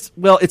 It's just,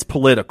 it's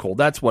political.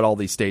 That's what all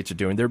these states are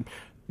doing.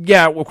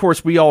 Of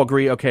course, we all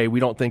agree, okay, we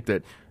don't think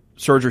that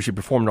surgery should be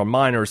performed on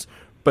minors,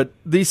 but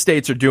these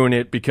states are doing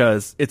it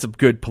because it's a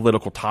good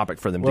political topic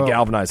for them to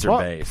galvanize their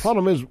base. The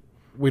problem is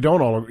we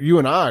don't all agree. You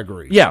and I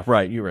agree. Yeah,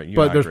 right. You're right.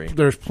 But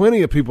there's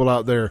plenty of people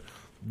out there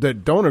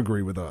that don't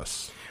agree with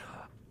us.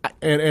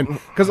 And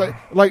because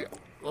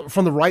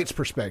from the rights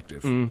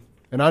perspective, and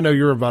I know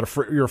you're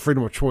you're a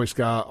freedom of choice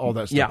guy, all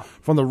that stuff. Yeah.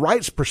 From the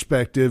rights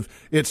perspective,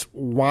 it's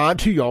why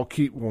do y'all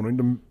keep wanting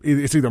to?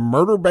 It's either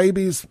murder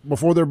babies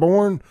before they're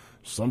born,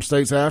 some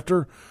states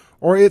after,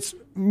 or it's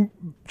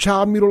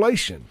child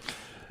mutilation.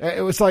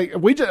 It's like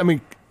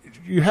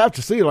you have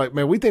to see, like,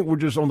 man, we think we're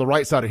just on the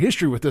right side of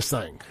history with this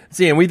thing.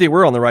 See, and we think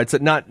we're on the right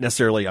side. Not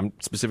necessarily. I'm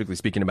specifically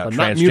speaking about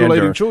not transgender.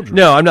 mutilating children.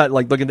 No, I'm not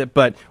like looking at.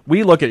 But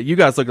we look at it. You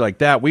guys look like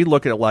that. We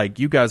look at it like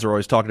you guys are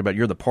always talking about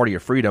you're the party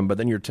of freedom, but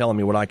then you're telling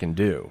me what I can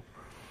do,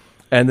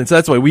 and then, so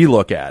that's the way we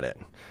look at it.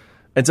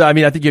 And so, I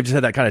mean, I think you've just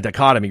had that kind of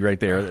dichotomy right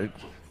there.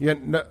 Yeah,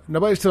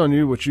 nobody's telling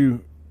you what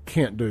you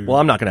can't do. Well,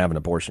 I'm not going to have an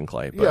abortion,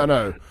 Clay. But, yeah, I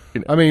know.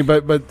 I mean,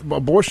 but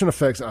abortion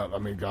affects. I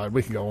mean, God,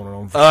 we can go on and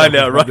on. I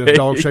know, right? This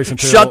dog chasing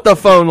tail. Shut the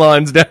phone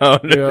lines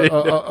down. Yeah,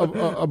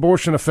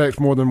 abortion affects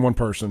more than one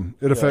person.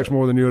 It affects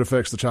more than you. It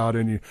affects the child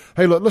in you.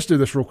 Hey, look, let's do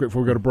this real quick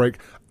before we go to break.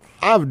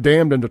 I've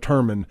damned and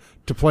determined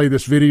to play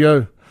this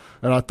video,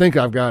 and I think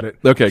I've got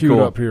it queued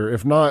up here.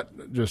 If not,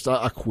 just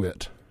I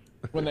quit.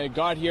 When they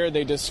got here,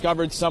 they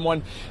discovered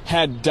someone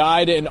had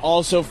died and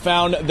also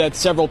found that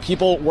several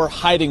people were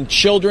hiding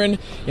children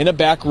in a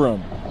back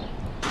room.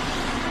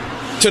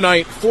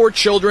 Tonight, 4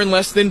 children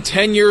less than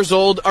 10 years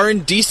old are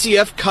in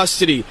DCF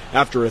custody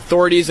after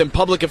authorities and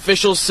public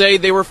officials say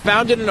they were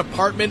found in an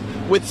apartment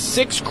with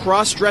 6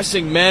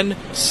 cross-dressing men,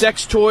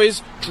 sex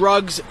toys,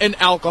 drugs, and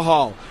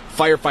alcohol.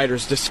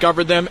 Firefighters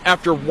discovered them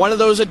after one of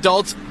those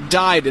adults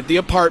died at the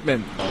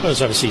apartment. It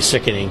was obviously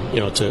sickening,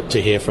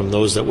 to hear from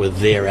those that were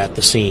there at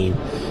the scene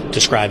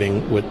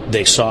describing what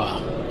they saw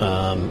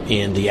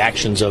and the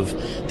actions of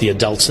the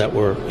adults that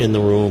were in the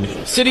room.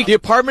 The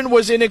apartment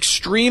was in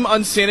extreme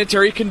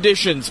unsanitary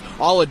conditions.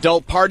 All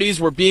adult parties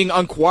were being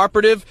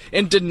uncooperative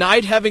and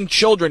denied having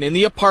children in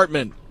the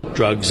apartment.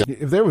 Drugs.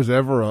 If there was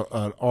ever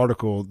an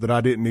article that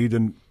I didn't need,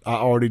 and I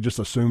already just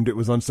assumed it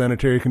was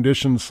unsanitary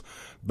conditions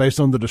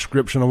based on the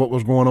description of what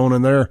was going on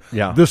in there,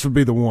 this would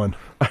be the one.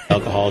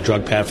 Alcohol,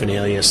 drug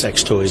paraphernalia,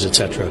 sex toys,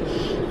 etc.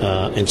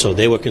 And so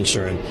they were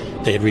concerned.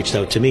 They had reached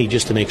out to me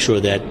just to make sure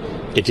that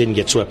it didn't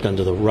get swept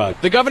under the rug.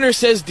 The governor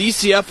says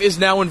DCF is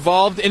now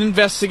involved in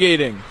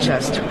investigating.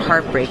 Just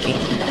heartbreaking.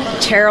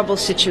 Terrible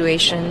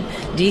situation.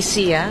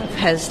 DCF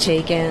has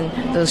taken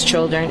those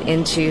children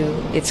into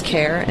its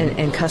care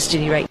and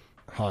custody right now.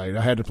 Hi,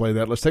 I had to play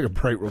that. Let's take a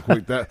break real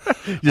quick. That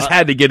just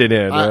had to get it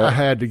in. I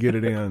had to get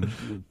it in.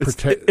 It's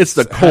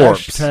the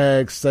corpse.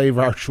 Hashtag save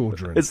our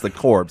children. It's the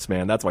corpse,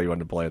 man. That's why you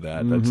wanted to play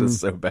that. That's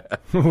just so bad.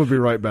 We'll be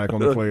right back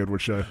on the Clay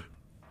Edwards Show.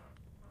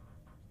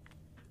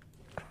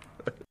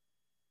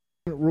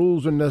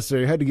 Rules are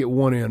necessary. Had to get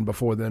one in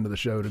before the end of the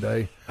show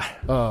today.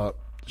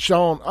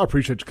 Sean, I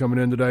appreciate you coming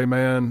in today,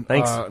 man.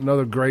 Thanks.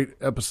 Another great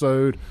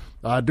episode.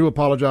 I do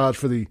apologize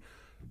for the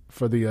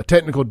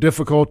technical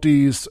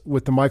difficulties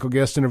with the Michael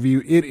Guest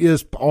interview. It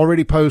is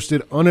already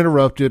posted,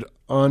 uninterrupted,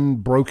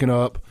 unbroken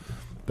up.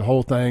 The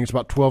whole thing. It's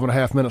about 12 and a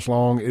half minutes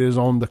long. It is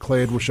on the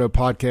Clay Edwards Show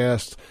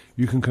podcast.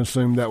 You can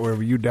consume that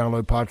wherever you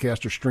download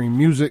podcasts or stream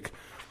music.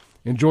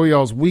 Enjoy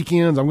y'all's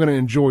weekends. I'm going to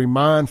enjoy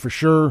mine for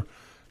sure.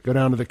 Go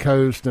down to the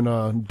coast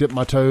and dip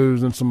my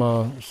toes in some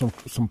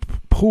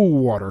pool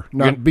water,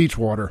 not beach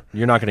water.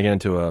 You're not going to get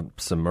into a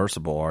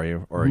submersible, are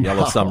you? Or a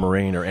yellow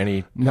submarine or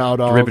any dog.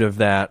 derivative of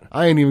that?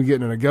 I ain't even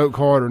getting in a goat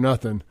cart or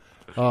nothing.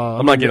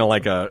 I'm not getting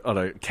on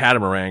a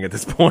catamaran at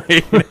this point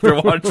after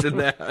watching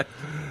that.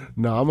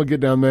 No, I'm going to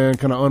get down there and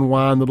kind of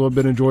unwind a little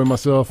bit, enjoy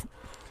myself.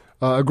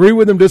 Agree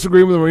with him,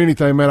 disagree with him, or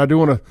anything, man. I do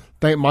want to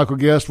thank Michael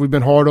Guest. We've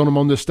been hard on him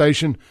on this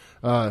station.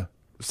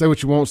 Say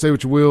what you want, say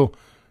what you will.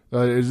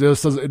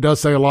 It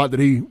does say a lot that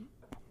he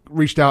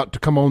reached out to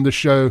come on this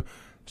show,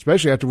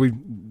 especially after we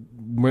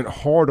went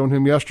hard on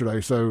him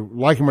yesterday. So,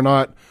 like him or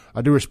not,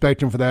 I do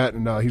respect him for that,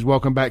 and he's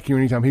welcome back here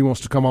anytime he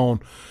wants to come on.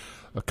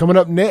 Coming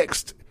up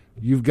next,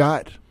 you've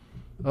got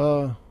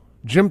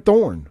Jim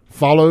Thorne,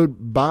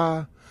 followed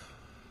by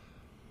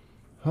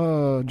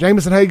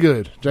Jameson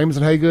Haygood.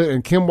 Jameson Haygood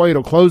and Kim Wade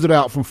will close it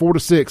out from 4 to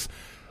 6.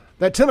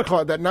 That 10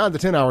 o'clock, that 9 to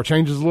 10 hour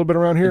changes a little bit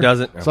around here. It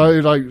doesn't. So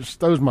it like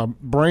throws my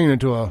brain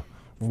into a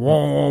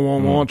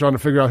trying to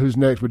figure out who's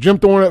next. But Jim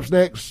Thorne up's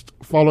next,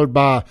 followed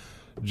by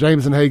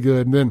Jameson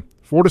Haygood. And then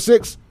 4 to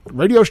 6,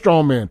 Radio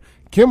Strongman,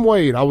 Kim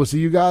Wade. I will see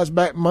you guys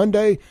back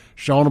Monday.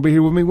 Sean will be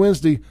here with me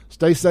Wednesday.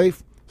 Stay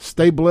safe,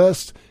 stay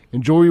blessed,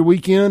 enjoy your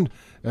weekend,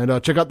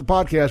 and check out the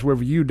podcast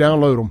wherever you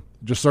download them.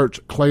 Just search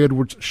Clay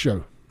Edwards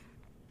Show.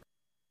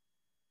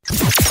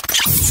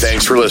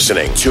 Thanks for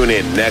listening. Tune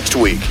in next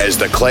week as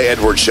the Clay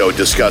Edwards Show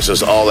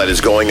discusses all that is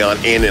going on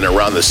in and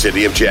around the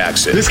city of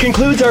Jackson. This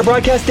concludes our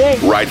broadcast day.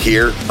 Right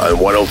here on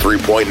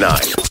 103.9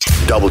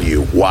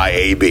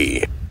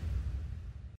 WYAB.